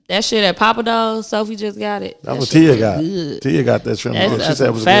 But that shit at Papa Do's, Sophie just got it. That's what shit Tia was got. good. Tia got that shrimp. That's She a said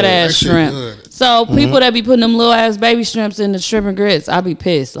it was fat good. ass That shit shrimp. good. So people that be putting them little ass baby shrimps in the shrimp and grits, I be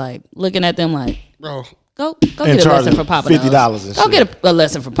pissed, like looking at them like, Bro, go And get a charge lesson from Papa $50 Do's. and Go shit. get a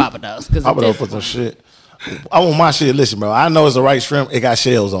lesson from Papa Do's. Papa Do's for some shit. I want my shit. Listen, bro. I know it's the right shrimp. It got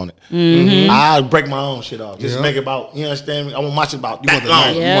shells on it. Mm-hmm. I break my own shit off. Just Yeah. make it about. You understand me? I want my shit about. you want the that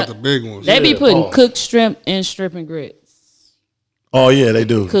long. Yeah. you want the big ones. They be Yeah, putting pause. cooked shrimp in shrimp and grits. Oh yeah, they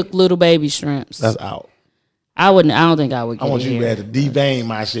do. Cooked little baby shrimps. That's out. I don't think I would get I want it you here. to de-vein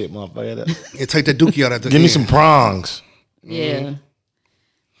my shit, motherfucker. And take the dookie out at the Give me end. some prongs. Yeah.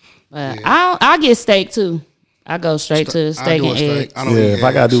 But I get steak too. I go straight to I steak do a and steak. eggs. I don't Yeah, eat if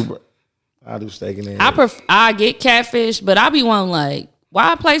I gotta eggs. do, I do steak and eggs. I get catfish, but I be wanting like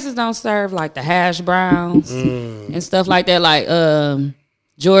why places don't serve like the hash browns and stuff like that. Like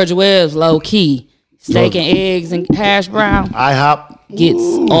George Webb's low key steak and eggs and hash brown IHOP gets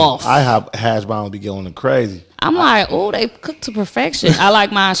off. IHOP hash browns be going crazy. I'm like, oh, they cook to perfection. I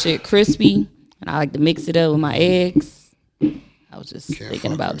like my shit crispy, and I like to mix it up with my eggs. I was just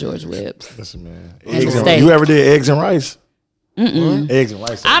thinking about George Webb's. Listen, man. And Eggs and, steak. you ever did eggs and rice? Eggs and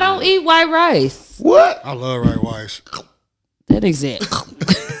rice. I don't eat white rice. What? I love right rice. That exists.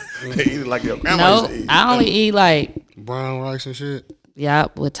 They eat it like your grandma used No, to eat. I only eat like Brown rice and shit.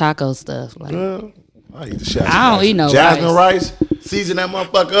 with taco stuff. Like I eat the shit. I don't eat no Jasmine rice. Season that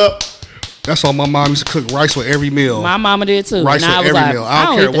motherfucker up. That's all my mom used to cook rice with every meal. my mama did too. Rice and I with was every like, meal. I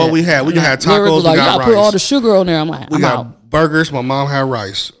don't care eat what that. we had. We can have Lyric tacos, was we like, you got gotta put all rice. the sugar on there. I'm like, We I'm got out. burgers. My mom had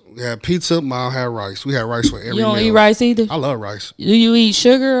rice. We had pizza. Mom had rice. We had rice with every You don't meal. eat rice either. I love rice. Do you eat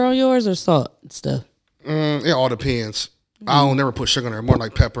sugar on yours or salt and stuff? It all depends. I don't never put sugar on there. More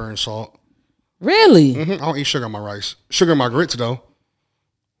like pepper and salt. Really? I don't eat sugar on my rice. Sugar on my grits though.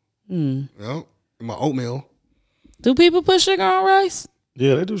 Yep. In my oatmeal. Do people put sugar on rice?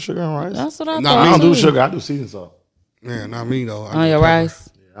 Yeah, they do sugar on rice. That's what I Nah, thought. I don't do too. sugar. I do seasoning salt. Yeah, not me though. on your rice.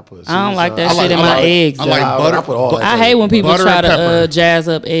 I put. I don't like that I like- shit in I my like- eggs. I like though. butter. I put all that I shit. hate when people Butter try and to pepper. jazz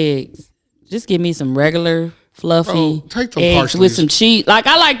up eggs. Just give me some regular fluffy Bro, take them eggs parsley's. with some cheese. Like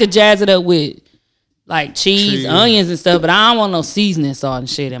I like to jazz it up with like cheese, onions and stuff, but I don't want no seasoning salt and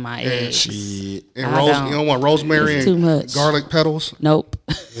shit in my eggs. Shit. And you don't want rosemary It's and too much. garlic petals? Nope.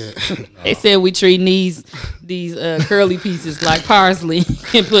 They said we treating these curly pieces like parsley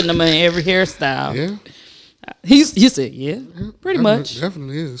and putting them in every hairstyle. Yeah. You said, yeah, pretty much.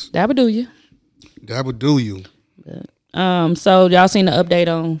 Definitely is. That would do you. That would do you. So y'all seen the update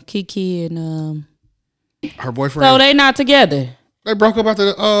on Kiki and Her boyfriend. so they not together. They broke up after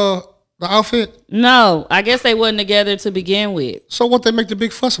the outfit. No, I guess they wasn't together to begin with. So what they make the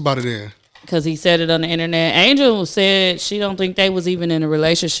big fuss about it in? Because he said it on the internet. Angel said she don't think they was even in a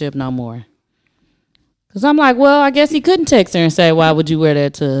relationship no more. Because I'm like, well, I guess he couldn't text her and say, why would you wear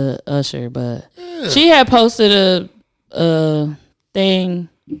that to Usher? But she had posted a thing,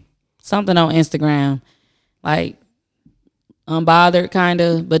 something on Instagram, like unbothered kind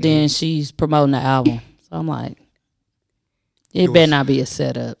of, but then she's promoting the album. So I'm like, it better not be a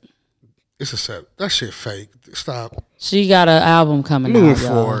setup. It's a set. That shit fake. Stop. She got an album coming Moving out,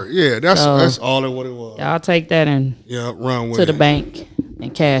 y'all. forward. Yeah, that's all what it was. Y'all take that and Run with to it. the bank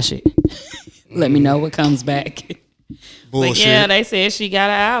and cash it. Let me know what comes back. Bullshit. But yeah, they said she got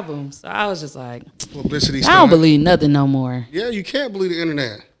an album. So I was just like, Publicity I don't stunt. believe nothing no more. Yeah, you can't believe the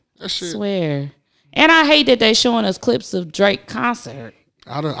internet. That shit. Swear. And I hate that they showing us clips of Drake concert.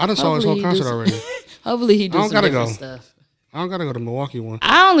 I done saw his whole concert already. Hopefully he do I don't some gotta different go. stuff. I don't gotta go to the Milwaukee one.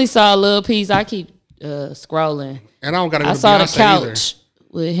 I only saw a little piece. I keep scrolling. And I don't gotta go I to saw the Beyonce couch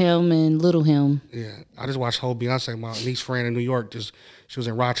with him and Little Him. either. Yeah. I just watched whole Beyonce. My niece friend in New York, she was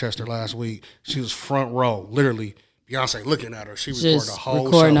in Rochester last week. She was front row, literally. Beyonce looking at her. She recorded Just the whole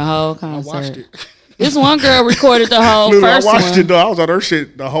recording show. the whole I concert. watched it. This one girl recorded the whole Literally, first I watched one. it though. I was on her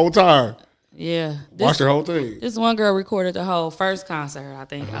shit the whole time. Yeah. Watched the whole thing. This one girl recorded the whole first concert, I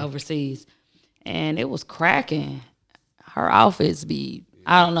think, overseas. And it was cracking. Her outfits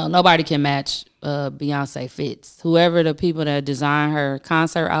I don't know, nobody can match Beyonce fits. Whoever the people that design her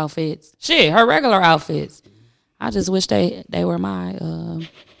concert outfits, her regular outfits. I just wish they were my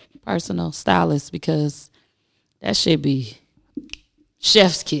personal stylist because that should be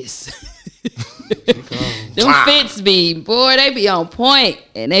chef's kiss. Them fits they be on point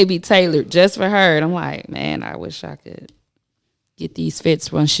and they be tailored just for her. And I'm like, man, I wish I could get these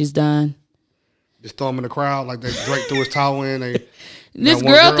fits when she's done. Just throw him in the crowd like that. Drake threw his towel in. This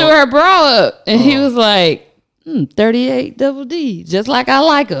girl threw her bra up and he was like, 38 double D, just like I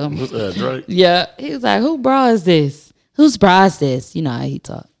like him. What's that, Drake? Yeah. He was like, who bra is this? Whose bra is this? You know how he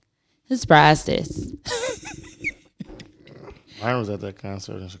talk. Whose bra is this? I was at that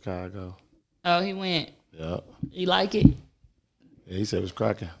concert in Chicago. Oh, he went. Yep. You like it? Yeah, he said it was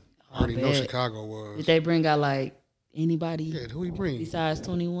cracking. I already know bet. Chicago was. Did they bring out like anybody Yeah, who he bring? besides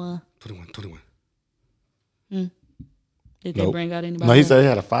 21? 21. Did they Nope. bring out anybody? No, he else? said he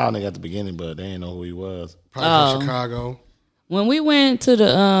had a file nigga at the beginning, but they didn't know who he was. Probably from Chicago. When we went to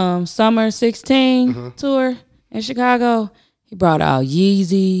the Summer 16 tour in Chicago, he brought out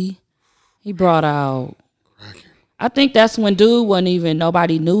Yeezy. He brought out. Cracking. I think that's when dude wasn't even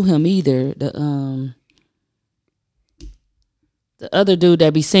nobody knew him either. The other dude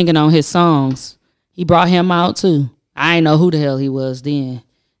that be singing on his songs, he brought him out too. I ain't know who the hell he was then.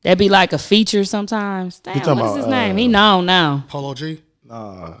 That'd be like a feature sometimes. Damn, talking what's about, his name? He known now. Polo G.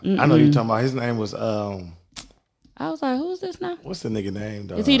 I know you're talking about. His name was I was like, who's this now? what's the nigga name?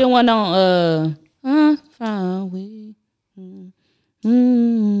 Dog? Is he the one on Fine We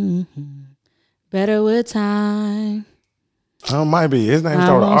Better with Time? Might be. His name I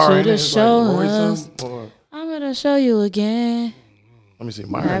started with want R. you ain't to it? It's show like Roy us. something, or- I'm gonna show you again. Let me see.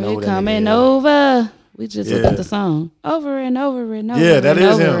 Myron Have know you who that coming nigga is. over? We just looked Yeah. at the song over and over and over. Yeah, that and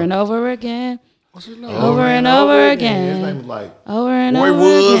is over him. and over again. What's his name? Over and over His again. name was like Over and Roy over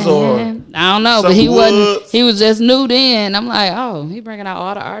Woods again. I don't know, but something he wasn't. Woods. He was just new then. I'm like, oh, he bringing out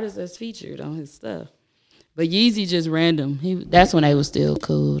all the artists that's featured on his stuff. But Yeezy just random. That's when they was still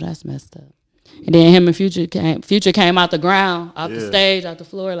cool. That's messed up. And then him and Future came out the ground, out the stage, out the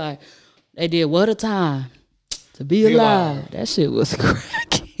floor, like they did. What a time to be alive. That shit was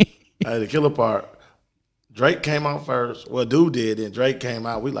cracking. Hey, the killer part. Drake came out first. Well, dude did. Then Drake came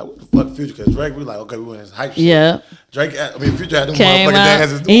out. We like, what the fuck, Future? Because Drake, we like, okay, we went his hype shit. Yeah. Drake, Future had them Came motherfucking out.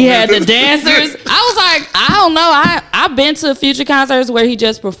 dancers. He had the dancers. I was like, I don't know. I've been to Future concerts where he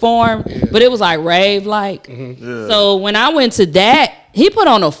just performed, but it was like rave like. So when I went to that, he put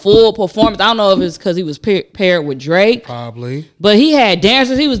on a full performance. I don't know if it's because he was paired with Drake, Probably. but he had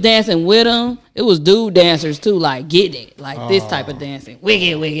dancers. He was dancing with them. It was dude dancers too, like getting it, like this type of dancing.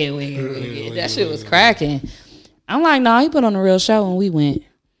 Wicked, wicked, wicked, wicked. That shit was cracking. I'm like, no, he put on a real show when we went.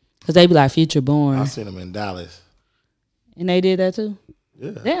 Because they be like Future Born. I seen him in Dallas. And they did that too?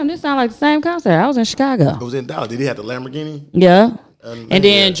 Yeah. Damn, this sound like the same concert. I was in Chicago. It was in Dallas. Did he have the Lamborghini? Yeah. And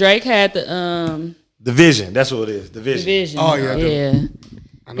then Drake had the Division. That's what it is. Division. Oh yeah. Yeah.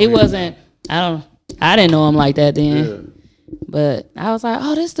 He wasn't. I didn't know him like that then. Yeah. But I was like,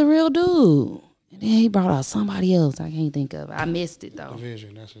 oh, this the real dude. And then he brought out somebody else. I can't think of it. I missed it though.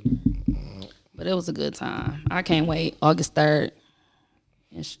 Division. That's it. But it was a good time. I can't wait. August 3rd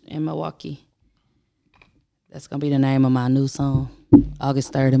in Milwaukee. That's gonna be the name of my new song.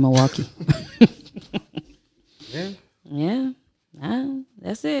 August 3rd in Milwaukee. Yeah.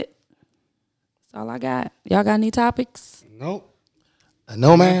 That's it. That's all I got. Y'all got any topics? Nope.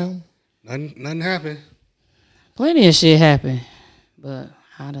 No, ma'am. Nothing happened. Plenty of shit happened. But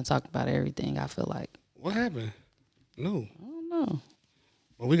I done talked about everything, I feel like. What happened? No. I don't know.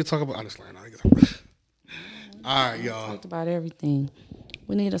 Well, we can talk about honestly. All right, y'all. Talked about everything.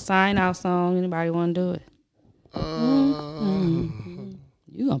 We need a sign out song. Anybody want to do it?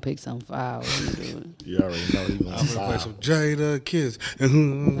 You gonna pick some fire when you do it. You already know. I'm gonna play some Jada Kiss.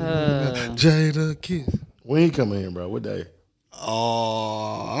 Jada Kiss. When he coming in, bro? What day?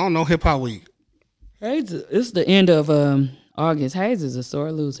 I don't know. Hip Hop Week. Hayes, it's the end of August. Hayes is a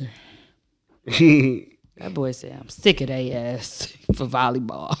sore loser. That boy said, I'm sick of they ass for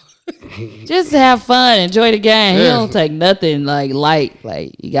volleyball. Just have fun, enjoy the game. He don't take nothing like light.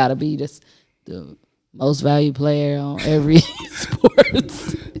 Like, you gotta be just the most valued player on every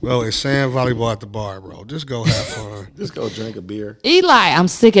sports. Bro, it's sand volleyball at the bar, bro. Just go have fun. Just go drink a beer. Eli, I'm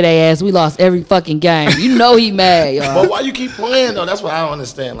sick of they ass. We lost every fucking game. You know he mad, y'all. But why you keep playing though? That's what I don't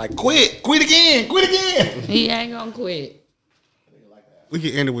understand. Like, quit again. He ain't gonna quit. We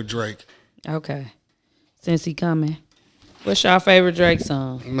can end it with Drake. Okay. Since he coming. What's your favorite Drake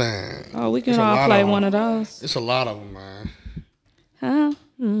song? Man. Oh, we can all play one of those. It's a lot of them, man. Huh?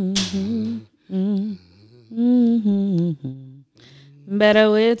 Mm-hmm. Mm-hmm.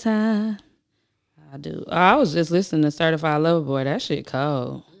 Better with time. I do. Oh, I was just listening to Certified Lover Boy. That shit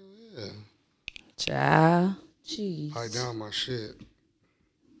cold. Yeah. Child. Jeez. Pipe down my shit.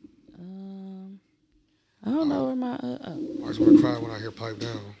 I don't know where my... I just want to cry when I hear Pipe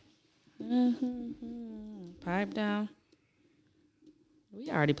Down. Pipe down. We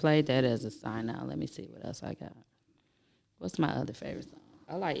already played that as a sign out. Let me see what else I got. What's my other favorite song?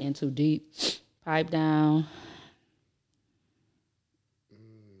 I like In Too Deep. Pipe down.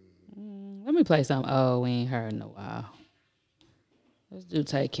 Let me play something. Oh, we ain't heard in a while. Let's do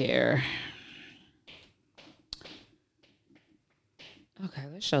Take Care. Okay,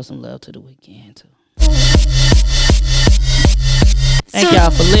 let's show some love to The Weeknd too. Thank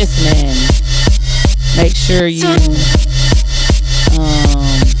y'all for listening. Make sure you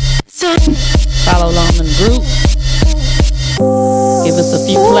follow along in the group. Give us a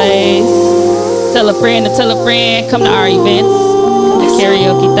few plays. Tell a friend to tell a friend. Come to our events. Come to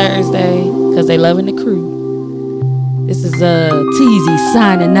Karaoke Thursday. Because they loving the crew. This is Teezy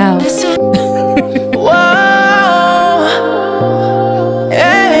signing out.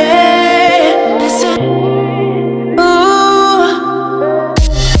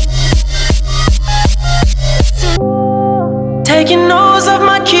 Taking notes off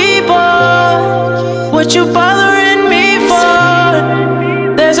my keyboard. What you bothering me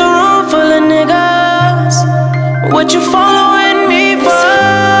for? There's a room full of niggas. What you following me for?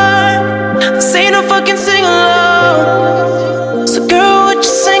 This ain't no fucking sing along. So girl, what you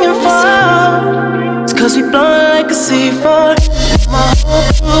singing for? It's cause we blowin' like a C4. My whole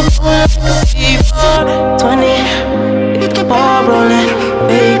crew blowin' like a C4. 20, get the ball rollin'.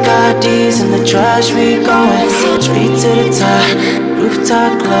 Big IDs in the trash, we going straight to the top.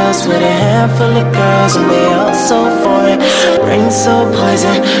 Rooftop clubs with a handful of girls, and they all so foreign. Rain so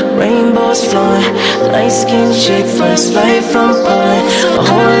poison, rainbows flowing. Light-skinned chick, first flight from Poland. A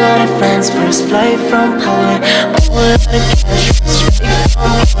whole lot of friends, first flight from Poland. A whole lot of cash, straight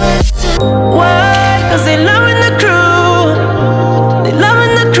from Poland. Why? Cause they loving the crew. They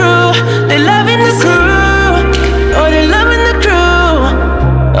loving the crew. They loving the crew. Oh, they loving the crew.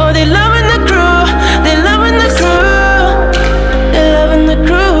 Oh, they loving the crew. They loving the crew. They loving the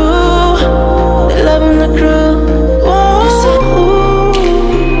crew. They loving the crew. Whoa.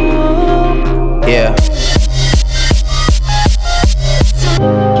 Yeah.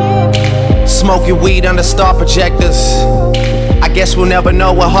 Smoking weed under star projectors. I guess we'll never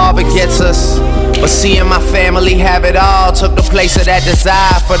know what Harvard gets us. But seeing my family have it all took the place of that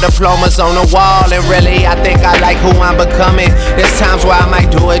desire for diplomas on the wall. And really, I think I like who I'm becoming. There's times where I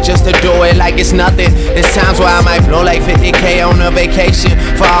might do it just to do it like it's nothing. There's times where I might blow like 50K on a vacation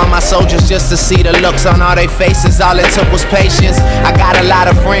for all my soldiers just to see the looks on all their faces. All it took was patience. I got a lot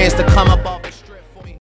of friends to come up off.